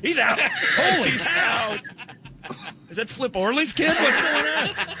 He's out. Holy cow. Is that Flip Orley's kid? What's going on?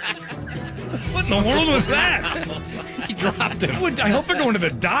 What in the world was that? He dropped him. I hope they're going to the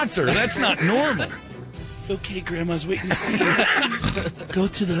doctor. That's not normal. It's okay. Grandma's waiting to see you. Go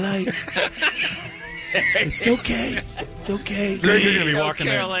to the light. It's okay. It's okay. Greg, you're going to be walking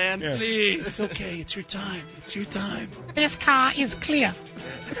there. Carol Ann. Yeah. It's okay. It's your time. It's your time. This car is clear.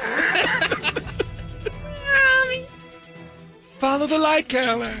 Follow the light,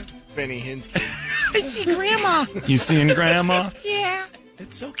 Caroline. Benny Hinn's kid. I see Grandma. You seeing Grandma? Yeah.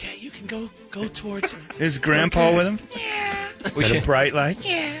 It's okay. You can go towards her. Is Grandpa with him? Yeah. We Got a should, bright light.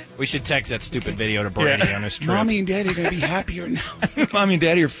 we should text that stupid video to Brady Yeah. on his trip. Mommy and Daddy are going to be happier now. Mommy and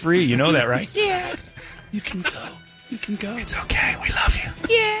Daddy are free. You know that, right? Yeah. You can go. You can go. It's okay. We love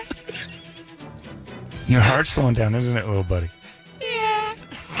you. Yeah. Your heart's slowing down, isn't it, little buddy? Yeah.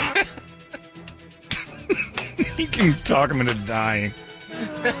 You can talk him into dying.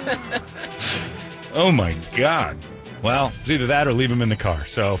 Oh, my God. Well, it's either that or leave him in the car.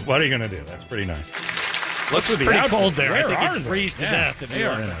 So what are you going to do? That's pretty nice. Looks pretty cold there. I think you'd freeze to death if they you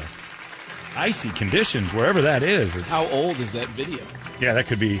are were in there. icy conditions, wherever that is. It's, How old is that video? yeah, that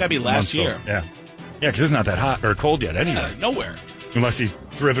could be... That'd be last months old. year. Yeah. Yeah, because it's not that hot or cold yet anyway. Nowhere. Unless he's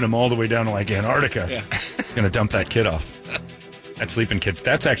driven him all the way down to, like, Antarctica. Yeah. He's going to dump that kid off. That sleeping kid.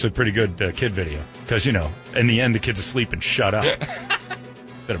 That's actually a pretty good kid video. Because, you know, in the end, the kid's asleep and shut up.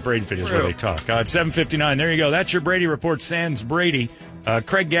 Instead of Brady's videos where they talk. It's 7:59. There you go. That's your Brady Report. Sans Brady.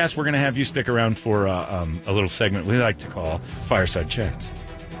 Craig Gass, we're going to have you stick around for a little segment we like to call Fireside Chats.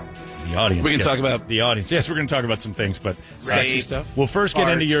 The audience. We can gets- talk about- the audience. Yes, we're going to talk about some things, but Sexy stuff? We'll first get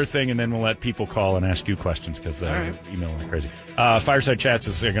into Farts. your thing, and then we'll let people call and ask you questions because they're emailing like crazy. Fireside Chats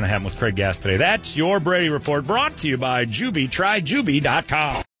is going to happen with Craig Gass today. That's your Brady Report, brought to you by Juby.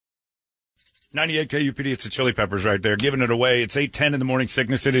 TryJuby.com. 98 KUPD, it's the Chili Peppers right there, giving it away. It's 8:10 in the Morning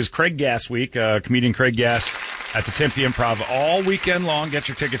Sickness. It is Craig Gass week. Comedian Craig Gass at the Tempe Improv all weekend long. Get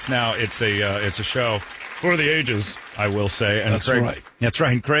your tickets now. It's a show for the ages, I will say. And That's Craig, right. That's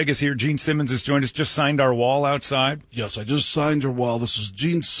right. And Craig is here. Gene Simmons has joined us. Just signed our wall outside. Yes, I just signed your wall. This is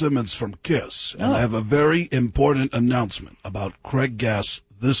Gene Simmons from KISS, and I have a very important announcement about Craig Gass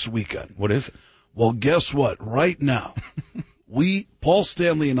this weekend. What is it? Well, guess what? Right now, Paul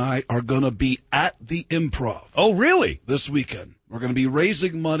Stanley and I are going to be at the Improv Oh, really? this weekend. We're going to be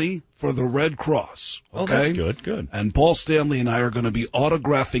raising money for the Red Cross. Okay? Oh, that's good. Good. And Paul Stanley and I are going to be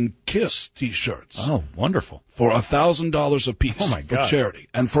autographing KISS T-shirts Oh, wonderful. for $1,000 a piece Oh, my for God. charity.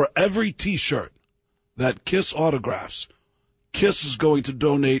 And for every T-shirt that KISS autographs, KISS is going to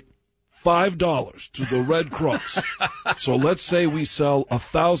donate $5 to the Red Cross. So let's say we sell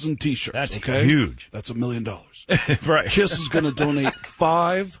 1,000 T-shirts. That's okay? huge. That's $1 million. Right. KISS is going to donate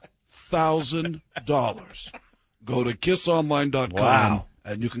 $5,000. Go to kissonline.com Wow.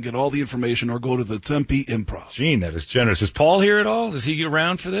 and you can get all the information, or go to the Tempe Improv. Gene, that is generous. Is Paul here at all? Is he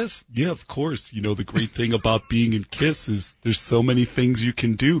around for this? Yeah, of course. You know, the great thing about being in KISS is there's so many things you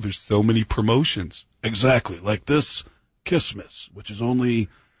can do. There's so many promotions. Exactly. Like this Kissmas, which is only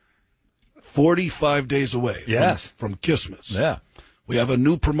 45 days away Yes. from Kissmas. Yeah. We have a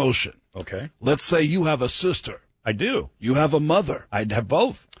new promotion. Okay. Let's say you have a sister. I do. You have a mother. I'd have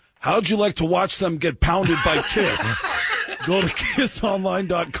both. How'd you like to watch them get pounded by KISS? Go to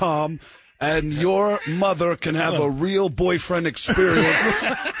kissonline.com and your mother can have a real boyfriend experience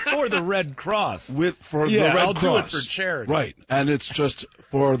For the Red Cross. the Red I'll do it Cross. for charity. Right. And it's just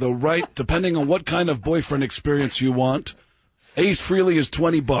for the right, depending on what kind of boyfriend experience you want. Ace Frehley is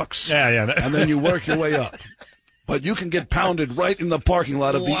 $20. Yeah. And then you work your way up. But you can get pounded right in the parking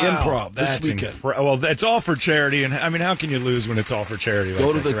lot of the Improv this That's weekend. well, it's all for charity, and I mean, how can you lose when it's all for charity? Go to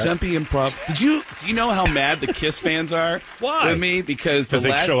like the that, right? Tempe Improv. Do you know how mad the KISS fans are Why? with me? Because Because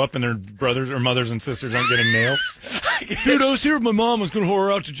they show up and their brothers or mothers and sisters aren't getting nailed. Dude, I was here with my mom. I was going to whore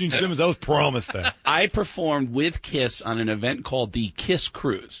her out to Gene Simmons. I was promised that. I performed with KISS on an event called the KISS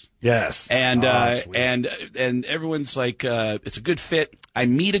Cruise. Yes. And Sweet. and everyone's like, it's a good fit. I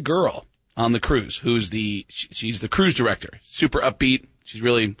meet a girl on the cruise who's she's the cruise director, super upbeat. She's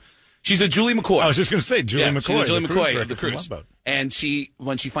a Julie McCoy. I was just going to say Julie McCoy. She's a Julie the cruise McCoy of director the from cruise. Love Boat. And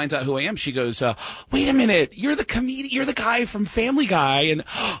when she finds out who I am, she goes, "Wait a minute, you're the comedian, you're the guy from Family Guy." And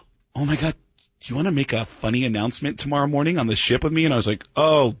oh my God, do you want to make a funny announcement tomorrow morning on the ship with me? And I was like,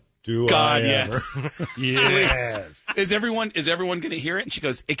 oh. Do God, I yes. ever? Yes. Is everyone going to hear it? And she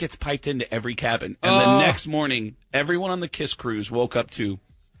goes, it gets piped into every cabin. And the next morning, everyone on the KISS cruise woke up to,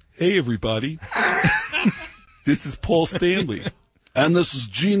 Hey, everybody. This is Paul Stanley. And this is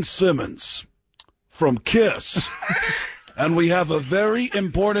Gene Simmons from KISS. And we have a very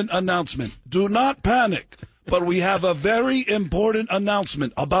important announcement. Do not panic, but we have a very important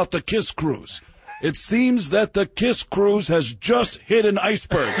announcement about the KISS cruise. It seems that the KISS cruise has just hit an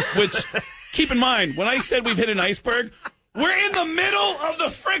iceberg. which, keep in mind, when I said we've hit an iceberg, we're in the middle of the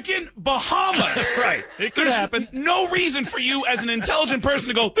freaking Bahamas. Right. It could There's happen. no reason for you as an intelligent person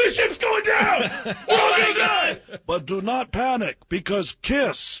to go, this ship's going down. We're all going to die. But do not panic, because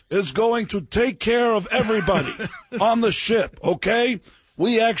KISS is going to take care of everybody on the ship, okay?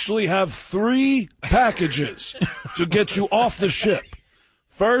 We actually have 3 packages to get you off the ship.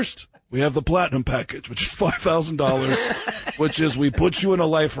 First, We have the platinum package, which is $5,000, which is we put you in a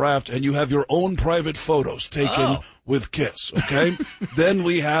life raft and you have your own private photos taken with Kiss, okay? Then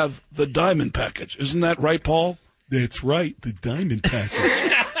we have the diamond package. Isn't that right, Paul? That's right, the diamond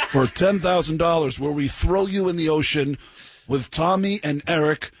package. For $10,000, where we throw you in the ocean with Tommy and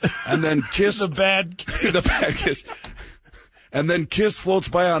Eric, and then Kiss... the bad Kiss. And then Kiss floats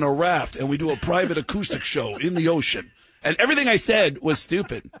by on a raft, and we do a private acoustic show in the ocean. And everything I said was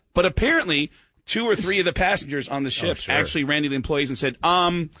stupid. But apparently, 2 or 3 of the passengers on the ship actually ran to the employees and said, Are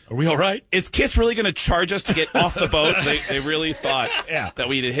we all right? Is Kiss really going to charge us to get off the boat? They really thought that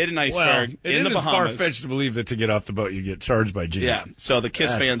we'd hit an iceberg in the Bahamas. It isn't far-fetched to believe that to get off the boat you get charged by Gene. Yeah, so the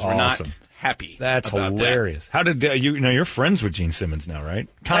Kiss fans were not happy. That's about hilarious. That. How did you're friends with Gene Simmons now, right?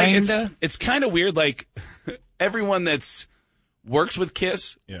 Kinda. It's kind of weird. Like everyone that's works with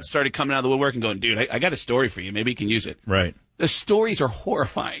Kiss started coming out of the woodwork and going, dude, I got a story for you. Maybe you can use it. Right. The stories are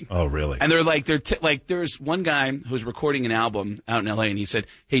horrifying. Oh, really? And they're like, there's one guy who's recording an album out in L.A. and he said,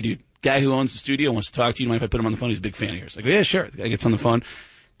 hey, dude, guy who owns the studio wants to talk to you. Mind if I put him on the phone? He's a big fan of yours. I go, yeah, sure. The guy gets on the phone.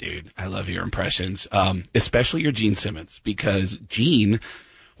 Dude, I love your impressions, especially your Gene Simmons, because Gene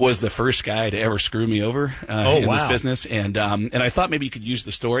was the first guy to ever screw me over in this business. And I thought maybe you could use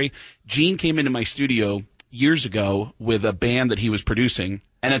the story. Gene came into my studio years ago with a band that he was producing,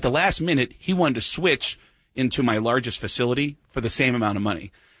 and at the last minute, he wanted to switch into my largest facility for the same amount of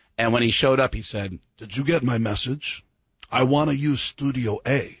money. And when he showed up, he said, did you get my message? I want to use Studio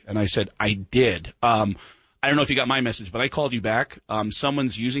A. And I said, I did. I don't know if you got my message, but I called you back.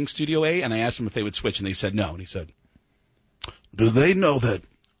 Someone's using Studio A, and I asked them if they would switch, and they said no. And he said, do they know that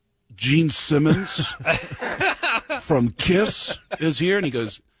Gene Simmons from Kiss is here? And he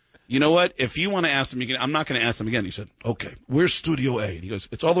goes, you know what? If you want to ask them, I'm not going to ask them again. He said, okay, where's Studio A? And he goes,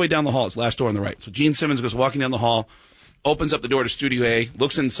 it's all the way down the hall. It's the last door on the right. So Gene Simmons goes walking down the hall, opens up the door to Studio A,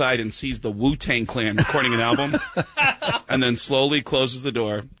 looks inside and sees the Wu-Tang Clan recording an album, and then slowly closes the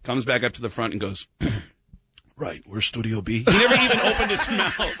door, comes back up to the front and goes, right, where's Studio B? He never even opened his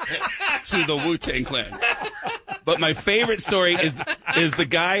mouth to the Wu-Tang Clan. But my favorite story is the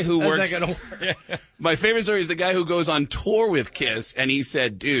guy who works. My favorite story is the guy who goes on tour with Kiss, and he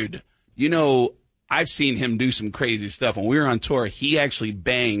said, "Dude, you know, I've seen him do some crazy stuff. When we were on tour, he actually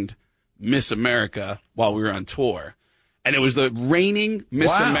banged Miss America while we were on tour, and it was the reigning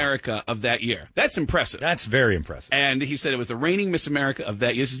Miss America of that year. That's impressive. That's very impressive. And he said it was the reigning Miss America of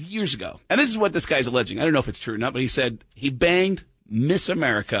that year. This is years ago, and this is what this guy's alleging. I don't know if it's true or not, but he said he banged Miss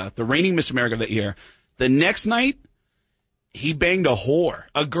America, the reigning Miss America of that year." The next night, he banged a whore,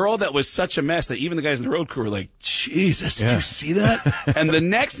 a girl that was such a mess that even the guys in the road crew were like, Jesus, did you see that? And the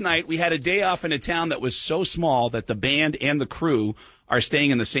next night, we had a day off in a town that was so small that the band and the crew are staying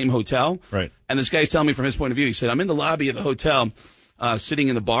in the same hotel. Right. And this guy's telling me from his point of view, he said, I'm in the lobby of the hotel, sitting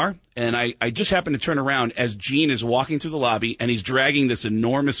in the bar, and I just happened to turn around as Gene is walking through the lobby, and he's dragging this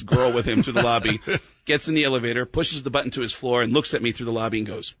enormous girl with him to the lobby, gets in the elevator, pushes the button to his floor, and looks at me through the lobby and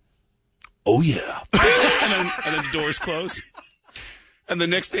goes, oh, yeah. and then the doors close. And the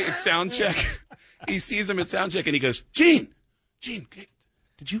next day at sound check, he sees him at sound check, and he goes, Gene,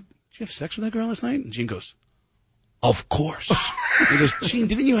 did you have sex with that girl last night? And Gene goes, of course. He goes, Gene,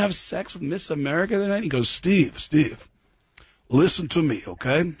 didn't you have sex with Miss America that night? He goes, Steve, listen to me,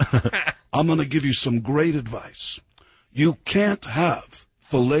 okay? I'm going to give you some great advice. You can't have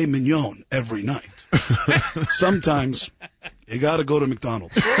filet mignon every night. Sometimes you got to go to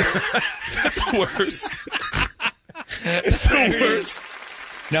McDonald's. Is that the worst? It's the worst.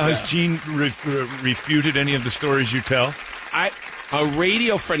 Now, has Gene refuted any of the stories you tell? A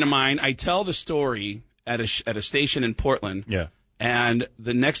radio friend of mine, I tell the story at a station in Portland. Yeah. And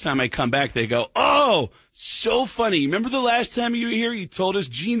the next time I come back, they go, oh, so funny. Remember the last time you were here, you told us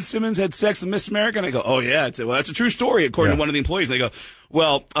Gene Simmons had sex with Miss America? And I go, oh, yeah. Well, that's a true story, according to one of the employees. They go,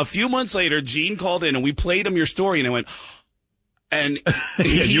 well, a few months later, Gene called in, and we played him your story. And I went, and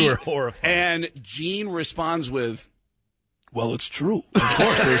you were horrified. And Gene responds with, well, it's true. Of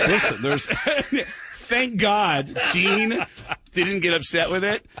course, there's thank God Gene didn't get upset with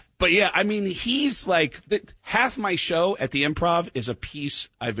it. But yeah, I mean, he's like, half my show at the Improv is a piece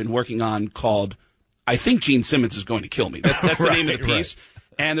I've been working on called, I think Gene Simmons is going to kill me. That's the name of the piece.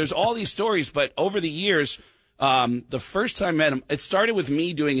 Right. And there's all these stories, but over the years, the first time I met him, it started with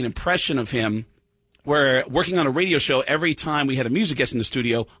me doing an impression of him where working on a radio show, every time we had a music guest in the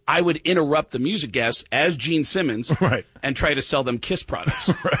studio, I would interrupt the music guest as Gene Simmons and try to sell them Kiss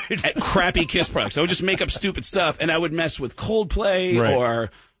products. Crappy Kiss products. I would just make up stupid stuff, and I would mess with Coldplay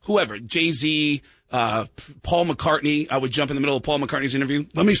or whoever, Jay-Z, Paul McCartney. I would jump in the middle of Paul McCartney's interview.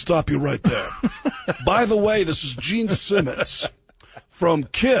 Let me stop you right there. By the way, this is Gene Simmons from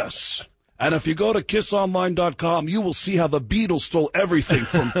Kiss. And if you go to kissonline.com, you will see how the Beatles stole everything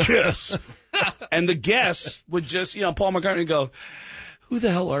from Kiss. And the guests would just, Paul McCartney go, who the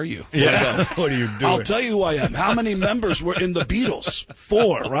hell are you? Yeah. What are you doing? I'll tell you who I am. How many members were in the Beatles?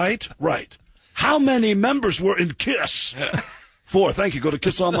 4, right? Right. How many members were in Kiss? 4. Thank you. Go to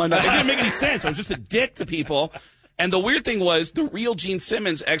kissonline.com. It didn't make any sense. I was just a dick to people. And the weird thing was, the real Gene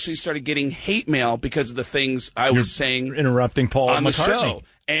Simmons actually started getting hate mail because of the things I was saying. Interrupting Paul on the McCartney. show.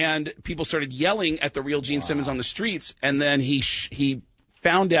 And people started yelling at the real Gene Simmons on the streets. And then he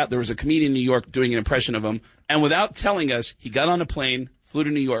found out there was a comedian in New York doing an impression of him. And without telling us, he got on a plane, flew to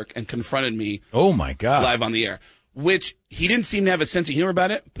New York, and confronted me. Oh, my God. Live on the air. Which he didn't seem to have a sense of humor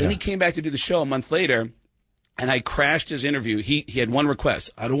about it. But then he came back to do the show a month later. And I crashed his interview. He had one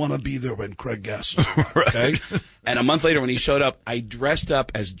request. I don't want to be there when Craig guesses. Okay? And a month later when he showed up, I dressed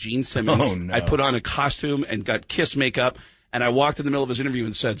up as Gene Simmons. Oh, no. I put on a costume and got Kiss makeup. And I walked in the middle of his interview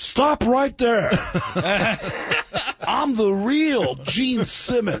and said, Stop right there. I'm the real Gene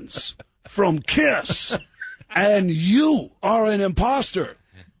Simmons from Kiss. And you are an imposter.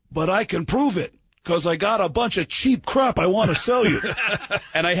 But I can prove it. Because I got a bunch of cheap crap I want to sell you.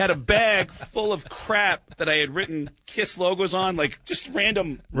 And I had a bag full of crap that I had written Kiss logos on, like just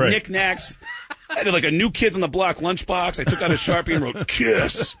random knickknacks. I had like a New Kids on the Block lunchbox. I took out a Sharpie and wrote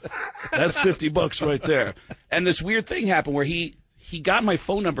Kiss. That's $50 right there. And this weird thing happened where he got my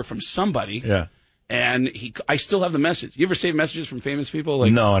phone number from somebody. Yeah. And I still have the message. You ever save messages from famous people?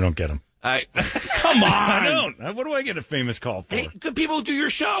 Like, no, I don't get them. Come on. I don't. What do I get a famous call for? Hey, good people who do your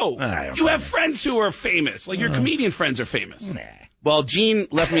show. I You have friends who are famous. Like your comedian friends are famous. Nah. Well, Gene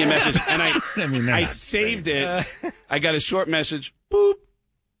left me a message, and they're I not saved it. I got a short message. Boop.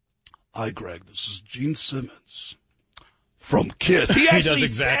 Hi, Greg. This is Gene Simmons from Kiss. He actually does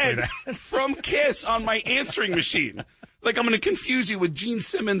exactly said from Kiss on my answering machine. Like, I'm going to confuse you with Gene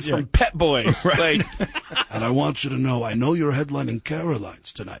Simmons from Pet Boys. Like, and I want you to know, I know you're headlining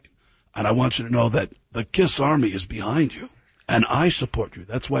Caroline's tonight. And I want you to know that the Kiss Army is behind you. And I support you.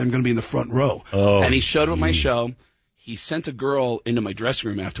 That's why I'm going to be in the front row. Oh, and he showed up at my show. He sent a girl into my dressing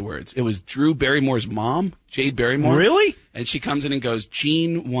room afterwards. It was Drew Barrymore's mom, Jade Barrymore. Really? And she comes in and goes,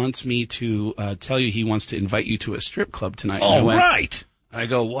 Gene wants me to tell you he wants to invite you to a strip club tonight. Oh, and I went, right. And I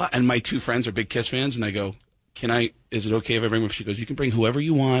go, what? And my 2 friends are big Kiss fans. And I go, is it okay if I bring him? She goes, you can bring whoever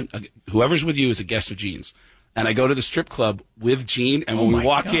you want. Whoever's with you is a guest of Gene's. And I go to the strip club with Gene. And when we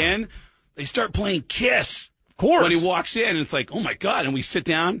walk in, they start playing Kiss. Of course. When he walks in, and it's like, oh, my God. And we sit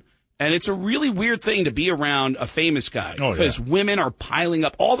down. And it's a really weird thing to be around a famous guy. Because women are piling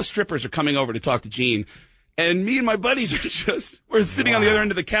up. All the strippers are coming over to talk to Gene. And me and my buddies are we're sitting on the other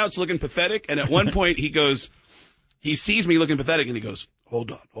end of the couch looking pathetic. And at one point, he sees me looking pathetic, and he goes,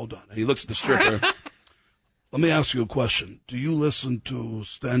 hold on. And he looks at the stripper. Let me ask you a question. Do you listen to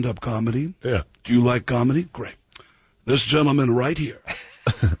stand-up comedy? Yeah. Do you like comedy? Great. This gentleman right here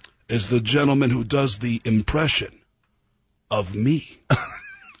is the gentleman who does the impression of me.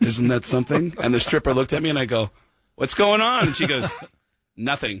 Isn't that something? And the stripper looked at me, and I go, what's going on? And she goes,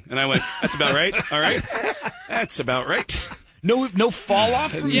 nothing. And I went, that's about right. All right. That's about right. No fall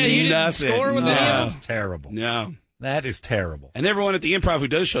off from you? You didn't score with any of them? That's terrible. No. That is terrible. And everyone at the Improv who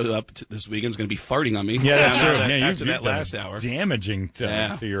does show up this weekend is going to be farting on me. Yeah, that's true. After that last hour. Damaging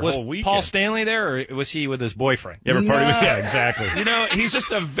to your was whole weekend. Paul Stanley there, or was he with his boyfriend? Yeah, exactly. You know, he's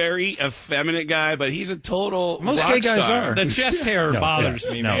just a very effeminate guy, but he's a total Most rock gay guys star. are. The chest hair bothers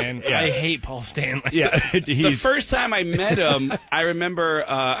me, man. Yeah. I hate Paul Stanley. Yeah, the first time I met him, I remember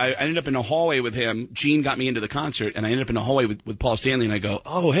I ended up in a hallway with him. Gene got me into the concert, and I ended up in a hallway with Paul Stanley, and I go,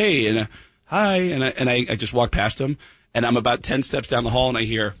 oh, hey, and hi, and I just walked past him. And I'm about 10 steps down the hall, and I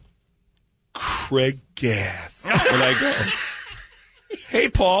hear, Craig Gass. And I go, hey,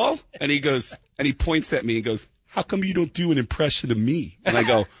 Paul. And he goes, and he points at me and goes, how come you don't do an impression of me? And I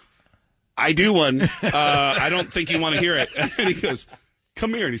go, I do one. I don't think you want to hear it. And he goes,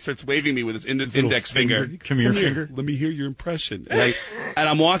 come here. And he starts waving me with his index finger. Come here, finger. Let me hear your impression. And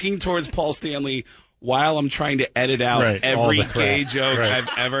I'm walking towards Paul Stanley while I'm trying to edit out every gay joke I've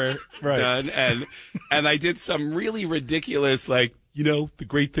ever done. And I did some really ridiculous, like, you know, the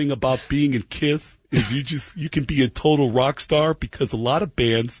great thing about being in Kiss is you can be a total rock star because a lot of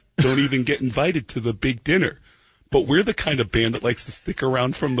bands don't even get invited to the big dinner. But we're the kind of band that likes to stick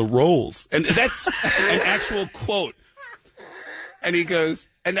around from the rolls. And that's an actual quote. And he goes,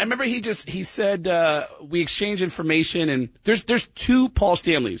 and I remember he said, we exchange information, and there's 2 Paul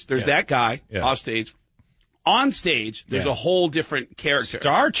Stanleys. There's that guy off stage. On stage, there's a whole different character.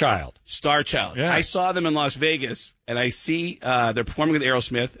 Star Child. Yeah. I saw them in Las Vegas, and I see they're performing with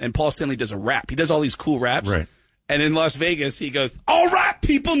Aerosmith, and Paul Stanley does a rap. He does all these cool raps. Right. And in Las Vegas, he goes, all right,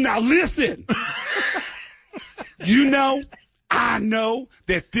 people, now listen. You know, I know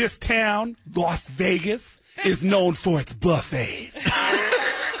that this town, Las Vegas, is known for its buffets.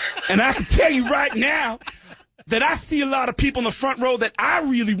 And I can tell you right now that I see a lot of people in the front row that I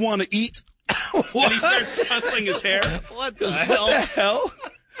really want to eat. And he starts tussling his hair. What the hell?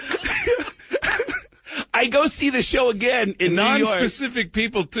 I go see the show again in New York. Non-specific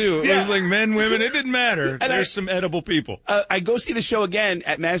people, too. It was like men, women. It didn't matter. And there's some edible people. I go see the show again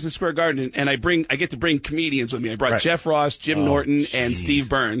at Madison Square Garden, and I get to bring comedians with me. I brought Jeff Ross, Jim Norton, and Steve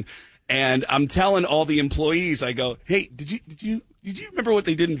Byrne. And I'm telling all the employees, I go, hey, did you remember what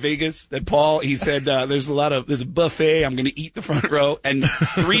they did in Vegas? That Paul, he said, there's a buffet. I'm going to eat the front row. And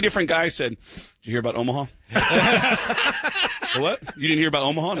 3 different guys said, did you hear about Omaha? What? You didn't hear about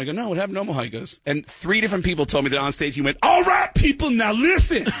Omaha? And I go, no, what happened to Omaha? He goes, and 3 different people told me that on stage he went, all right, people, now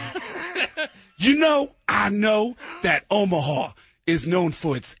listen. You know, I know that Omaha is known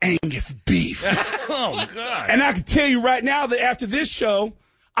for its Angus beef. Oh, God. And I can tell you right now that after this show,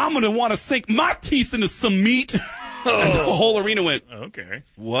 I'm going to want to sink my teeth into some meat. And the whole arena went, okay.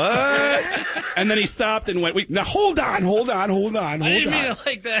 What? And then he stopped and went, wait, now hold on. I didn't mean it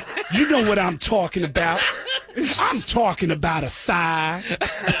like that. You know what I'm talking about. I'm talking about a thigh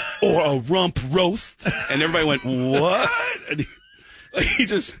or a rump roast. And everybody went, what? And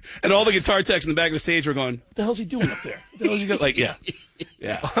and all the guitar techs in the back of the stage were going, what the hell's he doing up there? What the hell's he going? Like, yeah.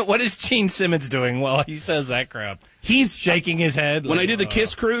 What is Gene Simmons doing while he says that crap? He's shaking his head. When I did the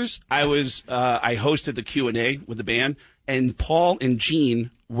Kiss cruise, I hosted the Q&A with the band, and Paul and Gene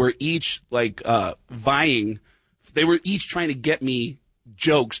were each vying. They were each trying to get me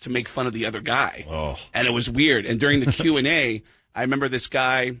jokes to make fun of the other guy. Oh. And it was weird. And during the Q&A, I remember this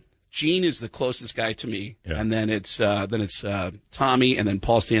guy, Gene is the closest guy to me. Yeah. And then it's Tommy, and then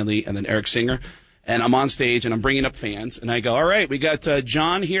Paul Stanley, and then Eric Singer. And I'm on stage, and I'm bringing up fans. And I go, all right, we got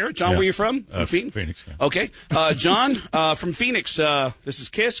John here. John, where you from? From Phoenix. Yeah. Okay. John from Phoenix. This is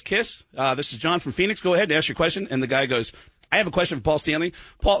Kiss. This is John from Phoenix. Go ahead and ask your question. And the guy goes, I have a question for Paul Stanley.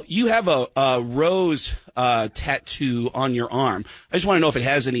 Paul, you have a rose tattoo on your arm. I just want to know if it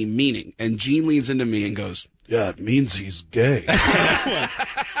has any meaning. And Gene leans into me and goes, yeah, it means he's gay.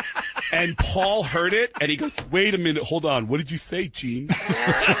 And Paul heard it, and he goes, wait a minute, hold on. What did you say, Gene?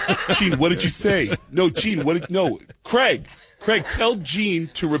 Gene, what did you say? No, Gene, Craig, tell Gene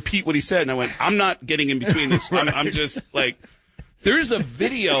to repeat what he said. And I went, I'm not getting in between this. I'm just like, there's a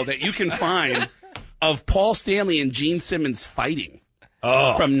video that you can find of Paul Stanley and Gene Simmons fighting.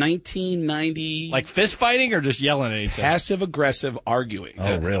 Oh. From 1990. Like fist fighting or just yelling at each other? Passive-aggressive arguing.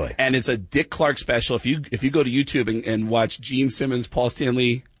 Oh, really? And it's a Dick Clark special. If you go to YouTube and watch Gene Simmons, Paul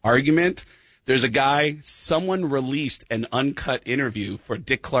Stanley argument, there's a guy, someone released an uncut interview for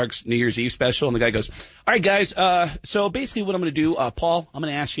Dick Clark's New Year's Eve special, and the guy goes, all right, guys, so basically what I'm going to do, Paul, I'm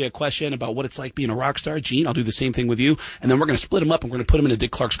going to ask you a question about what it's like being a rock star. Gene, I'll do the same thing with you, and then we're going to split them up, and we're going to put them in a Dick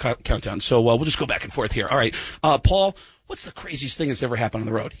Clark's countdown. So we'll just go back and forth here. All right, Paul, what's the craziest thing that's ever happened on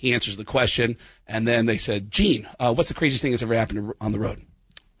the road? He answers the question, and then they said, Gene, what's the craziest thing that's ever happened on the road?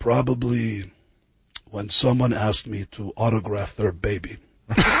 Probably when someone asked me to autograph their baby.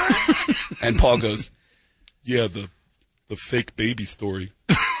 And Paul goes, yeah, the fake baby story.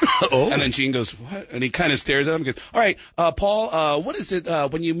 And then Gene goes, what? And he kind of stares at him and goes, all right, Paul, what is it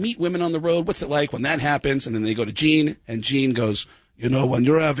when you meet women on the road? What's it like when that happens? And then they go to Gene, and Gene goes, you know, when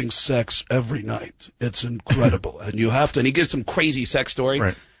you're having sex every night, it's incredible. And you have to. And he gives some crazy sex story.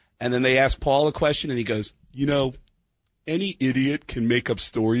 Right. And then they ask Paul a question, and he goes, you know, any idiot can make up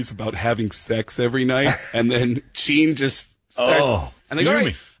stories about having sex every night. And then Gene just starts. And they go, all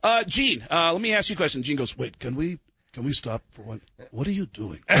right, Gene, let me ask you a question. Gene goes, wait, can we stop for one? What are you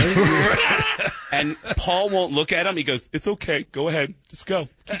doing? And Paul won't look at him. He goes, it's okay. Go ahead. Just go.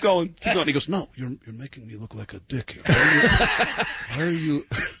 Keep going. Keep going. He goes, no, you're making me look like a dick here. Why are you?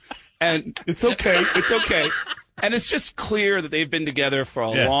 And it's okay. It's okay. And it's just clear that they've been together for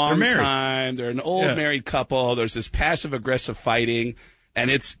a long time. They're an old married couple. There's this passive-aggressive fighting. And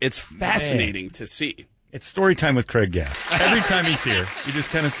it's fascinating to see. It's story time with Craig Gass. Every time he's here, you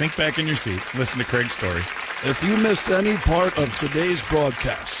just kind of sink back in your seat, listen to Craig's stories. If you missed any part of today's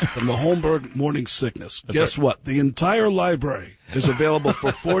broadcast from the Holmberg Morning Sickness, guess what? The entire library is available for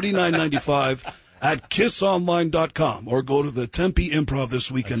 $49.95 at kissonline.com, or go to the Tempe Improv this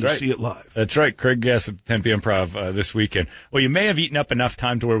weekend to see it live. That's right. Craig Gass at the Tempe Improv this weekend. Well, you may have eaten up enough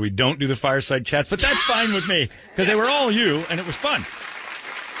time to where we don't do the fireside chats, but that's fine with me because they were all you, and it was fun.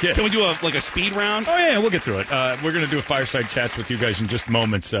 Yes. Can we do a speed round? Oh, yeah, we'll get through it. We're going to do a fireside chats with you guys in just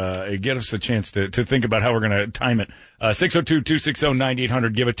moments. Get us a chance to think about how we're going to time it.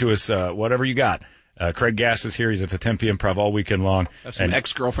 602-260-9800. Give it to us, whatever you got. Craig Gass is here. He's at the Tempe Improv all weekend long. Have some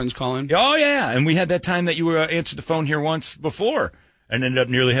ex-girlfriends calling. Oh, yeah. And we had that time that you answered the phone here once before and ended up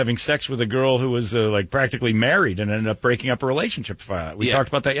nearly having sex with a girl who was like practically married and ended up breaking up a relationship. We talked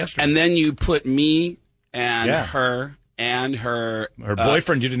about that yesterday. And then you put me and her and her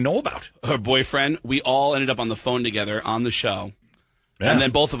boyfriend you didn't know about. Her boyfriend. We all ended up on the phone together on the show. Yeah. And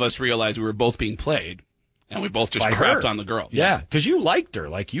then both of us realized we were both being played. And we both just crapped on the girl. Yeah, because you liked her.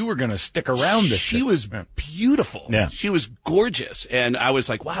 Like, you were going to stick around this She was beautiful. Yeah. She was gorgeous. And I was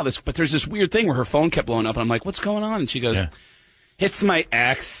like, wow, but there's this weird thing where her phone kept blowing up. And I'm like, what's going on? And she goes, it's my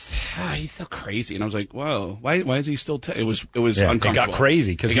ex. He's so crazy. And I was like, whoa, why is he still it was uncomfortable. It got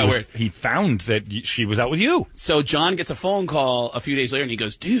crazy because he found that she was out with you. So John gets a phone call a few days later and he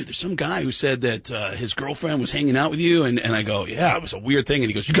goes, dude, there's some guy who said that his girlfriend was hanging out with you. And I go, yeah, it was a weird thing. And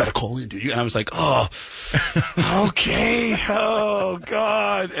he goes, you got to call in, dude. And I was like, oh, okay. Oh,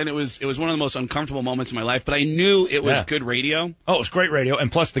 God. And it was one of the most uncomfortable moments in my life. But I knew it was good radio. Oh, it was great radio.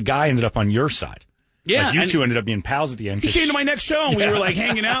 And plus the guy ended up on your side. Yeah, like you two ended up being pals at the end. He came to my next show, and we were like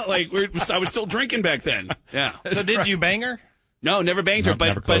hanging out. Like I was still drinking back then. Yeah. So did you bang her? No, never banged her.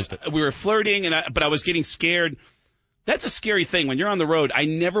 But we were flirting, but I was getting scared. That's a scary thing when you're on the road. I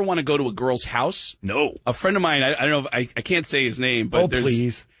never want to go to a girl's house. No. A friend of mine, I don't know, I can't say his name, but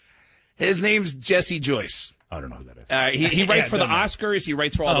please. His name's Jesse Joyce. I don't know who that is. He writes for the Oscars. He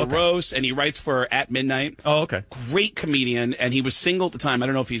writes for all the roasts, and he writes for At Midnight. Oh, okay. Great comedian, and he was single at the time. I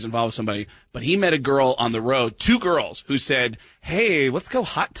don't know if he's involved with somebody, but he met a girl on the road, 2 girls, who said, hey, let's go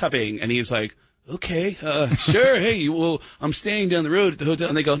hot tubbing. And he's like, okay, sure. Hey, well, I'm staying down the road at the hotel.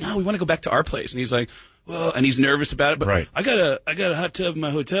 And they go, no, we want to go back to our place. And he's like, well, and he's nervous about it. But I got a hot tub in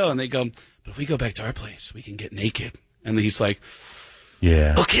my hotel. And they go, but if we go back to our place, we can get naked. And he's like,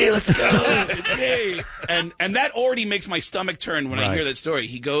 yeah. Okay, let's go. Okay. And that already makes my stomach turn when I hear that story.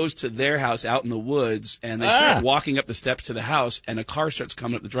 He goes to their house out in the woods, and they start walking up the steps to the house, and a car starts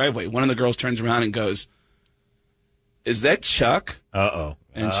coming up the driveway. One of the girls turns around and goes, is that Chuck? Uh-oh.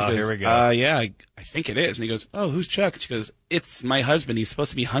 And she goes, here we go. Yeah, I think it is. And he goes, oh, who's Chuck? And she goes, it's my husband. He's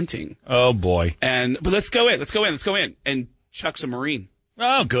supposed to be hunting. Oh, boy. But let's go in. And Chuck's a Marine.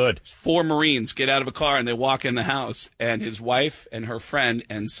 Oh, good. 4 Marines get out of a car and they walk in the house, and his wife and her friend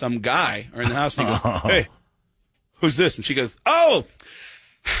and some guy are in the house. And he goes, hey, who's this? And she goes, oh,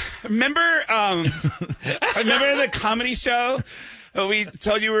 remember the comedy show we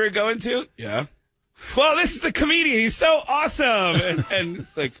told you we were going to? Yeah. Well, this is the comedian. He's so awesome. And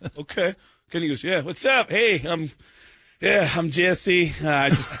it's like, okay. And he goes, yeah, what's up? Hey, I'm Jesse. I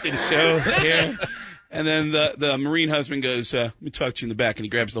just did a show here. And then the Marine husband goes, let me talk to you in the back. And he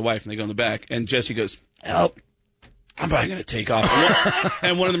grabs the wife, and they go in the back. And Jesse goes, help. I'm probably going to take off.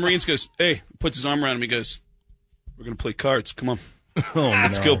 And one of the Marines goes, hey, puts his arm around him. He goes, we're going to play cards. Come on.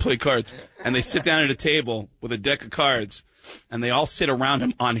 Let's go play cards. And they sit down at a table with a deck of cards, and they all sit around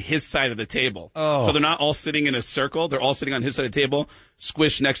him on his side of the table. Oh. So they're not all sitting in a circle. They're all sitting on his side of the table,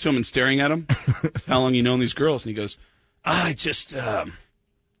 squished next to him and staring at him. How long you known these girls? And he goes, I just,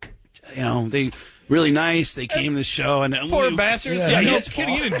 they really nice. They came to the show. And poor bastards. Yeah, no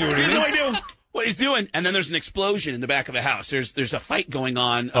kidding. He didn't do anything. He has no idea what he's doing. And then there's an explosion in the back of the house. There's a fight going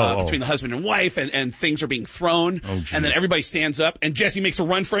on between the husband and wife, and things are being thrown. Oh, and then everybody stands up, and Jesse makes a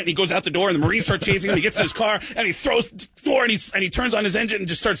run for it, and he goes out the door, and the Marines start chasing him. He gets in his car, and he throws the door, and he turns on his engine and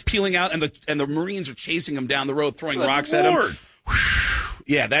just starts peeling out, and the Marines are chasing him down the road, throwing rocks at him.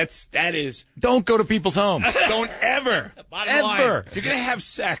 Yeah, that is. Don't go to people's homes. Don't ever. Ever. If you're going to have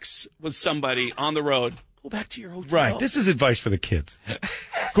sex with somebody on the road, go back to your hotel. Right. This is advice for the kids.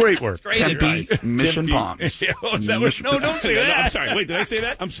 Great work. Great Tempe, advice. Mission Palms. Yeah, no, don't say that. No, I'm sorry. Wait, did I say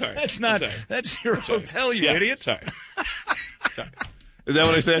that? I'm sorry. That's not. That's your hotel, you idiot. Sorry. Is that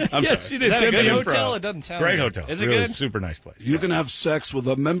what I said? I'm yes, sorry. You did. Is that a good Tempe hotel? Improv. It doesn't sound Great good. hotel. Is it really good? Super nice place. You can have sex with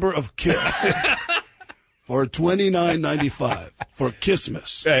a member of Kiss for $29.95 for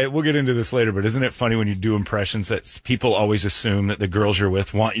Kissmas. Hey, we'll get into this later, but isn't it funny when you do impressions that people always assume that the girls you're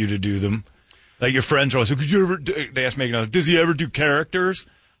with want you to do them? Like your friends are always like, could you ever they ask Megan, does he ever do characters?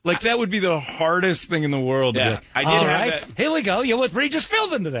 Like that would be the hardest thing in the world. Yeah, to I did all have right, that. here we go. You're with Regis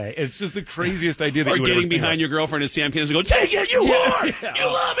Philbin today. It's just the craziest idea that Or you would getting ever think behind of. your girlfriend as Sam Kinison and go, take it, you whore! You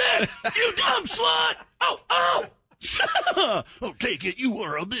love it! You dumb slut! Oh! Oh, take it, you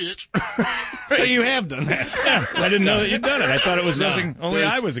were a bitch. So you have done that. I didn't know that you'd done it. I thought it was No, something only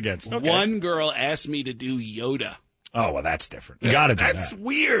there's I was against. Okay. One girl asked me to do Yoda. Oh, well, that's different. You got to do That's that.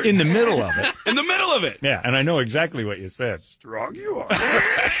 weird. In the middle of it. In the middle of it. Yeah, and I know exactly what you said. Strong you are.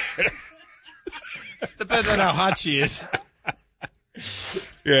 Depends on how hot she is.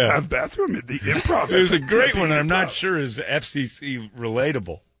 Yeah. Have bathroom in the Improv. There's a great Tempe one that I'm not Improv. sure is FCC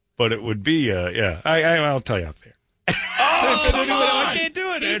relatable. but it would be, I'll tell you off there. I can't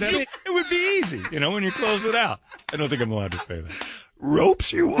do it. It would be easy, when you close it out. I don't think I'm allowed to say that.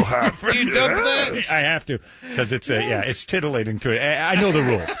 Ropes you will have. You dump that? I have to, because it's titillating to it. I know the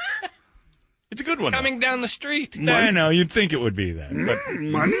rules. It's a good one. Coming down the street. I know, you'd think it would be that. But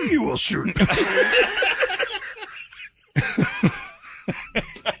Money you will shoot.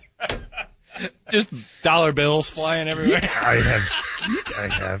 Just dollar bills flying everywhere. I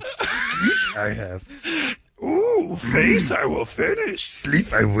have. Ooh, face I will finish.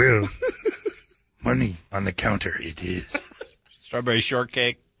 Sleep I will. Money on the counter it is. Strawberry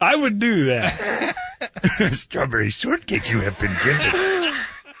shortcake. I would do that. Strawberry shortcake you have been given.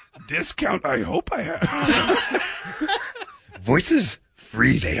 Discount I hope I have. Voices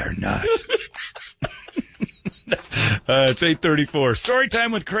free they are not. It's 8:34. Story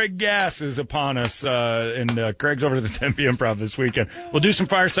time with Craig Gass is upon us, and Craig's over to the Tempe Improv this weekend. We'll do some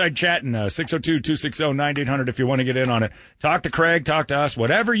fireside chatting, 602-260-9800 if you want to get in on it. Talk to Craig, talk to us,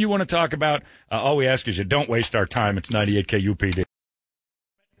 whatever you want to talk about. All we ask is you don't waste our time. It's 98 KUPD.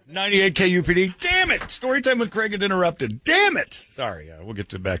 98 KUPD. Damn it! Story time with Craig had interrupted. Damn it! Sorry, we'll get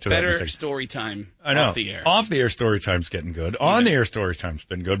back to that in a Better second. story time I know. off the air. Off the air story time's getting good. On the air story time's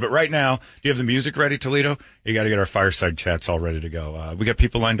been good. But right now, do you have the music ready, Toledo? You got to get our fireside chats all ready to go. We got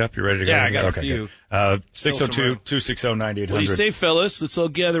people lined up. You ready to go? Yeah, I got a few. 602-260-9800. What do you say, fellas? Let's all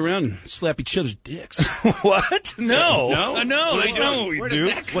gather around and slap each other's dicks. What? No. No? No, What that's are we not doing? what we Where do.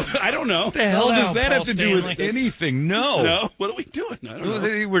 did that come from? I don't know. What the hell does that Paul have to do with Stanley. anything? No. No? What are we doing? I don't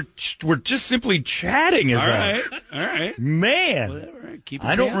know. We're just simply chatting. All right. Man. Whatever. Keep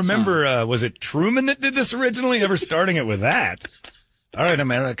your I don't pants remember, was it Truman that did this originally? Ever starting it with that? All right,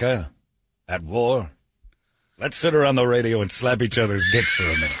 America, at war. Let's sit around the radio and slap each other's dicks for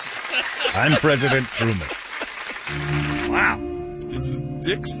a minute. I'm President Truman. Wow. It's a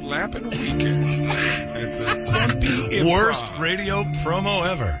dick slapping weekend at the Tempe Improv. Worst radio promo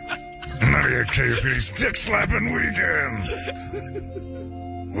ever. 98 KUPD's dick slapping weekend.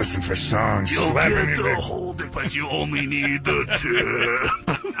 Listen for songs. You'll get to hold it, but you only need the tip.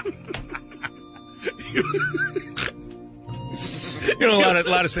 A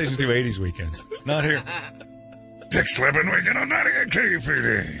lot of stations do 80s weekends. Not here. Dick slapping weekend on 98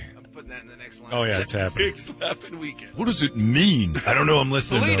 KUPD. I'm putting that in the next line. Oh, yeah, it's happening. Dick slapping weekend. What does it mean? I don't know. I'm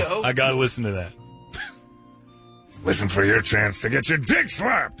listening. Toledo. Though. I got to listen to that. Listen for your chance to get your dick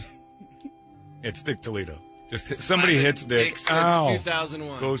slapped. It's Dick Toledo. Just somebody hits Dick. Dick since Ow.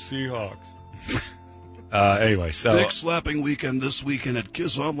 2001. Go Seahawks. Anyway, so Dick slapping weekend this weekend at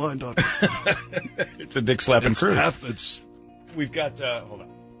kissonline.com. it's a Dick slapping cruise. It's We've got. Hold on.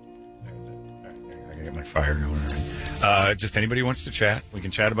 There's it. All right, I gotta get my fire going. Just anybody who wants to chat, we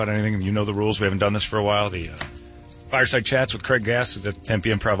can chat about anything. You know the rules. We haven't done this for a while. The fireside chats with Craig Gass is at the Tempe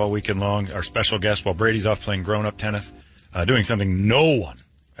Improv all weekend long. Our special guest while Brady's off playing grown-up tennis, doing something no one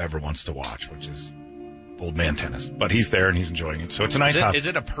ever wants to watch, which is old man tennis. But he's there and he's enjoying it. So it's a nice hobby. Is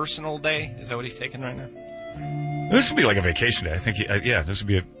it a personal day? Is that what he's taking right now? This would be like a vacation day. I think, this would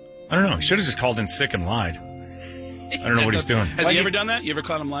be I don't know. He should have just called in sick and lied. I don't know what he's doing. Has he ever done that? You ever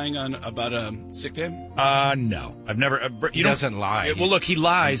caught him lying on about a sick day? No. I've never. He doesn't lie. Well, look, he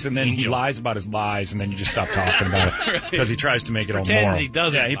lies, and then he lies about his lies, and then you just stop talking about it because he tries to make it all moral. Pretends he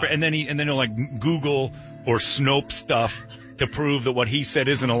doesn't. Yeah, and then he'll like Google or Snope stuff to prove that what he said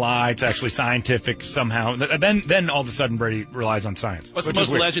isn't a lie. It's actually scientific somehow. Then all of a sudden Brady relies on science. What's the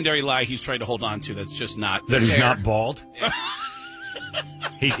most legendary lie he's trying to hold on to that's just not that he's hair? not bald?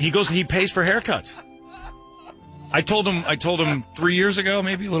 He pays for haircuts. I told him 3 years ago,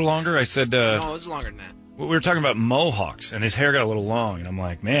 maybe a little longer. I said, no, it's longer than that. We were talking about mohawks, and his hair got a little long, and I'm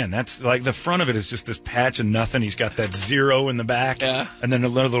like, man, that's like the front of it is just this patch of nothing. He's got that zero in the back, and then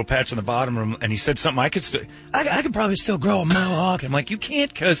another little patch on the bottom. And he said something I could probably still grow a mohawk. I'm like, you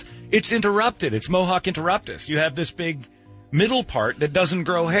can't because it's interrupted. It's mohawk interruptus. You have this big middle part that doesn't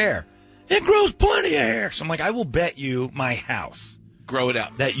grow hair. It grows plenty of hair. So I'm like, I will bet you my house, grow it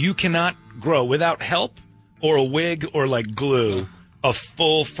out, that you cannot grow without help or a wig or like glue a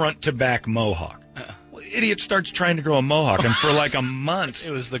full front to back mohawk. Idiot starts trying to grow a mohawk, and for like a month,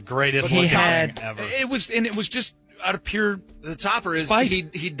 it was the greatest he looking had thing ever. It was just out of pure. The topper is spite.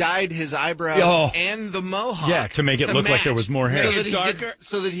 he dyed his eyebrows and the mohawk. Yeah, to make it look like there was more hair.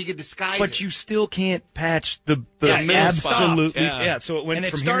 So that he could disguise but it. you still can't patch the absolutely. So it went and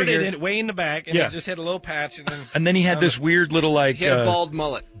it from started here to here. way in the back, and it just hit a low patch, and then he had this weird little like he had a bald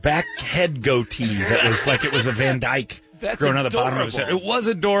mullet, back head goatee that was like it was a Van Dyke. That's growing out the bottom of his head. It was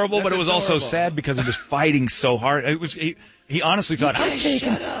adorable, but it was also sad because he was fighting so hard. It was he honestly thought,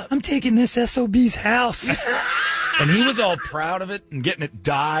 I'm taking this SOB's house. And he was all proud of it and getting it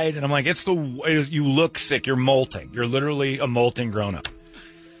dyed. And I'm like, you look sick. You're molting. You're literally a molting grown-up.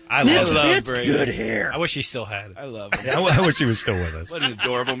 I love Brady. Good hair. I wish he still had it. I love him. Yeah, I wish he was still with us. What an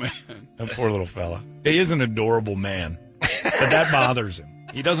adorable man. That poor little fella. He is an adorable man. But that bothers him.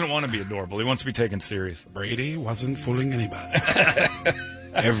 He doesn't want to be adorable. He wants to be taken seriously. Brady wasn't fooling anybody.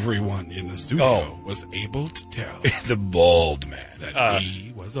 Everyone in the studio was able to tell the bald man that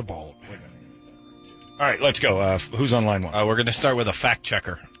he was a bald man. All right, let's go. Who's on line one? We're going to start with a fact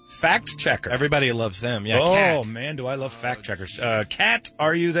checker. Fact checker. Everybody loves them. Yeah. Oh Kat. man, do I love fact checkers? Kat,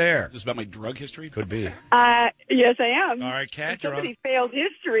 are you there? Is this about my drug history? Could be. Yes, I am. All right, Kat, you're on. Somebody failed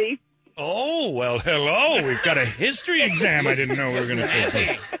history. Oh well, hello. We've got a history exam. I didn't know we were going to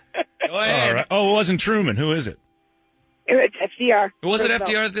take. Go ahead. All right. Oh, it wasn't Truman. Who is it? It's FDR. Was it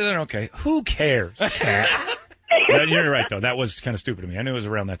FDR then? Okay. Who cares, Kat? You're right, though. That was kind of stupid of me. I knew it was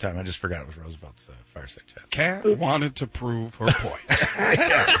around that time. I just forgot it was Roosevelt's fireside chat. Kat wanted to prove her point.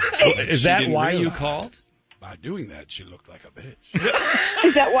 Is that why you called? By doing that, she looked like a bitch.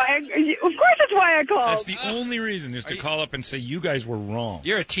 Is that why? Of course, that's why I called. That's the only reason is to call up and say you guys were wrong.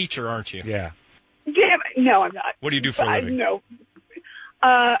 You're a teacher, aren't you? Yeah. Damn it. No, I'm not. What do you do for a living? No.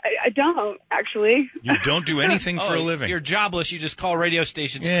 I don't, actually. You don't do anything for a living. You're jobless. You just call radio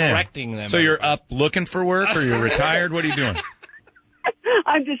stations correcting them. So you're up looking for work, or you're retired? What are you doing?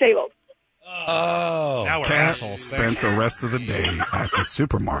 I'm disabled. Oh. Now we're Kat assholes. spent the rest of the day at the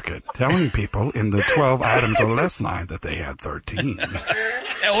supermarket telling people in the 12 items or less line that they had 13.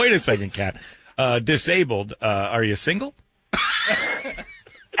 Now, wait a second, Kat. Disabled. Are you single?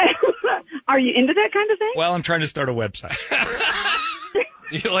 Are you into that kind of thing? Well, I'm trying to start a website.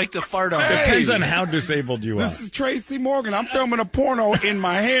 You like to fart on Depends on how disabled you are. This is Tracy Morgan. I'm filming a porno in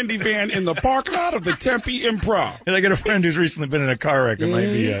my handy van in the parking lot of the Tempe Improv. I got a friend who's recently been in a car wreck. It might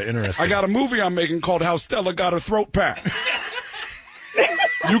be interesting. I got a movie I'm making called How Stella Got Her Throat Packed.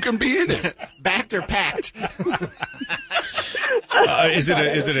 You can be in it. Backed or packed? Is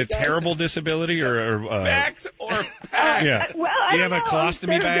it a terrible disability or Backed or packed? Yeah. Well, Do you have a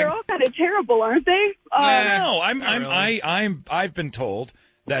colostomy bag? They're all kind of terrible, aren't they? No, I've been told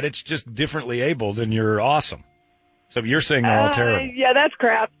that it's just differently abled, and you're awesome. So you're saying they're all terrible? Yeah, that's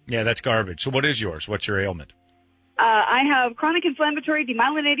crap. Yeah, that's garbage. So what is yours? What's your ailment? I have chronic inflammatory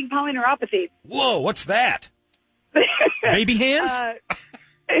demyelinating polyneuropathy. Whoa, what's that? Baby hands?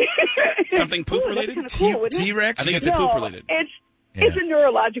 Something poop related? T-Rex? I think it's a poop related. It's a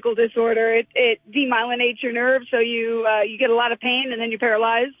neurological disorder. It demyelinates your nerves, so you get a lot of pain, and then you're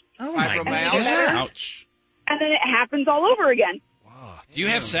paralyzed. Oh, Fibromyalgia? Ouch. And then it happens all over again. Do you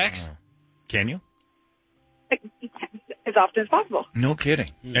have sex? Can you? As often as possible. No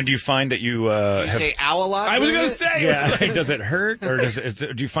kidding. And do you find that you have... say ow a lot? I was going to say. Yeah. Does it hurt, or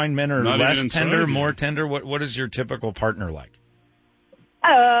do you find men are Not less even tender, inside. more tender? What is your typical partner like?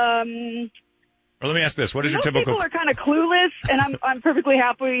 Or let me ask this: what is your Most typical? people are kind of clueless, and I'm perfectly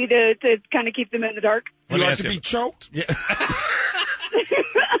happy to kind of keep them in the dark. Let You me like ask to you- be choked? Yeah.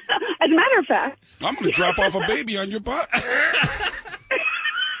 As a matter of fact, I'm going to drop off a baby on your butt.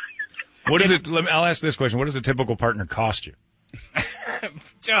 What is it? I'll ask this question: what does a typical partner cost you?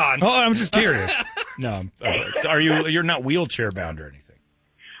 John. Oh, I'm just curious. No, are you? You're not wheelchair bound or anything?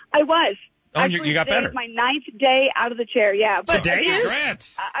 I was. Oh, Actually, you got today better. is my 9th day out of the chair, yeah. But Today again,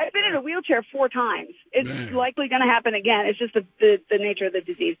 is? I've been in a wheelchair 4 times. It's likely going to happen again. It's just the nature of the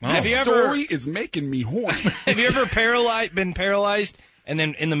disease. This story is making me horny. Have you ever been paralyzed and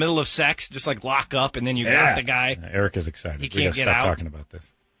then in the middle of sex just like lock up and then you got the guy? Eric is excited. He We can't gotta get stop out. talking about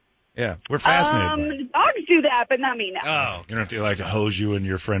this. Yeah, we're fascinated. by it. Dogs do that, but not me. No. Oh. You don't have to like to hose you and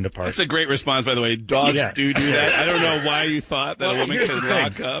your friend apart. That's a great response, by the way. Dogs Yeah. do that. I don't know why you thought that a woman here's could the thing.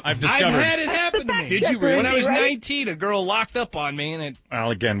 lock up. I've discovered. I've had it happen to me. Did you really? When I was Right? 19, a girl locked up on me and it.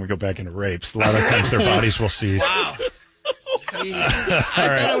 Well, again, we go back into rapes. A lot of times their bodies will seize. Wow. All I thought I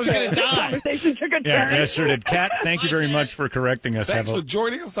right. was going to die. Conversation took a Yeah, turn. yes, sure did. Kat, thank you very much for correcting us. Thanks Have for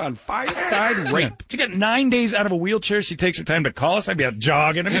joining us on Fireside Yeah. Rape. She got 9 days out of a wheelchair. She takes her time to call us. I'd be out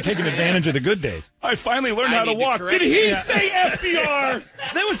jogging. I'd be taking advantage of the good days. I finally learned how to need to walk. correct Did he you. say FDR?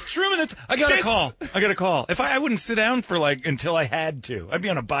 That was Truman. I got a call. If I wouldn't sit down for until I had to. I'd be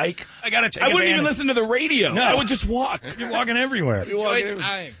on a bike. I got to take I wouldn't even advantage. listen to the radio. No. I would just walk. You're walking everywhere. Enjoy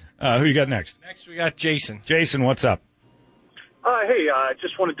time. Who you got next? Next, we got Jason. Jason, what's up? Hey, I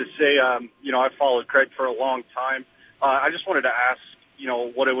just wanted to say, I've followed Craig for a long time. I just wanted to ask,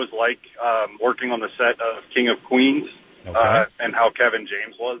 what it was like working on the set of King of Queens and how Kevin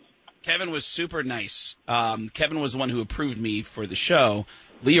James was. Kevin was super nice. Kevin was the one who approved me for the show.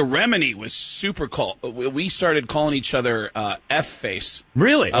 Leah Remini was super cool. We started calling each other F-face.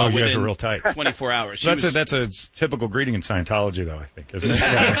 Really? Oh, you guys within are real tight. 24 hours. That's a typical greeting in Scientology, though, I think, isn't it?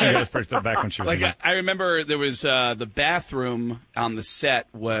 Yeah, she got back when she was I remember there was the bathroom on the set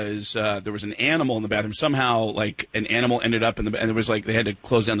was there was an animal in the bathroom. Somehow, like, an animal ended up in the and there was like they had to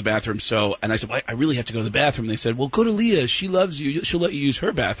close down the bathroom. So, and I said, well, I really have to go to the bathroom. And they said, well, go to Leah. She loves you. She'll let you use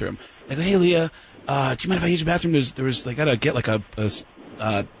her bathroom. I go, hey, Leah, do you mind if I use the bathroom? There was they gotta get like there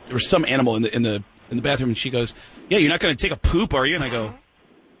was some animal in the bathroom, and she goes, "Yeah, you're not going to take a poop, are you?" And I go,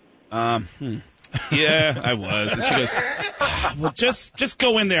 "Yeah, I was." And she goes, "Well, just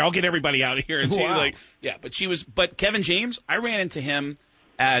go in there. I'll get everybody out of here." And she's like, "Yeah," but Kevin James, I ran into him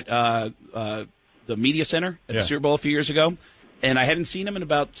at the media center at the Super Bowl a few years ago, and I hadn't seen him in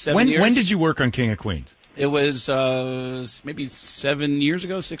about 7 years. When did you work on King of Queens? It was maybe 7 years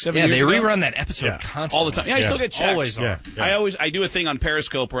ago, 6-7 years ago. Yeah, they rerun that episode constantly. All the time. Yeah, I still get checks. Always on. I do a thing on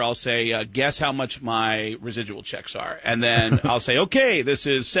Periscope where I'll say, guess how much my residual checks are. And then I'll say, okay, this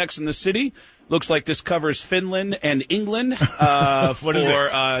is Sex and the City. Looks like this covers Finland and England for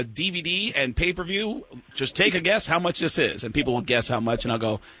DVD and pay-per-view. Just take a guess how much this is. And people will guess how much, and I'll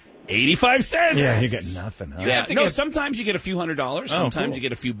go, 85 cents. Yeah, you get nothing. Huh? Yeah, sometimes you get a few $100s. Sometimes you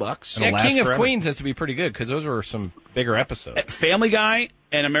get a few bucks. Yeah, King of Queens has to be pretty good because those were some bigger episodes. Family Guy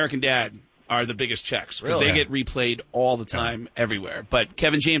and American Dad are the biggest checks because they get replayed all the time everywhere. But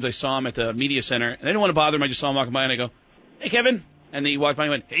Kevin James, I saw him at the media center, and I didn't want to bother him. I just saw him walking by, and I go, "Hey, Kevin," and then he walked by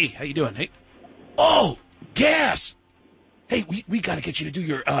and went, "Hey, how you doing?" "Hey, oh, gas." "Hey, we got to get you to do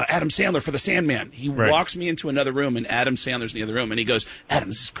your Adam Sandler for the Sandman." He walks me into another room, and Adam Sandler's in the other room, and he goes, "Adam,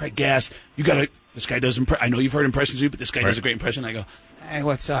 this is Craig Gass. You got to. This guy does. I know you've heard impressions of you, but this guy does a great impression." I go, "Hey,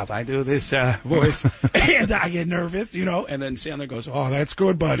 what's up? I do this voice, and I get nervous, you know." And then Sandler goes, "Oh, that's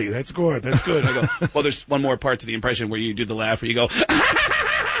good, buddy. That's good. That's good." I go, "Well, there's one more part to the impression where you do the laugh, where you go."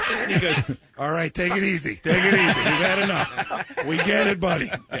 And he goes, "All right, take it easy. Take it easy. We've had enough. We get it, buddy."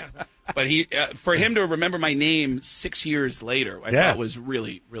 Yeah. But he, for him to remember my name 6 years later, I thought was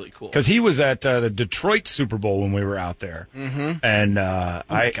really, really cool. Because he was at the Detroit Super Bowl when we were out there, and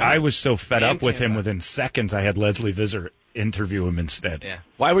I was so fed up with him. Within seconds, I had Leslie Visser interview him instead. Yeah.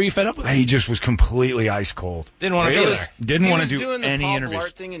 Why were you fed up with him? He just was completely ice cold. Didn't want to be there. Didn't want to do doing any the Paul interviews.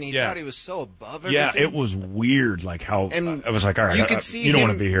 Blart thing, and he thought he was so above everything. Yeah, it was weird. Like how I was like, all right, you could see you don't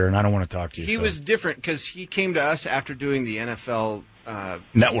want to be here, and I don't want to talk to you. He was different because he came to us after doing the NFL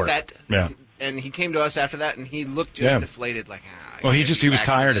Network set. Yeah. And he came to us after that, and he looked just deflated, like, well, he was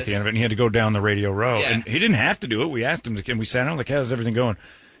tired at the end of it, and he had to go down the Radio Row. Yeah. And he didn't have to do it. We asked him to, and we sat down, like, how's everything going?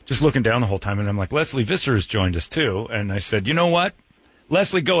 Just looking down the whole time, and I'm like, Leslie Visser has joined us, too. And I said, you know what?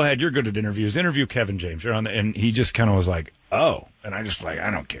 Leslie, go ahead. You're good at interviews. Interview Kevin James. You're on and he just kind of was like, oh. And I just like,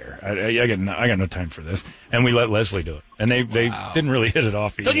 I don't care. I got no time for this. And we let Leslie do it. And they didn't really hit it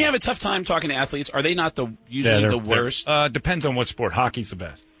off either. Don't you have a tough time talking to athletes? Are they not usually the worst? Depends on what sport. Hockey's the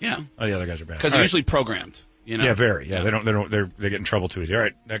best. Yeah. Oh, the other guys are bad. Because they're usually programmed. You know? Yeah, very. Yeah, they get in trouble too easy. All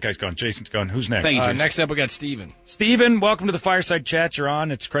right, that guy's gone. Jason's gone. Who's next? Thank you, Jason. Next up, we got Steven. Steven, welcome to the Fireside Chat. You're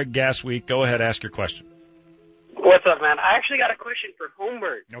on. It's Craig Gass Week. Go ahead, ask your question. What's up, man? I actually got a question for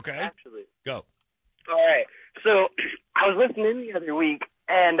Holmberg. Okay. Actually. Go. All right. So I was listening the other week,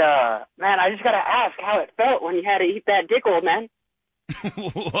 and, man, I just got to ask how it felt when you had to eat that dick, old man.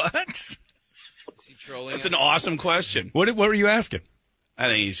 What? Is he trolling That's us? an awesome question. What were you asking? I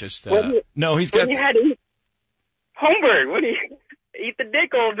think he's just... no, he's got... When you had to eat... Holmberg, what do you... Eat the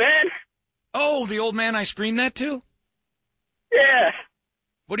dick, old man. Oh, the old man I screamed that to? Yeah.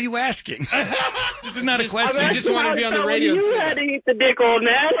 What are you asking? This is not a question. I just wanted to be on the radio. You had to eat the dick, old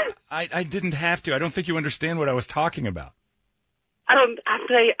man. I didn't have to. I don't think you understand what I was talking about. I'm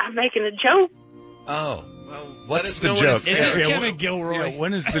making a joke. Oh. Well, what's the know joke? when it's Is this Kevin Gilroy? Yeah,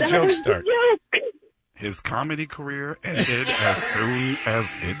 when does the joke start? His comedy career ended as soon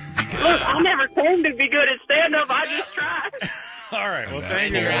as it began. Look, I never claimed to be good at stand-up. I just tried. All right. Well,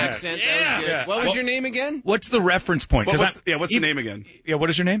 thank your you. accent. That was good. Yeah. What was your name again? What's the reference point? What's the name again? Yeah, what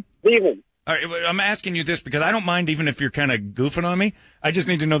is your name? Steven. All right, I'm asking you this because I don't mind even if you're kind of goofing on me. I just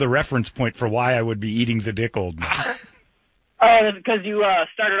need to know the reference point for why I would be eating the dick, old man. Oh, because you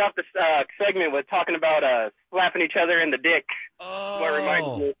started off this segment with talking about slapping each other in the dick.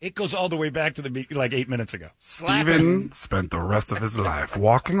 Oh, it goes all the way back to like 8 minutes ago. Steven spent the rest of his life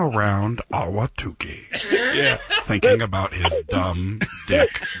walking around Awatuki. Yeah. Thinking about his dumb dick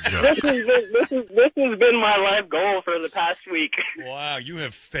joke. This has been my life goal for the past week. Wow, you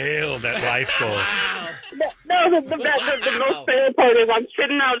have failed at life goal. No, the most fair part is I'm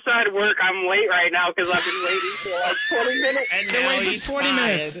sitting outside work. I'm late right now because I've been waiting for like 20 minutes. And now he's 20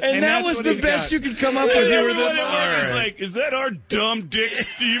 minutes. And that was the best you could come up with. You were the Everyone's like, is that our dumb dick,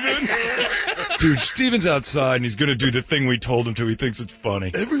 Steven? Dude, Steven's outside and he's going to do the thing we told him to. He thinks it's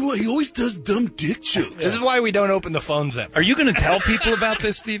funny. Everyone, he always does dumb dick jokes. This is why we don't open the phones up. Are you going to tell people about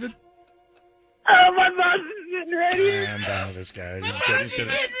this, Steven? Oh, my boss is getting ready. I'm done with this guy. He's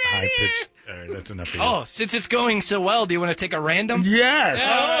getting high pitched. All right, that's enough. Oh, since it's going so well, do you want to take a random? Yes.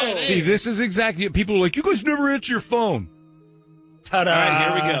 Oh, see, this is exactly people are like, you guys never answer your phone. Ta-da. All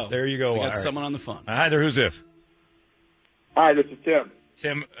right, here we go. There you go. We got All right. someone on the phone. Hi there. Who's this? Hi, this is Tim.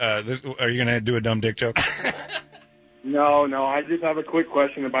 Tim, are you going to do a dumb dick joke? No, I just have a quick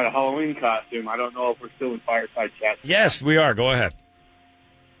question about a Halloween costume. I don't know if we're still in fireside chat. Yes, we are. Go ahead.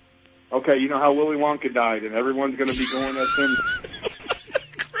 Okay, you know how Willy Wonka died, and everyone's going to be going as him.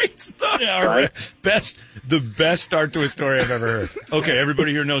 Great stuff. Yeah, Right? The best start to a story I've ever heard. Okay,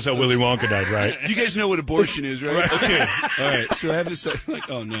 everybody here knows how Willy Wonka died, right? You guys know what abortion is, right? Okay. All right. So I have this, like,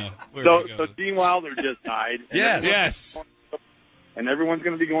 oh, no. Where So are we going? Gene Wilder just died. and Yes. Yes. And everyone's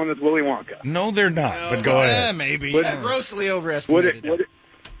going to be going as Willy Wonka. No, they're not. But go ahead. Maybe. Grossly Would overestimated. it,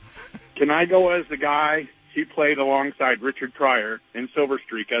 can I go as the guy he played alongside Richard Pryor in Silver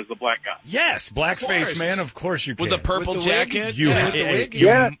Streak as the black guy? Yes, blackface man. Of course you can. With the purple With the wig? jacket? You, Yeah, with the wig?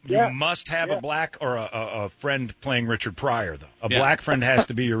 you must have a black or a friend playing Richard Pryor, though. A black friend has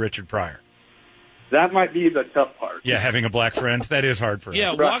to be your Richard Pryor. That might be the tough part. Yeah, having a black friend, that is hard for us.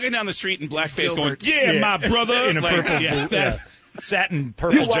 Yeah, walking down the street in blackface going, Gilbert. yeah, my brother. In a Like, purple yeah, boot, yeah. Satin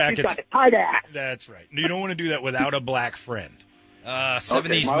purple jackets. That's right. You don't want to do that without a black friend. 70s my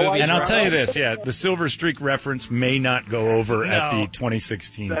movies. wife- And I'll tell you this, the Silver Streak reference may not go over at the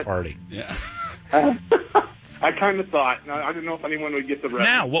 2016 party. Yeah. I kind of thought. I didn't know if anyone would get the reference.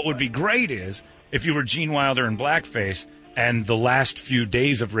 Now, what would be great is if you were Gene Wilder in blackface and the last few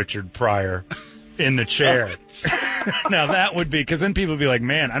days of Richard Pryor in the chair. Now, that would be, because then people would be like,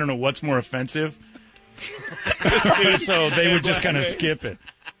 man, I don't know what's more offensive. So they would just kind of skip it.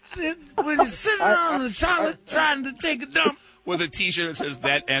 When you're sitting on the toilet trying to take a dump. With a T-shirt that says,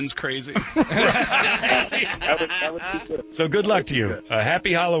 that ends crazy. That would be good. So good luck to you.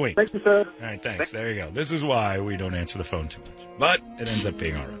 Happy Halloween. Thank you, sir. All right, thanks. There you go. This is why we don't answer the phone too much. But it ends up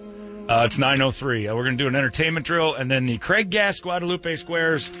being all right. It's 9:03. We're going to do an entertainment drill, and then the Craig Gass Guadalupe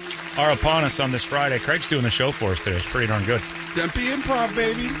Squares are upon us on this Friday. Craig's doing the show for us today. It's pretty darn good. Tempe Improv,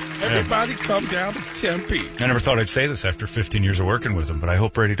 baby. Everybody come down to Tempe. I never thought I'd say this after 15 years of working with him, but I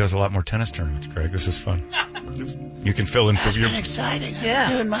hope Brady does a lot more tennis tournaments, Craig. This is fun. You can fill in for your... It's been exciting.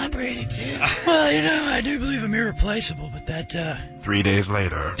 I'm doing my Brady, too. Well, you know, I do believe I'm irreplaceable, but that, 3 days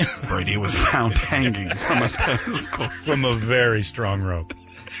later, Brady was found hanging from a tennis court. From a very strong rope.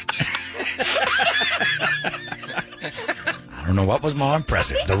 I don't know what was more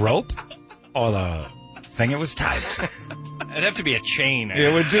impressive, the rope or the thing it was tied to. It'd have to be a chain.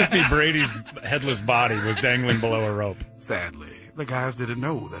 It would just be Brady's headless body was dangling below a rope. Sadly, the guys didn't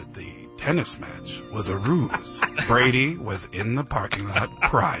know that the tennis match was a ruse. Brady was in the parking lot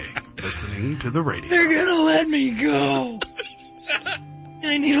crying, listening to the radio. they're gonna let me go.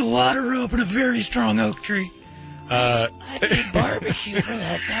 I need a water rope and a very strong oak tree. I made barbecue for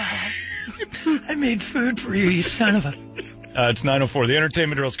that guy. I made food for you, you son of a... It's 9:04. The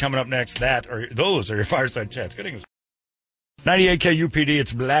entertainment drill's coming up next. Those are your fireside chats. Good English. 98 KUPD.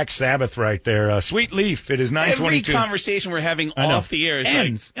 It's Black Sabbath right there. Sweet Leaf. It is 9:22. Every conversation we're having off the air is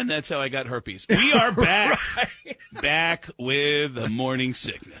Ends. like, and that's how I got herpes. We are back. Back with the morning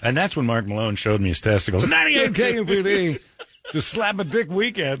sickness. And that's when Mark Malone showed me his testicles. 98 KUPD. It's a slap a dick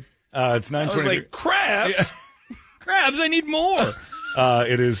weekend. It's 9:20. I was like, crabs? Yeah. Crabs, I need more.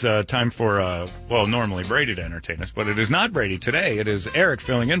 It is time for, normally Brady to entertain us, but it is not Brady today. It is Eric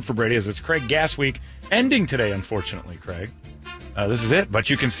filling in for Brady as it's Craig Gass Week, ending today, unfortunately, Craig. This is it,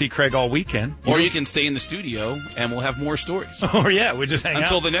 but you can see Craig all weekend. Or you can stay in the studio, and we'll have more stories. Or, we just hang out.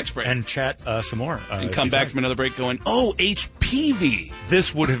 Until the next break. And chat some more. And come back from another break going, oh, HPV.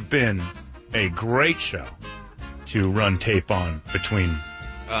 This would have been a great show to run tape on between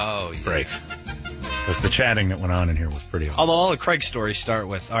breaks. Because the chatting that went on in here was pretty awesome. Although all the Craig stories start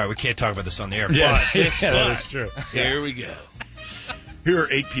with, all right, we can't talk about this on the air. Yeah, but this that is true. Here we go. Here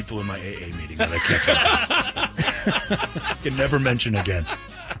are 8 people in my AA meeting that I can't talk about. Can never mention again.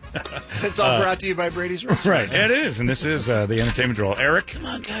 It's all brought to you by Brady's Roast. Right, it is, and this is the entertainment drill. Eric, Come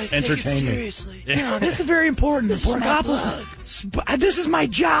on, guys, take it entertain me. seriously. You know, this is very important. This is my plug. This is my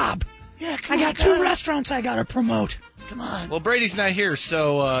job. Yeah, I got 2 restaurants I got to promote. Come on. Well, Brady's not here,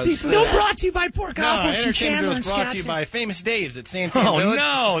 so... Still brought to you by Porkopolis and Chandler and brought to you by Famous Dave's at Santan Village.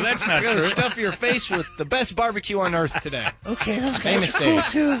 No, that's not You're true. going to stuff your face with the best barbecue on earth today. Okay, those guys Famous are cool,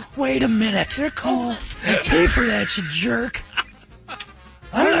 Dave's. too. Wait a minute. They're cool. I pay for that, you jerk.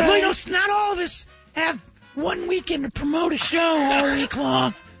 I don't know, not all of us have one weekend to promote a show all week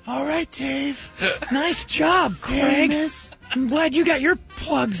long. All right, Dave. Nice job, Craig. I'm glad you got your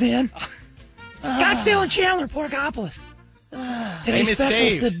plugs in. Scottsdale and Chandler, Porkopolis. Today's Famous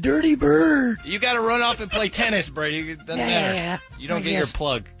special's Dave's. the Dirty Bird. You got to run off and play tennis, Brady. It doesn't matter. Yeah. You don't I get your guess.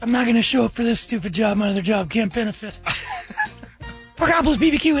 plug. I'm not going to show up for this stupid job. My other job can't benefit.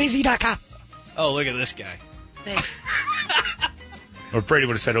 PorkopolisBBQAZ.com. Oh, look at this guy. Thanks. Or Brady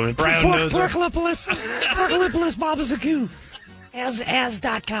would have said, "Oh, brown nose." Porkopolis Babazacoo.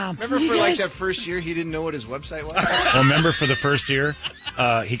 As.com. Remember for like that first year, he didn't know what his website was? Well, remember for the first year,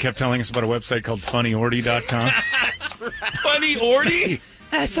 he kept telling us about a website called FunnyOrdy.com. Funny Ordy?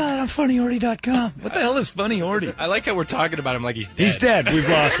 I saw that on FunnyOrdy.com. What the hell is Funny Ordy? I like how we're talking about him like he's dead. He's dead. We've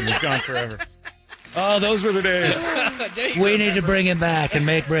lost him. He's gone forever. Oh, those were the days. We need to bring him back and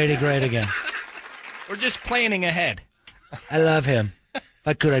make Brady great again. We're just planning ahead. I love him. If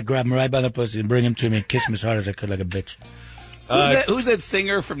I could, I'd grab him right by the pussy and bring him to me and kiss him as hard as I could like a bitch. Who's that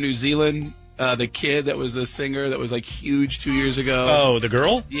singer from New Zealand? The kid that was the singer that was like huge 2 years ago. Oh, the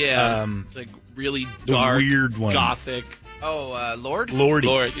girl? Yeah. It's like really dark, weird one. gothic. Oh, Lord? Lordy.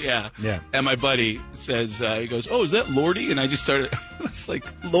 Lord, yeah. Yeah. And my buddy says, he goes, "Oh, is that Lordy?" And I just started, I was like,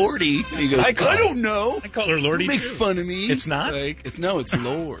 "Lordy?" And he goes, I don't know. I call her Lordy, Don't make too. fun of me. It's not? Like, it's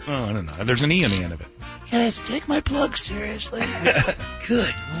Lord. Oh, I don't know. There's an E on the end of it. Guys, take my plug seriously.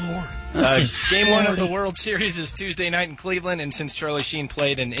 Good Lord. Game 1 of the World Series is Tuesday night in Cleveland, and since Charlie Sheen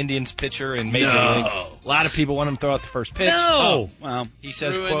played an Indians pitcher in Major League, a lot of people want him to throw out the first pitch. No! Well, he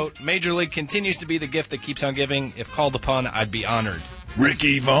says, quote, "Major League continues to be the gift that keeps on giving. If called upon, I'd be honored."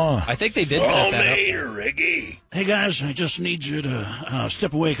 Ricky Vaughn. I think they did set that up. Ricky. Hey, guys, I just need you to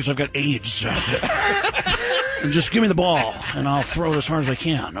step away because I've got AIDS. And just give me the ball, and I'll throw it as hard as I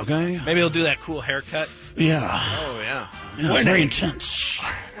can, okay? Maybe he'll do that cool haircut. Yeah. Oh, yeah. Yeah, it's very intense.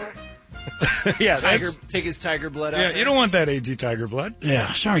 Yeah, Take his tiger blood out. yeah, you don't want that AG tiger blood. Yeah,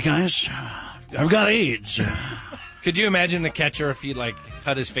 sorry, guys. I've got AIDS. Could you imagine the catcher if he, like,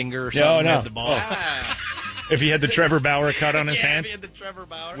 cut his finger or something and had the ball? If he had the Trevor Bauer cut on his hand, If he had the Trevor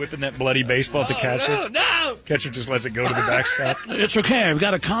Bauer. whipping that bloody baseball to catch it. No! Catcher just lets it go to the backstop. It's okay. I've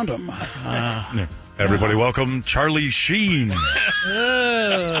got a condom. Yeah. Everybody welcome Charlie Sheen. Is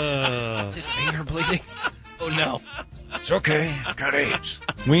his finger bleeding? Oh, no. It's okay. I've got AIDS.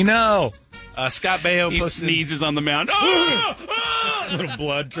 We know. Scott Baio he posted... sneezes on the mound. A little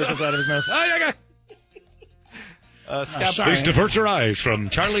blood trickles out of his nose. Scott sorry. Please divert your eyes from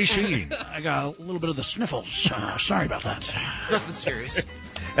Charlie Sheen. I got a little bit of the sniffles. Sorry about that. Nothing serious.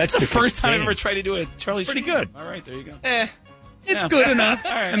 That's the first time I've ever tried to do a Charlie Pretty Sheen. good. All right, there you go. It's good enough.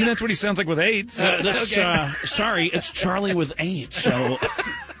 I mean, that's what he sounds like with AIDS. Sorry, it's Charlie with AIDS, so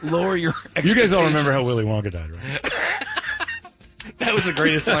lower your expectations. You guys all remember how Willy Wonka died, right? That was the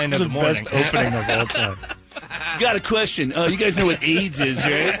greatest line of the morning. Best opening of all time. Got a question. You guys know what AIDS is,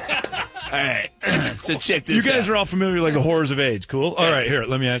 right? All right. So check this out. You guys are all familiar with like the horrors of AIDS. Cool. All right, here,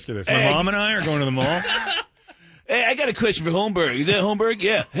 let me ask you this. My mom and I are going to the mall. Hey, I got a question for Holmberg. Is that Holmberg?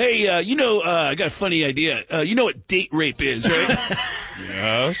 Yeah. Hey, I got a funny idea. You know what date rape is, right?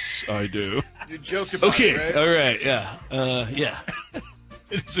 Yes, I do. You joked about it, right? All right. Yeah. Yeah.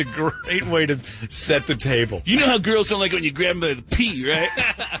 It's a great way to set the table. You know how girls don't like it when you grab them by the pee, right?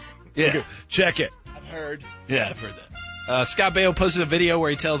 Yeah. Okay, check it. I've heard. Yeah, I've heard that. Scott Baio posted a video where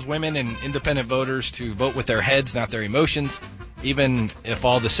he tells women and independent voters to vote with their heads, not their emotions, even if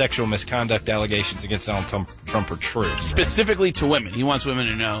all the sexual misconduct allegations against Donald Trump are true. Specifically to women. He wants women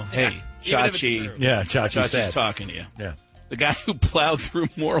to know, hey, Chachi. Yeah, Chachi's Chachi's talking to you. Yeah. The guy who plowed through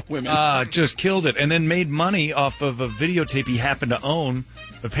more women. Just killed it, and then made money off of a videotape he happened to own.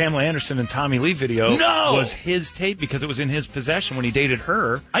 The Pamela Anderson and Tommy Lee video was his tape because it was in his possession when he dated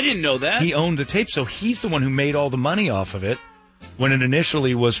her. I didn't know that. He owned the tape, so he's the one who made all the money off of it when it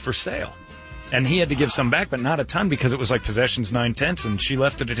initially was for sale. And he had to give some back, but not a ton because it was like possessions 9/10, and she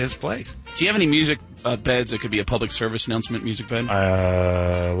left it at his place. Do you have any music beds that could be a public service announcement music bed?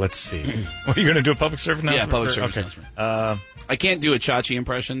 Let's see. What, are you going to do a public service announcement? Yeah, public service announcement. I can't do a Chachi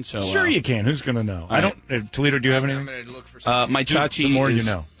impression, so... Sure you can. Who's going to know? I don't... Toledo, do you have anything? I'm going to look for something. My Chachi The more is,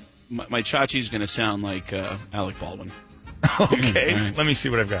 you know. My Chachi is going to sound like Alec Baldwin. Okay. Right. Let me see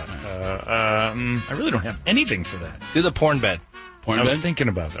what I've got. I really don't have anything for that. Do the porn bed. Porn I was bed? thinking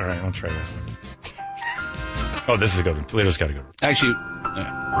about that. All right, I'll try that one. Oh, this is a good one. Toledo's got a good one. Actually,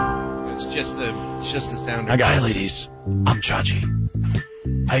 It's just the sound. Hi, ladies. I'm Chachi.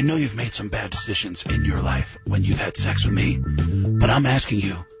 I know you've made some bad decisions in your life when you've had sex with me, but I'm asking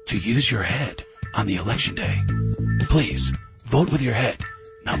you to use your head on the election day. Please, vote with your head,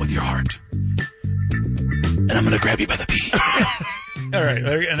 not with your heart. And I'm going to grab you by the pee. All right,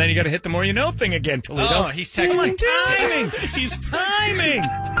 and then you got to hit the more you know thing again, Toledo. Oh, he's texting. Timing. He's timing.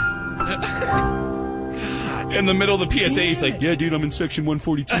 in the middle of the PSA, he's like, yeah, dude, I'm in section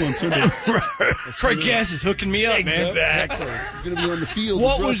 142 on Sunday. Craig Cass is hooking me up, man. Exactly. You're going to be on the field.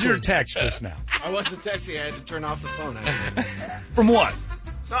 What was your text just now? I wasn't texting. I had to turn off the phone. From what?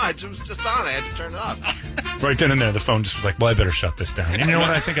 No, it was just on. I had to turn it off. Right then and there, the phone just was like, well, I better shut this down. And you know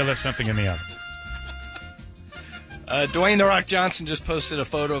what? I think I left something in the oven. Dwayne "The Rock" Johnson just posted a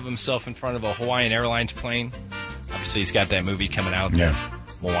photo of himself in front of a Hawaiian Airlines plane. Obviously, he's got that movie coming out. Yeah.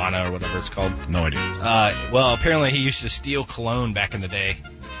 Moana or whatever it's called. No idea. Well, apparently he used to steal cologne back in the day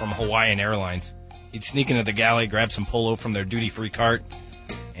from Hawaiian Airlines. He'd sneak into the galley, grab some Polo from their duty-free cart,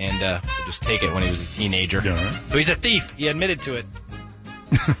 and just take it when he was a teenager. Yeah, right. So he's a thief. He admitted to it.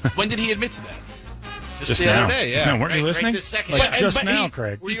 When did he admit to that? Just the now. other day, yeah. Just now. Weren't you listening? Right this second. Like But- just but now, he-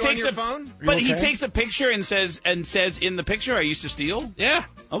 Craig. Were He you on takes your a- phone? But he okay? takes a picture and says in the picture, I used to steal? Yeah.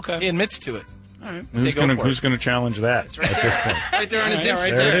 Okay. He admits to it. All right. Who's gonna challenge that at this point? Right there on his Yeah, Instagram.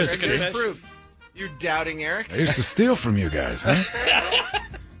 right there it is. Right there's proof. You're doubting Eric? I used to steal from you guys, huh?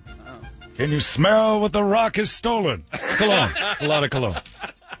 Can you smell what The Rock has stolen? It's cologne. It's a lot of cologne.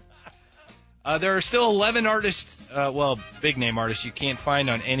 There are still 11 artists, big name artists, you can't find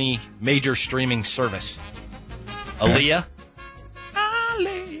on any major streaming service. Aaliyah,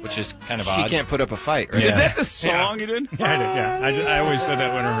 which is kind of She odd. can't put up a fight, right? Is that the song you did? Yeah, I did. I always said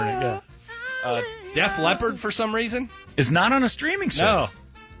that whenever. Yeah. Def Leppard, for some reason? Is not on a streaming service.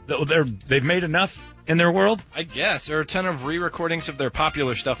 No. They've made enough in their world? I guess. There are a ton of re-recordings of their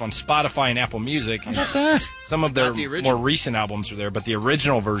popular stuff on Spotify and Apple Music. How about that? Some of their Not the original. more recent albums are there, but the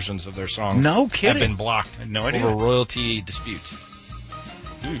original versions of their songs No have kidding. been blocked I had no idea. over royalty dispute.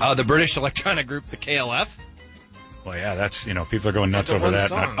 The British electronic group, the KLF. Well, yeah, that's, people are going nuts over one that.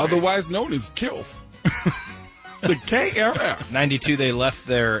 song. Otherwise known as KILF. The KLF. 92, they left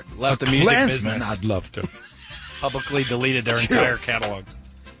the music Klansman, business. I'd love to. Publicly deleted their entire catalog.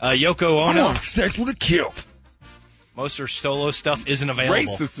 Yoko I Ono, want sex with a KILF. most of her solo stuff isn't available.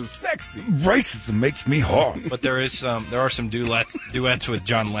 Racist is sexy. Racism makes me hard. But there are some duets with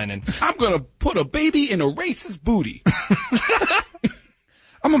John Lennon. I'm going to put a baby in a racist booty.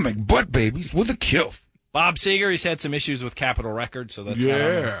 I'm going to make butt babies with a KILF. Bob Seger, he's had some issues with Capitol Records, so that's not on Yeah.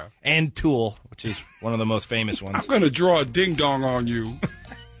 there. And Tool, which is one of the most famous ones. I'm going to draw a ding-dong on you.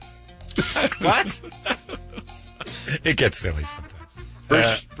 What? It gets silly sometimes. Bruce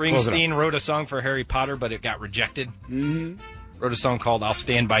close it Springsteen wrote a song for Harry Potter, but it got rejected. Mm-hmm. Wrote a song called "I'll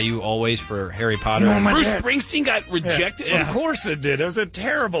Stand by You Always" for Harry Potter. Bruce Springsteen got rejected? Of course it did. It was a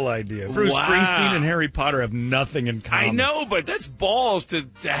terrible idea. Bruce Wow. Springsteen and Harry Potter have nothing in common. I know, but that's balls to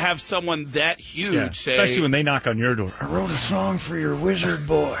have someone that huge Yeah, say. especially when they knock on your door. I wrote a song for your wizard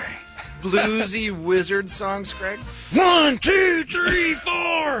boy. Bluesy wizard songs, Craig? 1, 2, 3,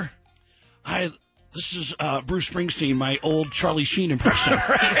 4. This is Bruce Springsteen, my old Charlie Sheen impression.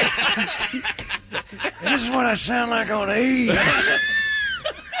 This is what I sound like on AIDS.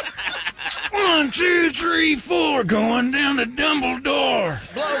 1, 2, 3, 4. Going down to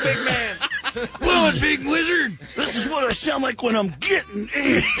Dumbledore. Blow, big man. Blow it, big wizard. This is what I sound like when I'm getting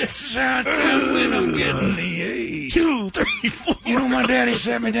AIDS. This is how I sound when I'm getting the AIDS. 2, 3, 4. You know, my daddy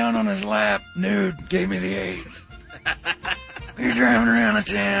sat me down on his lap, nude, gave me the AIDS. You're driving around the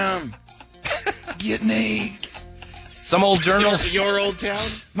town, getting AIDS. Some old journals. Your old town?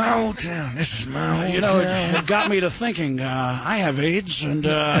 My old town. This is my old You know, town. it got me to thinking, I have AIDS, and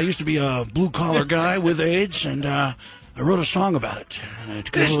I used to be a blue-collar guy with AIDS, and I wrote a song about it. And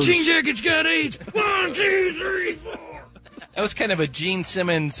it This goes, jean jacket's got AIDS. 1, 2, 3, 4. That was kind of a Gene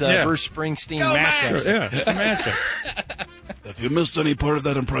Simmons, Yeah. Bruce Springsteen Go, mashup. Yeah, it's a mashup. If you missed any part of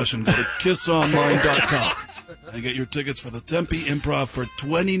that impression, go to kissonline.com and get your tickets for the Tempe Improv for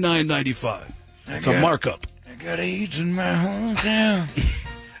 $29.95. It's a markup. I got AIDS in my hometown.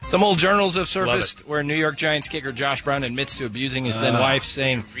 Some old journals have surfaced where New York Giants kicker Josh Brown admits to abusing his then wife,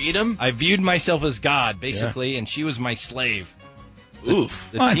 saying, Read them? I viewed myself as God, basically, and she was my slave.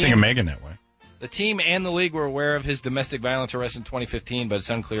 Oof. I think of Megan that way. The team and the league were aware of his domestic violence arrest in 2015, but it's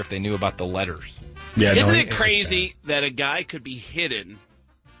unclear if they knew about the letters. Yeah, Isn't no, it crazy that a guy could be hidden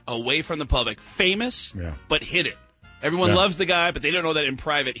away from the public, famous, Yeah. but hidden? Everyone Yeah. loves the guy, but they don't know that in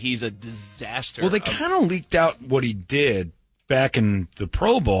private he's a disaster. Well, they of- kind of leaked out what he did back in the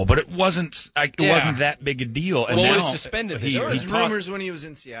Pro Bowl, but it wasn't that big a deal. And well, now, he was suspended. There was rumors when he was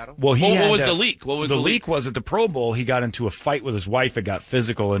in Seattle. Well, what was the leak? What was the leak? Was at the Pro Bowl. He got into a fight with his wife. It got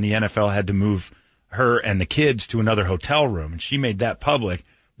physical, and the NFL had to move her and the kids to another hotel room, and she made that public.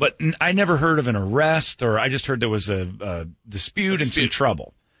 But I never heard of an arrest, or I just heard there was a dispute and some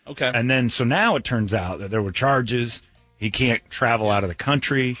trouble. Okay. And then, so now it turns out that there were charges. He can't travel out of the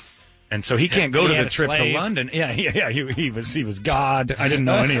country. And so he can't go to the trip to London. Yeah, he was God. I didn't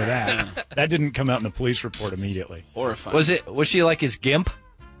know any of that. That didn't come out in the police report immediately. Horrifying. Was she like his gimp?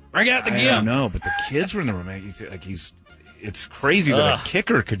 Bring out the gimp. I don't know, but the kids were in the room. It's crazy that a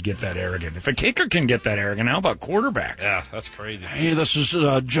kicker could get that arrogant. If a kicker can get that arrogant, how about quarterbacks? Yeah, that's crazy. Hey, this is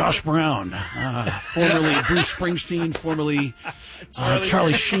Josh Brown, formerly Bruce Springsteen, formerly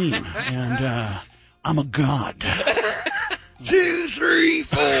Charlie Sheen, and I'm a god. 2, 3,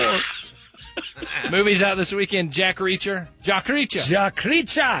 4. Movies out this weekend. Jack Reacher.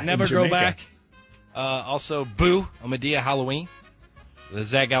 Never Go Back. Also, Boo, a Medea Halloween. The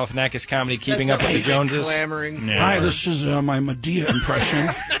Zach Galifianakis comedy Keeping Up with the Joneses. Clamoring. Yeah. Hi, this is my Medea impression.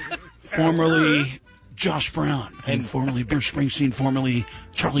 Formerly Josh Brown, and formerly Bruce Springsteen, formerly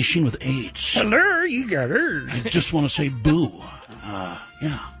Charlie Sheen with AIDS. Hello, you got her. I just want to say boo.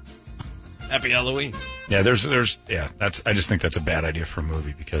 Yeah. Happy Halloween. Yeah, I just think that's a bad idea for a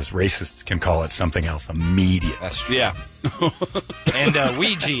movie because racists can call it something else immediately. That's true. Yeah. And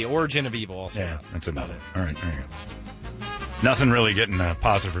Ouija, Origin of Evil also. Yeah, that's about it. All right, there you go. Nothing really getting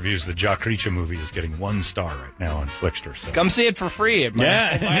positive reviews. The Jack Reacher movie is getting 1 star right now on Flickster. So. Come see it for free.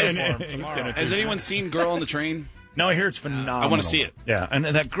 Has anyone seen Girl on the Train? No, I hear it's phenomenal. I want to see it. Yeah, and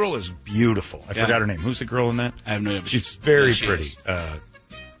that girl is beautiful. I forgot her name. Who's the girl in that? I have no idea. She's very pretty.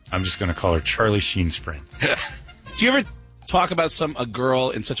 I'm just going to call her Charlie Sheen's friend. Do you ever talk about a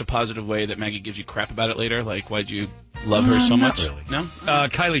girl in such a positive way that Maggie gives you crap about it later? Like, why'd you love her so much? Not really. No?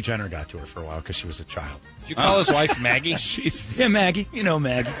 Kylie Jenner got to her for a while because she was a child. Did you call his wife Maggie? Yeah, Maggie. You know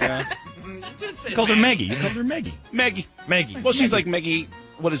Maggie. You called her Maggie. You called her Maggie. Maggie. Well, she's like Maggie.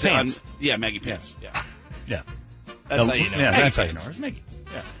 What is Pants. it? Yeah, Maggie Pants. Yeah. Yeah. That's how you know. Yeah, Maggie that's Pants. how you know her. It's Maggie.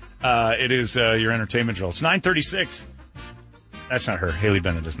 Yeah. It is your entertainment drill. It's 9:36. That's not her. Haley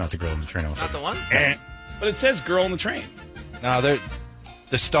Bennett is not the girl in the train. Not the one? But it says Girl on the Train. No,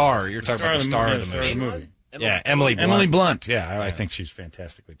 the star. You're talking about the star of the movie. Yeah, Emily Blunt. Emily Blunt. Yeah, I think she's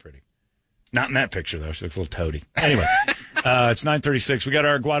fantastically pretty. Not in that picture, though. She looks a little toady. Anyway, it's 9:36. We got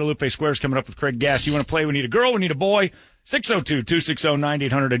our Guadalupe Squares coming up with Craig Gass. You want to play? We need a girl. We need a boy.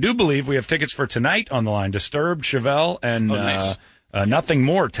 602-260-9800. I do believe we have tickets for tonight on the line. Disturbed, Chevelle, and nice. Nothing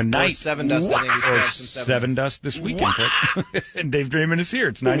More tonight. Or Seven Dust. I think we still have some Seven Dust this weekend. And Dave Draymond is here.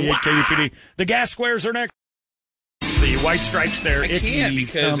 It's 98 KUPD. The Gas Squares are next. The white stripes there. I can't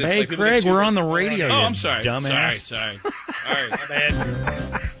because it's hey, like Craig, we're on the radio. Oh, I'm sorry. Dumbass. Sorry. All right, my bad.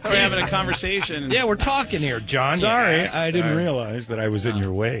 We're having a conversation. Yeah, we're talking here, John. Sorry, I didn't realize that I was in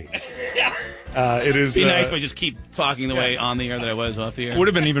your way. It is. Be nice if I just keep talking the way on the air that I was off the air. Would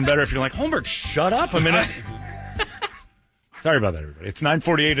have been even better if you're like, Holmberg, shut up a minute. Sorry about that, everybody. It's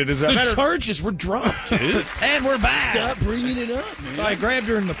 9:48. It is the charges were dropped, dude. And we're back. Stop bringing it up, man. So I grabbed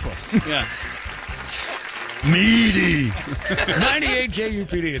her in the puss. Yeah. Meaty. 98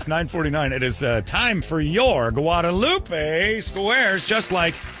 KUPD. It's 9:49. It is time for your Guadalupe Squares, just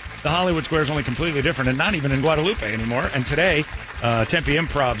like the Hollywood Squares, only completely different and not even in Guadalupe anymore. And today, Tempe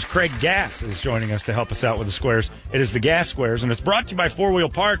Improv's Craig Gass is joining us to help us out with the squares. It is the Gas Squares, and it's brought to you by Four Wheel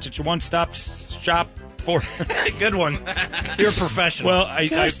Parts. It's your one-stop shop for... Good one. You're a professional. Well, I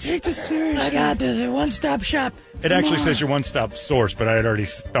take this seriously. I got this. A one-stop shop. It actually says your one-stop source, but I had already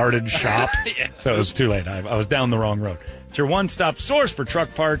started shop, so it was too late. I was down the wrong road. It's your one-stop source for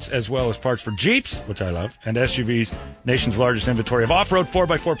truck parts as well as parts for Jeeps, which I love, and SUVs. Nation's largest inventory of off-road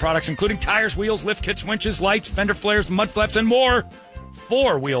 4x4 products, including tires, wheels, lift kits, winches, lights, fender flares, mud flaps, and more.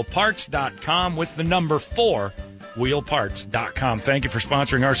 4wheelparts.com with the number 4. Wheelparts.com. Thank you for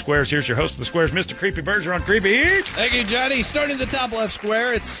sponsoring our squares. Here's your host of the squares, Mr. Creepy Berger on Creepy Heat. Thank you, Johnny. Starting at the top left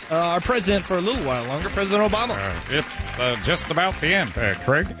square, it's our president for a little while longer, President Obama. It's just about the end,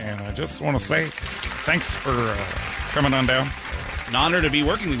 Craig, and I just want to say thanks for coming on down. It's an honor to be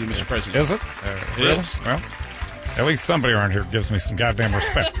working with you, Mr. President. Is it? It is. Well, at least somebody around here gives me some goddamn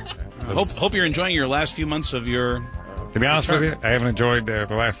respect. Hope you're enjoying your last few months of your... To be honest with you, I haven't enjoyed the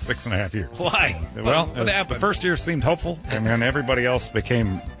last 6.5 years. Why? Well, what happened? The first year seemed hopeful, and then everybody else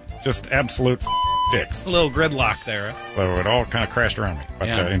became just absolute dicks. A little gridlock there. So it all kind of crashed around me. But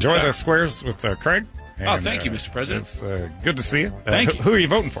Yeah. enjoy the squares with Craig. Oh, thank you, Mr. President. It's good to see you. Thank you. Who are you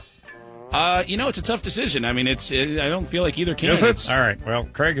voting for? It's a tough decision. I mean, I don't feel like either Is candidate. it? All right. Well,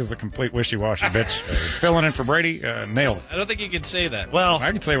 Craig is the complete wishy-washy bitch. Filling in for Brady, nailed it. I don't think you can say that. Well,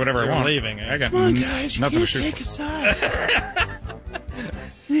 I can say whatever I you're want. leaving. I got Come on, guys, you nothing can't to shoot take for. a side.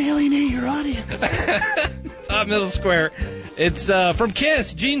 You alienate your audience. Top middle square. It's from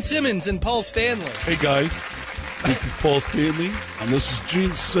Kiss, Gene Simmons and Paul Stanley. Hey guys, this is Paul Stanley, and this is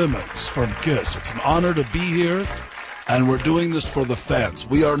Gene Simmons from KISS. It's an honor to be here, and we're doing this for the fans.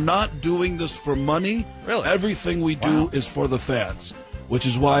 We are not doing this for money. Really? Everything we do is for the fans, which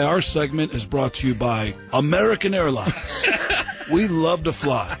is why our segment is brought to you by American Airlines. We love to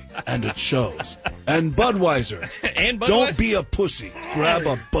fly, and it shows. And Budweiser. And Budweiser. Don't be a pussy. Grab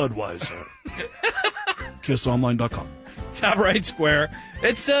a Budweiser. KissOnline.com. Top right square.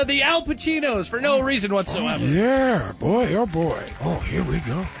 It's the Al Pacinos for no reason whatsoever. Yeah, boy, oh boy. Oh, here we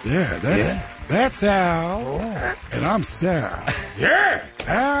go. Yeah, that's Al. And I'm Sal. Yeah,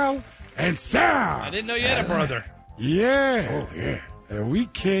 Al and Sal. I didn't know you had a brother. Yeah. Oh, yeah. And we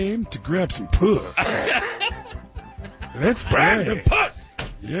came to grab some puss. Let's Grab play. the puss.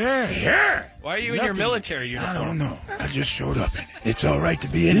 Yeah. Yeah. Why are you in your military uniform? I don't know. I just showed up in it. It's all right to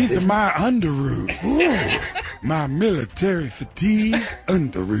be in These it. are my underoos. My military fatigue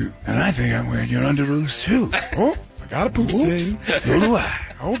underoos. And I think I'm wearing your underoos, too. Oh, I got a poop stain. So do I.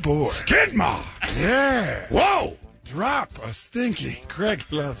 Oh, boy. Skid marks. Yeah. Whoa. Drop a stinky. Craig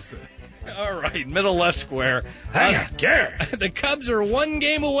loves it. All right, middle left square. Hang on, Gary. The Cubs are one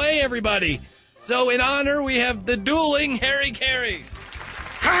game away, everybody. So in honor, we have the dueling Harry Careys.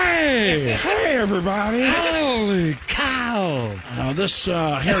 Hey! Hey, everybody! Holy cow. This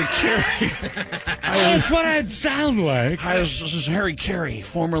Harry Carey. That's what I'd sound like. Hi, this is Harry Carey,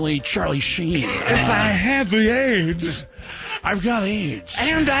 formerly Charlie Sheen. If I had the AIDS. I've got AIDS.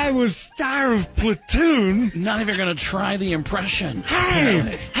 And I was star of Platoon. Not even going to try the impression.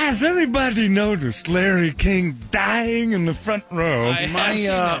 Hey, has anybody noticed Larry King dying in the front row? My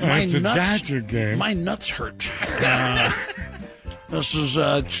at the nuts. Dodger game. My nuts hurt. This is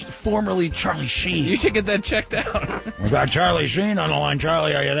formerly Charlie Sheen. You should get that checked out. We got Charlie Sheen on the line.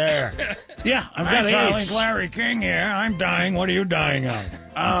 Charlie, are you there? Yeah, I've got Charlie, AIDS. Larry King here. I'm dying. What are you dying of?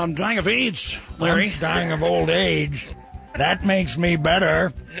 I'm dying of AIDS, Larry. I'm dying of old age. That makes me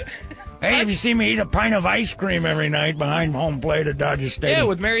better. Hey, if you see me eat a pint of ice cream every night behind home plate at Dodger Stadium. Yeah,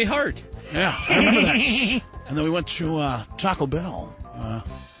 with Mary Hart. Yeah, I remember that. And then we went to Taco Bell.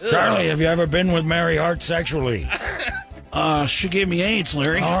 Charlie, have you ever been with Mary Hart sexually? She gave me AIDS,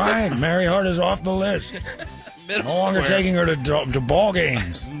 Larry. All right, Mary Hart is off the list. Middle No longer square. taking her to ball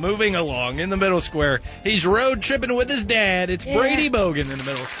games. Moving along in the middle square. He's road tripping with his dad. It's Brady Bogan in the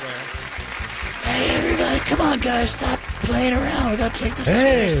middle square. Hey, everybody, come on, guys, stop playing around. We got to take this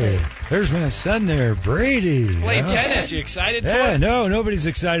seriously. There's my son there, Brady. Play tennis. You excited? Yeah, to it? no, nobody's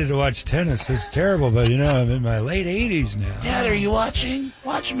excited to watch tennis. It's terrible, but I'm in my late 80s now. Dad, are you watching?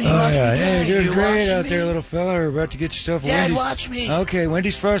 Watch me. Oh, Watch yeah. me play. Hey, you're You great watch out me? there, little fella. We're about to get yourself Dad, Wendy's. watch me. Okay,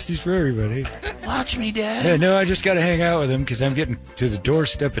 Wendy's Frosties for everybody. Watch me, Dad. Yeah, no, I just got to hang out with him because I'm getting to the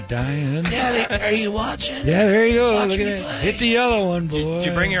doorstep of dying. Dad, are you watching? Yeah, there you go. Watch Look me at that. play. Hit the yellow one, boy. Did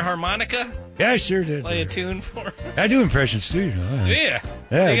you bring your harmonica? Yeah, I sure did. Play a tune for him? I do impressions too, you know. Yeah.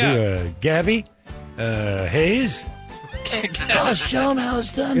 Yeah, I You do Gabby, Hayes. Oh, show him how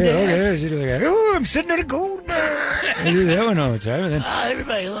it's done, Yeah, Dad. okay. So do like, oh, I'm sitting on a gold bar. I do that one all the time. And then,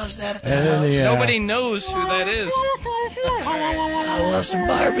 Everybody loves that at the and then house. the, Nobody knows who that is. I love some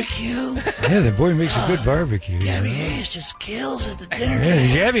barbecue. yeah, the boy makes a good barbecue. you Gabby know. Hayes just kills at the dinner Yeah,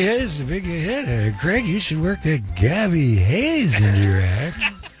 table. Gabby Hayes is a big hit. Craig, you should work that Gabby Hayes into your act.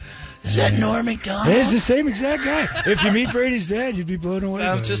 Is that Norm McDonald? It's the same exact guy. If you meet Brady's dad, you'd be blown away.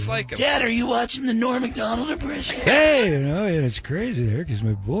 Sounds by just it. like him. Dad, are you watching the Norm McDonald impression? Hey, and it's crazy there because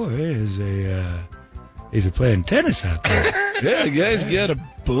my boy is he's playing tennis out there. Yeah, you guys get a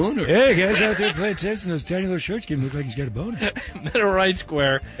boner. Yeah, guys out there playing tennis in those tiny little shorts can look like he's got a boner. Middle right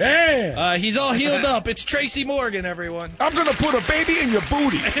square. Hey! He's all healed up. It's Tracy Morgan, everyone. I'm going to put a baby in your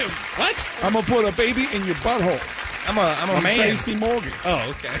booty. What? I'm going to put a baby in your butthole. I'm a man. Tracy Morgan. Oh,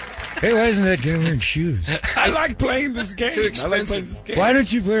 okay. Hey, why isn't that guy wearing shoes? I like playing this game. Too I like expensive. playing this game. Why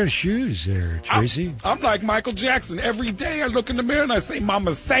don't you wear shoes there, Tracy? I'm like Michael Jackson. Every day I look in the mirror and I say,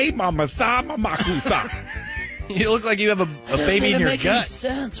 Mama say, Mama sa, Mama kusa. You look like you have a Doesn't baby in even your make any gut.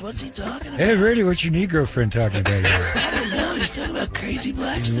 sense. What's he talking about? Hey, Brady, what's your Negro friend talking about here? I don't know. He's talking about crazy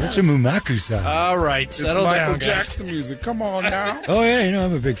black What's stuff. a mumaku-san? All right, settle It's Michael down, guys. Jackson music. Come on now. Oh, yeah,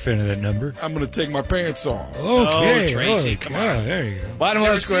 I'm a big fan of that number. I'm going to take my pants off. Okay. Tracy, come on. Oh, there you go. Bottom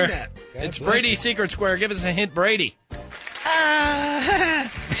Never left seen square. that. It's Brady's secret square. Give us a hint, Brady.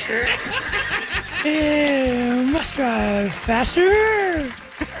 Must drive faster.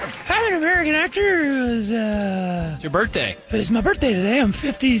 I'm an American actor. It was, It's your birthday. It's my birthday today. I'm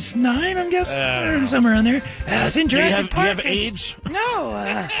 59, I'm guessing. Or somewhere around there. I was in Jurassic Park. Do you have AIDS?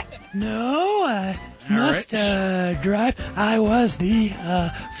 No, no, I All must drive. I was the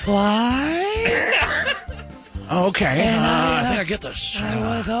Fly. Okay, And I think I get this. I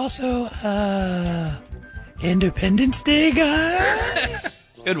was also Independence Day guy.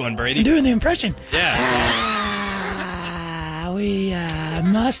 Good one, Brady. Doing the impression. Yeah. We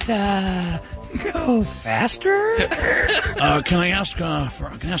must go faster. Can I ask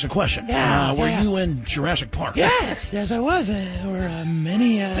a question? Yeah, Were yeah. you in Jurassic Park? Yes, I was. There were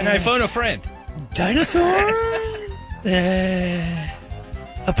many. Can I phone a friend? Dinosaurs.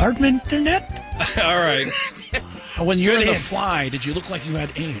 Apartment internet. All right. When you were in the hints. Fly, did you look like you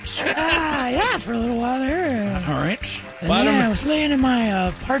had AIDS? Yeah, for a little while there. All right. And Bottom- I was laying in my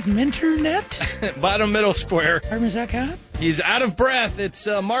apartment internet. Bottom middle square. Does that count? He's out of breath. It's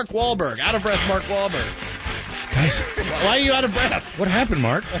Mark Wahlberg. Out of breath, Mark Wahlberg. Guys, Why are you out of breath? What happened,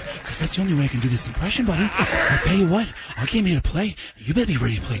 Mark? because that's the only way I can do this impression, buddy. I'll tell you what, I came here to play. You better be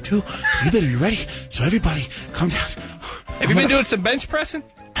ready to play, too. So you better be ready. So everybody, come down. Have you been doing some bench pressing?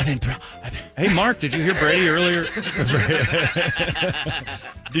 Hey, Mark, did you hear Brady earlier?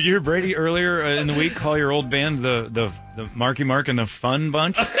 Did you hear Brady earlier in the week call your old band the Marky Mark and the Fun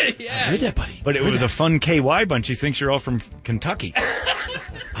Bunch? Yeah. I heard that, buddy. But it was the Fun KY Bunch. He thinks you're all from Kentucky.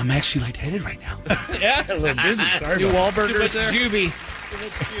 I'm actually lightheaded right now. Yeah. A little dizzy. Sorry New about Wahlburgers there. Juby.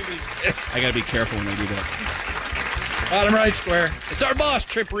 I got to be careful when I do that. Bottom right square. It's our boss,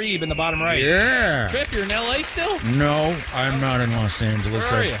 Trip Reeb, in the bottom right. Yeah. Trip, you're in L.A. still? No, I'm not in Los Angeles.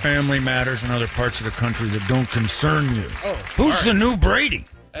 Where are I have you? family matters in other parts of the country that don't concern you. Oh, Who's all the right. new Brady?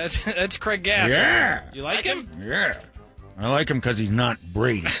 That's Craig Gass. Yeah. You like him? Yeah. I like him because he's not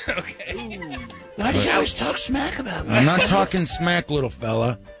Brady. Okay. Why do you always talk smack about me? I'm not talking smack, little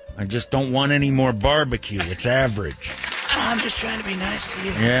fella. I just don't want any more barbecue. It's average. I'm just trying to be nice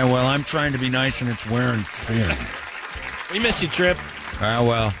to you. Yeah, well, I'm trying to be nice and it's wearing thin. We miss you, Trip. Ah,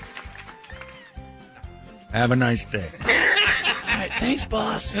 well. Have a nice day. All right, thanks,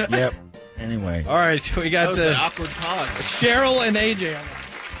 boss. Yep. Anyway. All right, we That got was an awkward pause. Cheryl and AJ.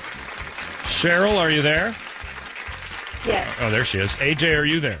 Cheryl, are you there? Yes. Oh, there she is. AJ, are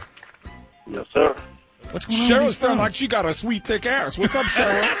you there? Yes, sir. What's going on Cheryl with sounds these like she got a sweet thick ass. What's up,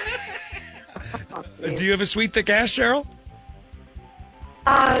 Cheryl? phones? Do you have a sweet thick ass, Cheryl?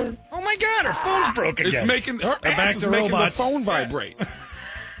 Oh my God, her phone's broken again. It's making her Back ass is to making robots. the phone vibrate.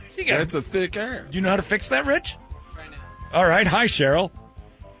 She got- That's a thick ass. Do you know how to fix that, Rich? All right. Hi, Cheryl.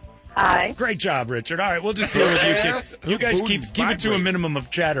 Hi. Great job, Richard. All right, we'll just deal with you. Yes. You guys Her keep booty's it to a vibrating. minimum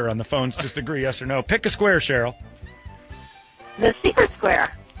of chatter on the phones. Just agree yes or no. Pick a square, Cheryl. The secret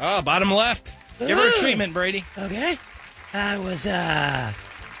square. Oh, bottom left. Give her a treatment, Brady. Okay. I was in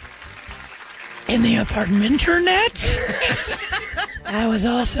the apartment internet. I was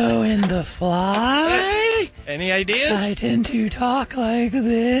also in the Fly. Any ideas? I tend to talk like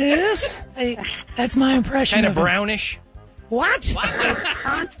this. That's my impression Kind of of him. brownish. What?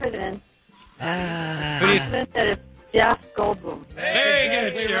 Confident. Who do you Confident that it's Jeff Goldblum. Very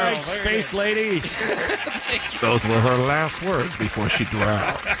good, Cheryl. Right, space lady. Those were her last words before she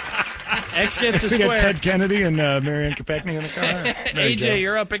drowned. X gets a We got square. Ted Kennedy and Marianne Kopechny in the car. There you go. AJ,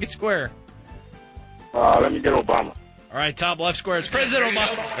 you're up. Pick a square. Let me get Obama. All right, top left square. It's President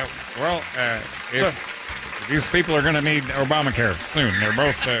Obama. Well, if these people are going to need Obamacare soon. They're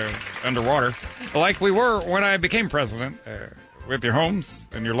both underwater, like we were when I became president, with your homes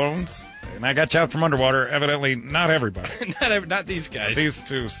and your loans, and I got you out from underwater. Evidently, not everybody. Not these guys. These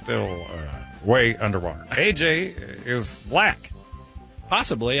two still way underwater. AJ is black,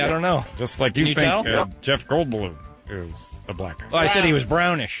 Possibly. I don't know. just like Can you you think tell? Jeff Goldblum is a black guy. Well, I said he was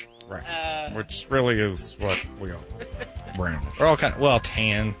brownish. Right. Which really is what we all brownish. We're all kind of,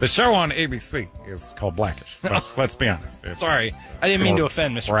 tan. The show on ABC is called Blackish. But let's be honest. It's Sorry. I didn't mean to more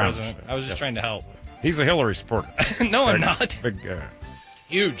offend, Mr. brownish. President. I was just Yes. trying to help. He's a Hillary supporter. No, I'm Big- not. Big,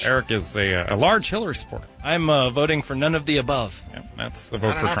 Huge. Eric is a large Hillary supporter. I'm voting for none of the above. Yep, that's a vote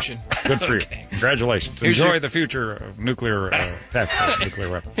Not for an Trump. option. Good for Okay. you. Congratulations. Here's Enjoy your- the future of nuclear tactical nuclear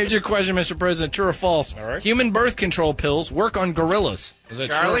weapons. Here's your question, Mr. President. True or false? All right. Human birth control pills work on gorillas. Is that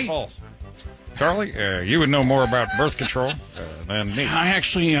Charlie? true or false? Charlie, you would know more about birth control than me. I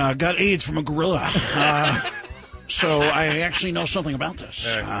actually got AIDS from a gorilla. So I actually know something about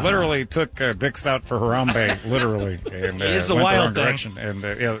this. Literally took dicks out for Harambe, literally. And, He is the went wild wrong thing. direction. And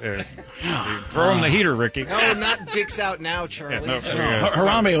throw him the heater, Ricky. No, not dicks out now, Charlie.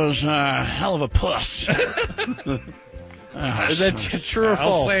 Harambe was a hell of a puss. Is that true or I'll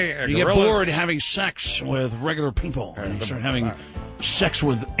false? say You get gorillas- bored having sex with regular people, and you start having sex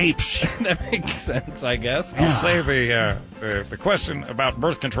with apes. That makes sense, I guess. I'll say the question about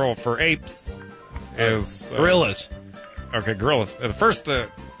birth control for apes is gorillas. Okay, gorillas. The first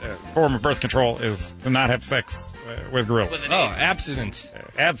form of birth control is to not have sex with gorillas. Abstinence.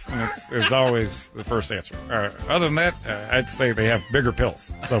 Abstinence is always the first answer. Other than that, I'd say they have bigger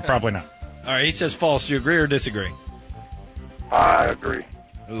pills, so probably not. All right, he says false. Do you agree or disagree? I agree.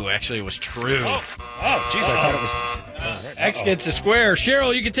 Ooh, actually, it was true. Oh, jeez, I thought it was. X gets a square.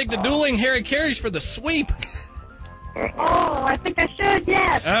 Cheryl, you can take the dueling Harry Carries for the sweep. Oh, I think I should,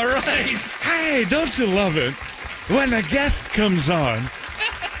 yes. All right. Hey, don't you love it when a guest comes on?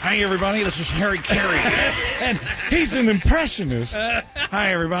 Hi, everybody. This is Harry Carey. And he's an impressionist.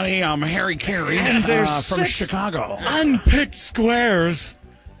 Hi, everybody. I'm Harry Carey And there's from 6 Chicago. unpicked squares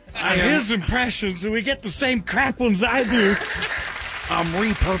of his impressions, and we get the same crap ones I do. I'm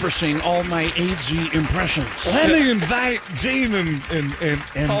repurposing all my AZ impressions. Let me invite Gene and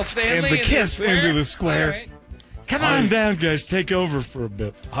Paul Stanley and the into Kiss the square? into the square. All right. Come on down, guys. Take over for a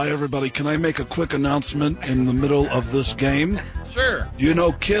bit. Hi, everybody. Can I make a quick announcement in the middle of this game? Sure. You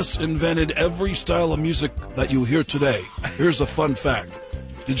know, Kiss invented every style of music that you hear today. Here's a fun fact.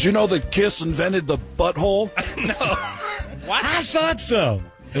 Did you know that Kiss invented the butthole? No. What? I thought so.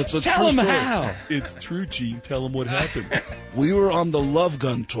 It's a Tell true him story. how. It's true, Gene. Tell him what happened. We were on the Love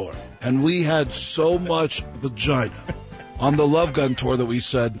Gun tour, and we had so much vagina on the Love Gun tour that we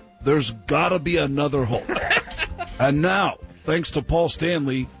said, there's gotta be another hole. And now, thanks to Paul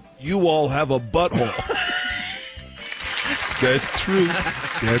Stanley, you all have a butthole. That's true.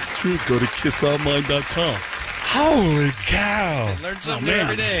 That's true. Go to kissonline.com. Holy cow. Learn something new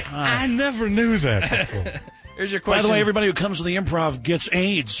every day. I never knew that before. Here's your By question. the way, everybody who comes to the Improv gets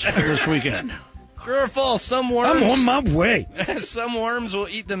AIDS this weekend. True or false? Some worms. I'm on my way. Some worms will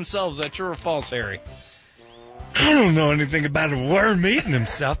eat themselves. Is that true or false, Harry? I don't know anything about a worm eating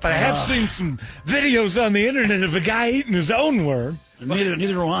himself, but I have seen some videos on the internet of a guy eating his own worm. Neither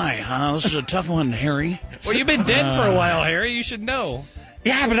do I. This is a tough one, Harry. Well, you've been dead for a while, Harry. You should know.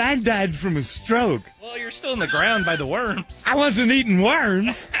 Yeah, but I died from a stroke. Well, you're still in the ground by the worms. I wasn't eating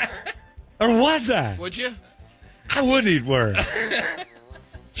worms. Or was I? Would you? I would eat worms.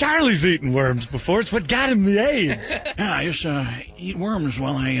 Charlie's eaten worms before. It's what got him the AIDS. Yeah, I used to eat worms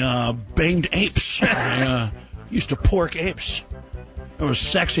while I banged apes. I used to pork apes. It was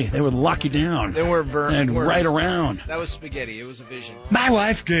sexy. They would lock you down. They weren't And worms. right around. That was spaghetti. It was a vision. My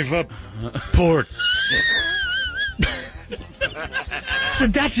wife gave up pork. So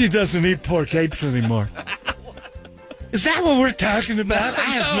Dutchie doesn't eat pork apes anymore. Is that what we're talking about? I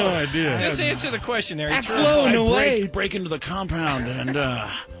have no idea. Just answer the question, Harry. That's True or slow false? no way. Break into the compound and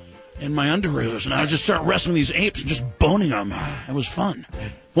in my underoos, and I would just start wrestling these apes and just boning them. It was fun.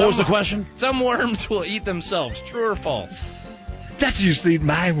 What was the question? Some worms will eat themselves. True or false? Dutchie used to eat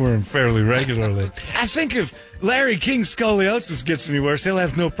my worm fairly regularly. I think if Larry King's scoliosis gets any worse, he'll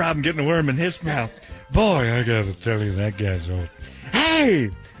have no problem getting a worm in his mouth. Boy, I gotta tell you, that guy's old. Hey,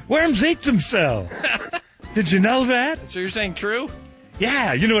 worms eat themselves. Did you know that? So you're saying true?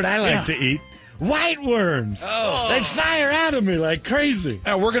 Yeah, you know what I like to eat? White worms. Oh. They fire out of me like crazy.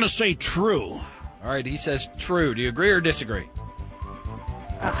 We're going to say true. All right, he says true. Do you agree or disagree?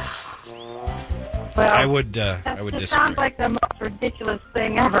 Well, I would it disagree. sounds like the most ridiculous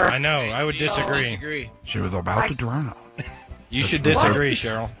thing ever. I know. I would disagree. She was about to drown. You should disagree,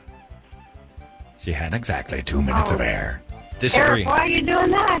 Cheryl. She had exactly 2 minutes of air. Disagree. Eric, why are you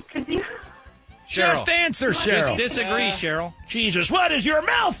doing that? Could you? Cheryl. Just answer, Just Cheryl. disagree, Cheryl. Jesus, what is your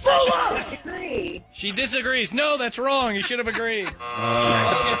mouth full of? Agree. She disagrees. No, that's wrong. You should have agreed.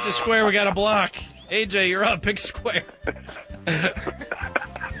 It's a square we got to block. AJ, you're up. Pick square.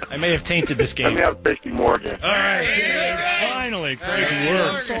 I may have tainted this game. Let me have Tracy Morgan. All right. Finally, What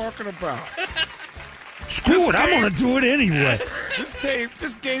are you talking about? Screw it, I'm gonna do it anyway.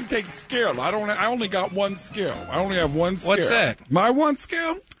 This game takes skill. I only got one skill. I only have one skill. What's that? My one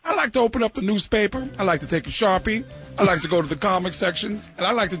skill? I like to open up the newspaper. I like to take a Sharpie. I like to go to the comic section. And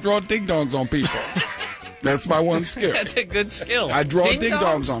I like to draw ding-dongs on people. That's my one skill. That's a good skill. I draw Ding-dongs?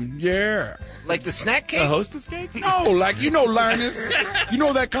 ding-dongs on them. Yeah. Like the snack cake? The hostess cake? No, like, you know Linus. You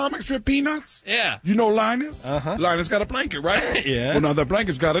know that comic strip Peanuts? Yeah. You know Linus? Uh-huh. Linus got a blanket, right? Yeah. Well, now that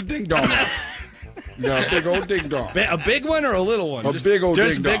blanket's got a ding-dong on it. Yeah, a big old ding-dong. A big one or a little one? A big old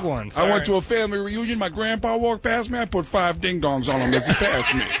just ding-dong. big ones. I went to a family reunion. My grandpa walked past me. I put 5 ding-dongs on him as he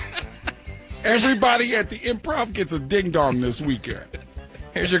passed me. Everybody at the Improv gets a ding-dong this weekend.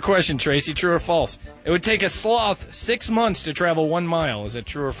 Here's your question, Tracy. True or false? It would take a sloth 6 months to travel 1 mile. Is that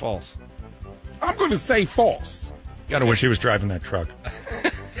true or false? I'm going to say false. Gotta wish he was driving that truck.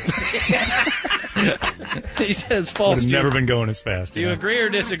 He says false. Would have never been going as fast. Do you agree or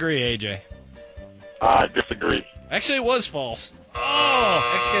disagree, AJ? Disagree. Actually, it was false.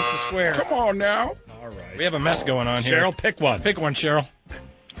 Oh, X gets a square. Come on now. All right. We have a mess going on here. Cheryl, pick one. Pick one, Cheryl.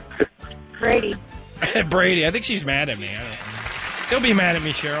 Brady. Brady. I think she's mad at me. Don't be mad at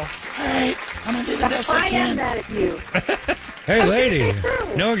me, Cheryl. All right, I'm going to do the best I can. am mad at you. Hey, lady.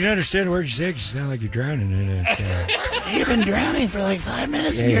 No one can understand a word you say 'cause you sound like you're drowning in it. You've been drowning for like 5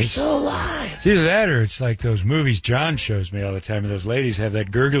 minutes and you're still alive. It's either that or it's like those movies John shows me all the time, and those ladies have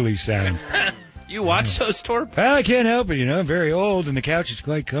that gurgly sound. You watch those, Torp? Well, I can't help it, I'm very old, and the couch is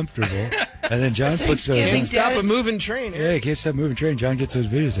quite comfortable. And then John puts those... Can't stop a moving train. Yeah, you can't stop moving train. John gets those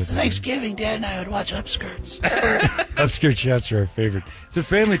videos up. Thanksgiving, Dad and I would watch Upskirts. Upskirt shots are our favorite. It's a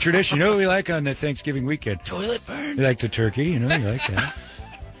family tradition. You know what we like on the Thanksgiving weekend? Toilet burn. We like the turkey, we like that.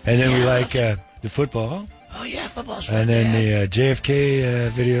 And then we like the football. Oh, yeah, football's fun. And then the JFK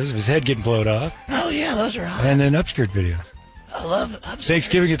videos of his head getting blown off. Oh, yeah, those are hot. And then Upskirt videos. I love Upskirts.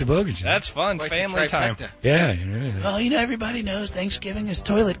 Thanksgiving at the Bogan Show. That's fun. Family time. Yeah, Well, everybody knows Thanksgiving is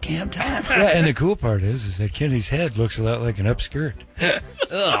toilet camp time. Yeah, and the cool part is that Kenny's head looks a lot like an upskirt.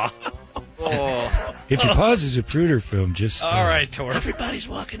 If you pause as a Pruder film, just... All right, Torp. Everybody's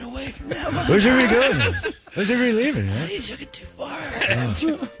walking away from that one. Where's everybody going? Where's everybody leaving? You took it too far.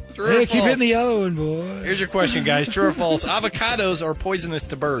 True or Hey, keep false? hitting the yellow one, boy. Here's your question, guys. True or false? Avocados are poisonous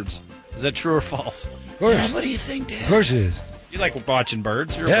to birds. Is that true or false? Of course. Dad, what do you think, Dad? Of course it is. You like watching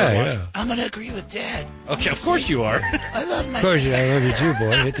birds? You're a Yeah, bird watcher. yeah. I'm going to agree with Dad. Okay, of course you are. I love my Of course, I love you too,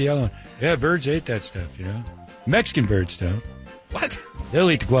 boy. Hit the yellow one. Yeah, birds ate that stuff, Mexican birds don't. What? They'll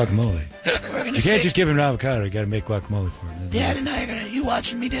eat the guacamole. We're gonna You can't just give them an avocado. You got to make guacamole for them. Dad and I are going to... You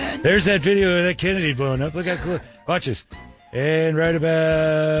watching me, Dad? There's that video of that Kennedy blowing up. Look how cool. Watch this. And right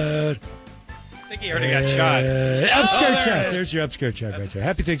about... I think he already got shot. Upskirt there shot. it is. There's your upskirt shot right there.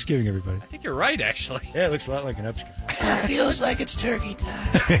 Happy Thanksgiving, everybody. I think you're right, actually. Yeah, it looks a lot like an upskirt. It feels like it's turkey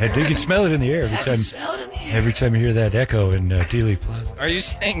time. You can smell it in the air every I can time. smell it in the air. Every time you hear that echo in Dealey Plaza. Are you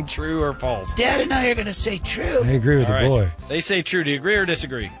saying true or false? Dad and I are going to say true. I agree with All the right. boy. They say true. Do you agree or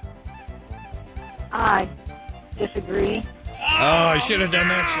disagree? I disagree. Oh, you should have done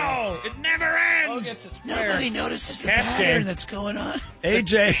that, Cheryl. It never ends. Nobody notices the Cat's pattern game. that's going on.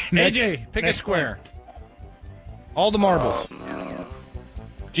 AJ. AJ, pick a square. All the marbles.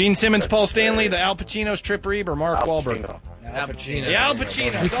 Gene Simmons, Paul Stanley, the Al Pacinos, Trip Reeb, or Mark Wahlberg? Al Pacino. The Al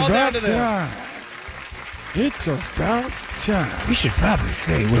Pacino. It's all down about to them. time. It's about time. We should probably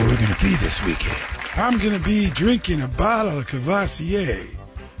say where we're going to be this weekend. I'm going to be drinking a bottle of Cavassier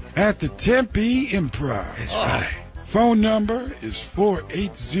at the Tempe Improv. That's right. Phone number is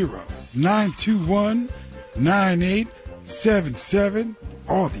 480-921-9877.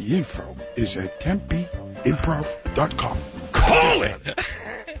 All the info is at TempeImprov.com. Call it.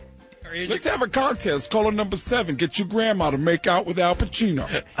 Let's have a contest. Caller number 7. Get your grandma to make out with Al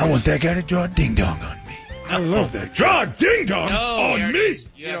Pacino. I want that guy to draw a ding dong on me. I love that. Draw ding dong No, on me.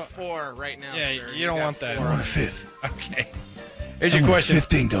 You have 4 right now, Yeah, sir. you don't got want that. We're on a fifth. Okay. Here's I your want a question. fifth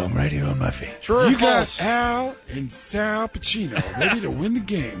ding dong right here on my face. True or You got false? Al and Sal Pacino ready to win the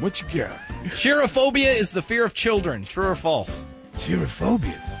game. What you got? Cheerophobia is the fear of children. True or false?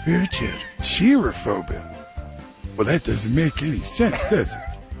 Cheerophobia is the fear of children. Cheerophobia. Well, that doesn't make any sense, does it?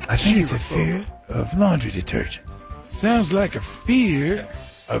 I think it's a fear of laundry detergents. Sounds like a fear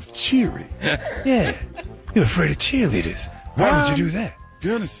of cheering. Yeah. You're afraid of cheerleaders. Why would you do that?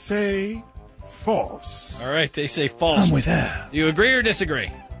 Gonna say false. All right, they say false. I'm with Al. Do you agree or disagree?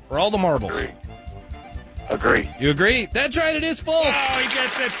 For all the marbles. Agree. You agree? That's right, it is false. Oh, he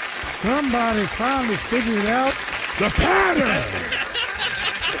gets it. Somebody finally figured out the pattern.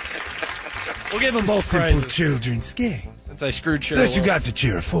 We'll give them It's a both simple prizes. children's game. Since I screwed Cheryl. Unless you up. got the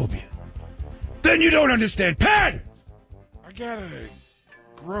cheerophobia. Then you don't understand pattern. I got a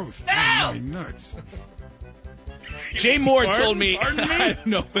growth in my nuts. Jay Moore told me. I don't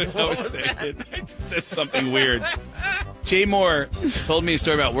know what I was saying. I just said something weird. Jay Moore told me a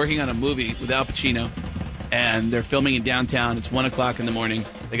story about working on a movie with Al Pacino, and they're filming in downtown. It's 1 o'clock in the morning.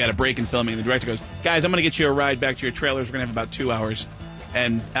 They got a break in filming. The director goes, "Guys, I'm going to get you a ride back to your trailers. We're going to have about 2 hours."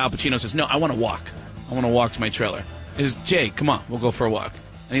 And Al Pacino says, "No, I want to walk. I want to walk to my trailer." He says, "Jay, come on, we'll go for a walk."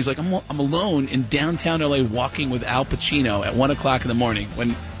 And he's like, I'm alone in downtown LA walking with Al Pacino at 1 o'clock in the morning.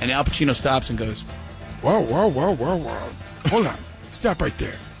 And Al Pacino stops and goes, Whoa, whoa, whoa, whoa, whoa. Hold on. Stop right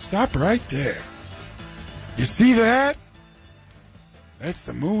there. Stop right there. You see that? That's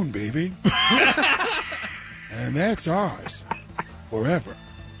the moon, baby. And that's ours. Forever.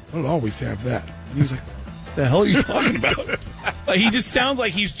 We'll always have that. And he was like, what the hell are you talking about? Like, he just sounds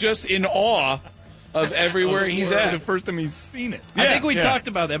like he's just in awe of everywhere he's at. The first time he's seen it. I think we talked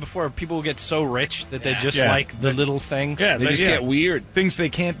about that before. People get so rich that they just like the little things. Yeah, They just get weird. Things they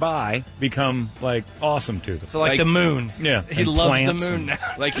can't buy become like awesome to them. So like the moon. Yeah. He and loves the plants moon and- now.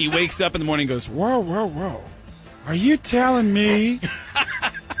 Like he wakes up in the morning and goes, Whoa, whoa, whoa. Are you telling me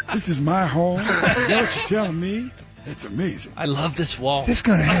this is my home? Is that what you're telling me? That's amazing. I love this wall. Is this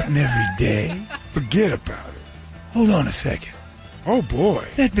going to happen every day? Forget about it. Hold on a second. Oh, boy.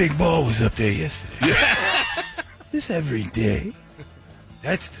 That big ball was up there yesterday. This every day?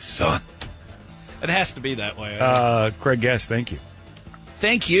 That's the sun. It has to be that way. Craig Gass, thank you.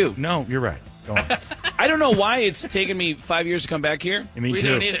 thank you. No, you're right. Go on. I don't know why it's taken me 5 years to come back here. Me we too.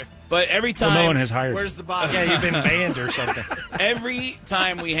 don't either. But every time. Well, no one has hired. Where's the bottle? Yeah, you've been banned or something. Every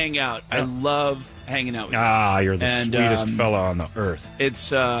time we hang out, I love hanging out with you. You're the And, sweetest fella on the earth.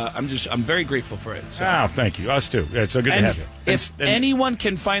 It's I'm very grateful for it. So. Thank you. Us too. It's so good to And have you. if anyone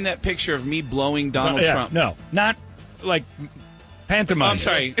can find that picture of me blowing Donald Trump. No, not like pantomime. I'm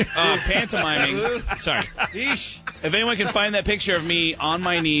sorry, pantomiming. Sorry. If anyone can find that picture of me on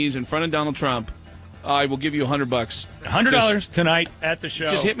my knees in front of Donald Trump, I will give you $100. $100 tonight at the show.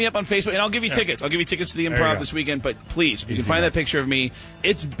 Just hit me up on Facebook, and I'll give you tickets. I'll give you tickets to the There you Improv go. this weekend. But please, if you Easy can find enough. that picture of me,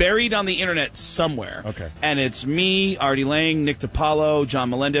 it's buried on the internet somewhere. Okay. And it's me, Artie Lang, Nick DiPaolo,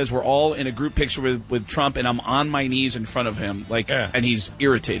 John Melendez. We're all in a group picture with Trump, and I'm on my knees in front of him, and he's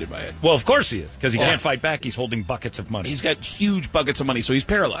irritated by it. Well, of course he is, because he Yeah. can't fight back. He's holding buckets of money. He's got huge buckets of money, so he's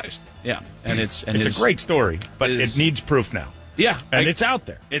paralyzed. Yeah, and it's a great story, but his- it needs proof now. Yeah, And it's out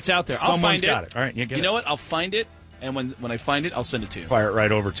there. It's out there. I'll Someone's find it. got it. All right, you get it. know what? I'll find it, and when I find it, I'll send it to you. Fire it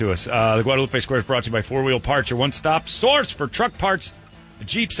right over to us. The Guadalupe Square is brought to you by Four Wheel Parts, your one-stop source for truck parts,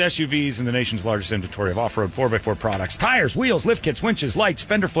 Jeeps, SUVs, and the nation's largest inventory of off-road 4x4 products. Tires, wheels, lift kits, winches, lights,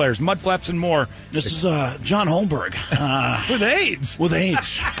 fender flares, mud flaps, and more. This is John Holmberg. With AIDS. With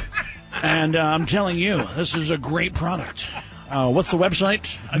AIDS. And I'm telling you, this is a great product. What's the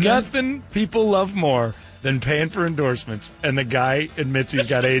website? Again? Nothing people love more than paying for endorsements, and the guy admits he's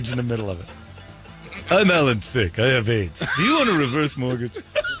got AIDS in the middle of it. I'm Alan Thicke. I have AIDS. Do you want a reverse mortgage?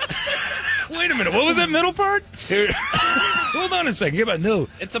 Wait a minute. What was that middle part? Hold on a second. No.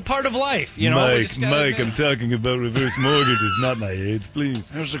 It's a part of life, you know. we just gotta admit. I'm talking about reverse mortgages, not my AIDS, please.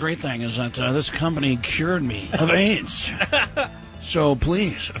 Here's the great thing is that this company cured me of AIDS. So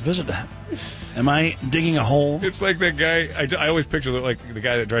please, visit them. Am I digging a hole? It's like that guy. I always picture like the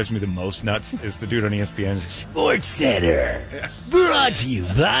guy that drives me the most nuts is the dude on ESPN. Sports Center. Brought to you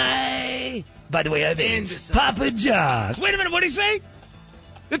by the way, I've AIDS. Papa John's. Wait a minute. What did he say?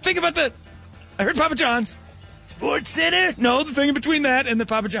 Think about the. I heard Papa John's. Sports Center? No, the thing in between that and the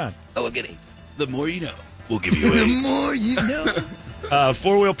Papa John's. Oh, we'll get AIDS. The more you know, we'll give you AIDS. The more you know.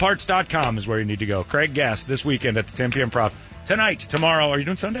 4wheelparts.com is where you need to go. Craig Gass this weekend at the 10 p.m. Improv. Tonight, tomorrow. Are you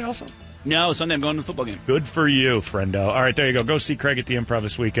doing Sunday also? No, Sunday I'm going to the football game. Good for you, friendo. All right, there you go. Go see Craig at the Improv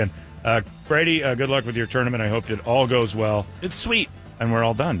this weekend. Brady, good luck with your tournament. I hope it all goes well. It's sweet. And we're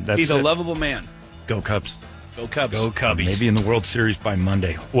all done. That's He's a it. lovable man. Go Cubs. Go Cubs. Go Cubbies. Maybe in the World Series by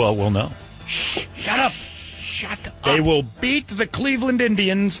Monday. Well, we'll know. Shut up. Shut up. They will beat the Cleveland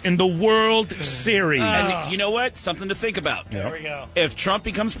Indians in the World Series. And you know what? Something to think about. There we go. If Trump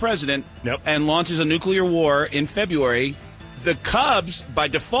becomes president Yep. and launches a nuclear war in February, the Cubs, by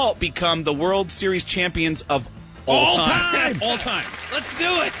default, become the World Series champions of all time. All time. Let's do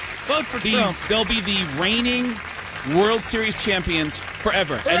it. Vote for Trump. They'll be the reigning World Series champions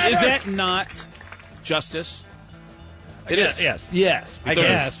forever. And is that not justice? It is. Yes. I Because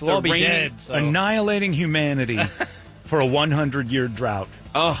guess. We'll all be reigning- dead. So. Annihilating humanity for a 100-year drought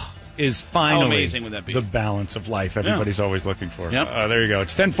Oh, is finally How amazing would that be? the balance of life everybody's always looking for. Yep. There you go.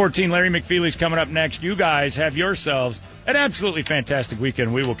 It's 10:14. Larry McFeely's coming up next. You guys have yourselves an absolutely fantastic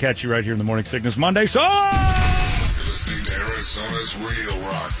weekend. We will catch you right here in the Morning Sickness Monday. So. You're listening to Arizona's Real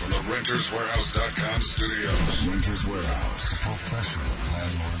Rock from the RentersWarehouse.com studios. Renters Warehouse, professional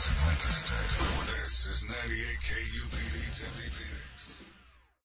landlords of renter state. This is 98 KUPD Tempe Phoenix.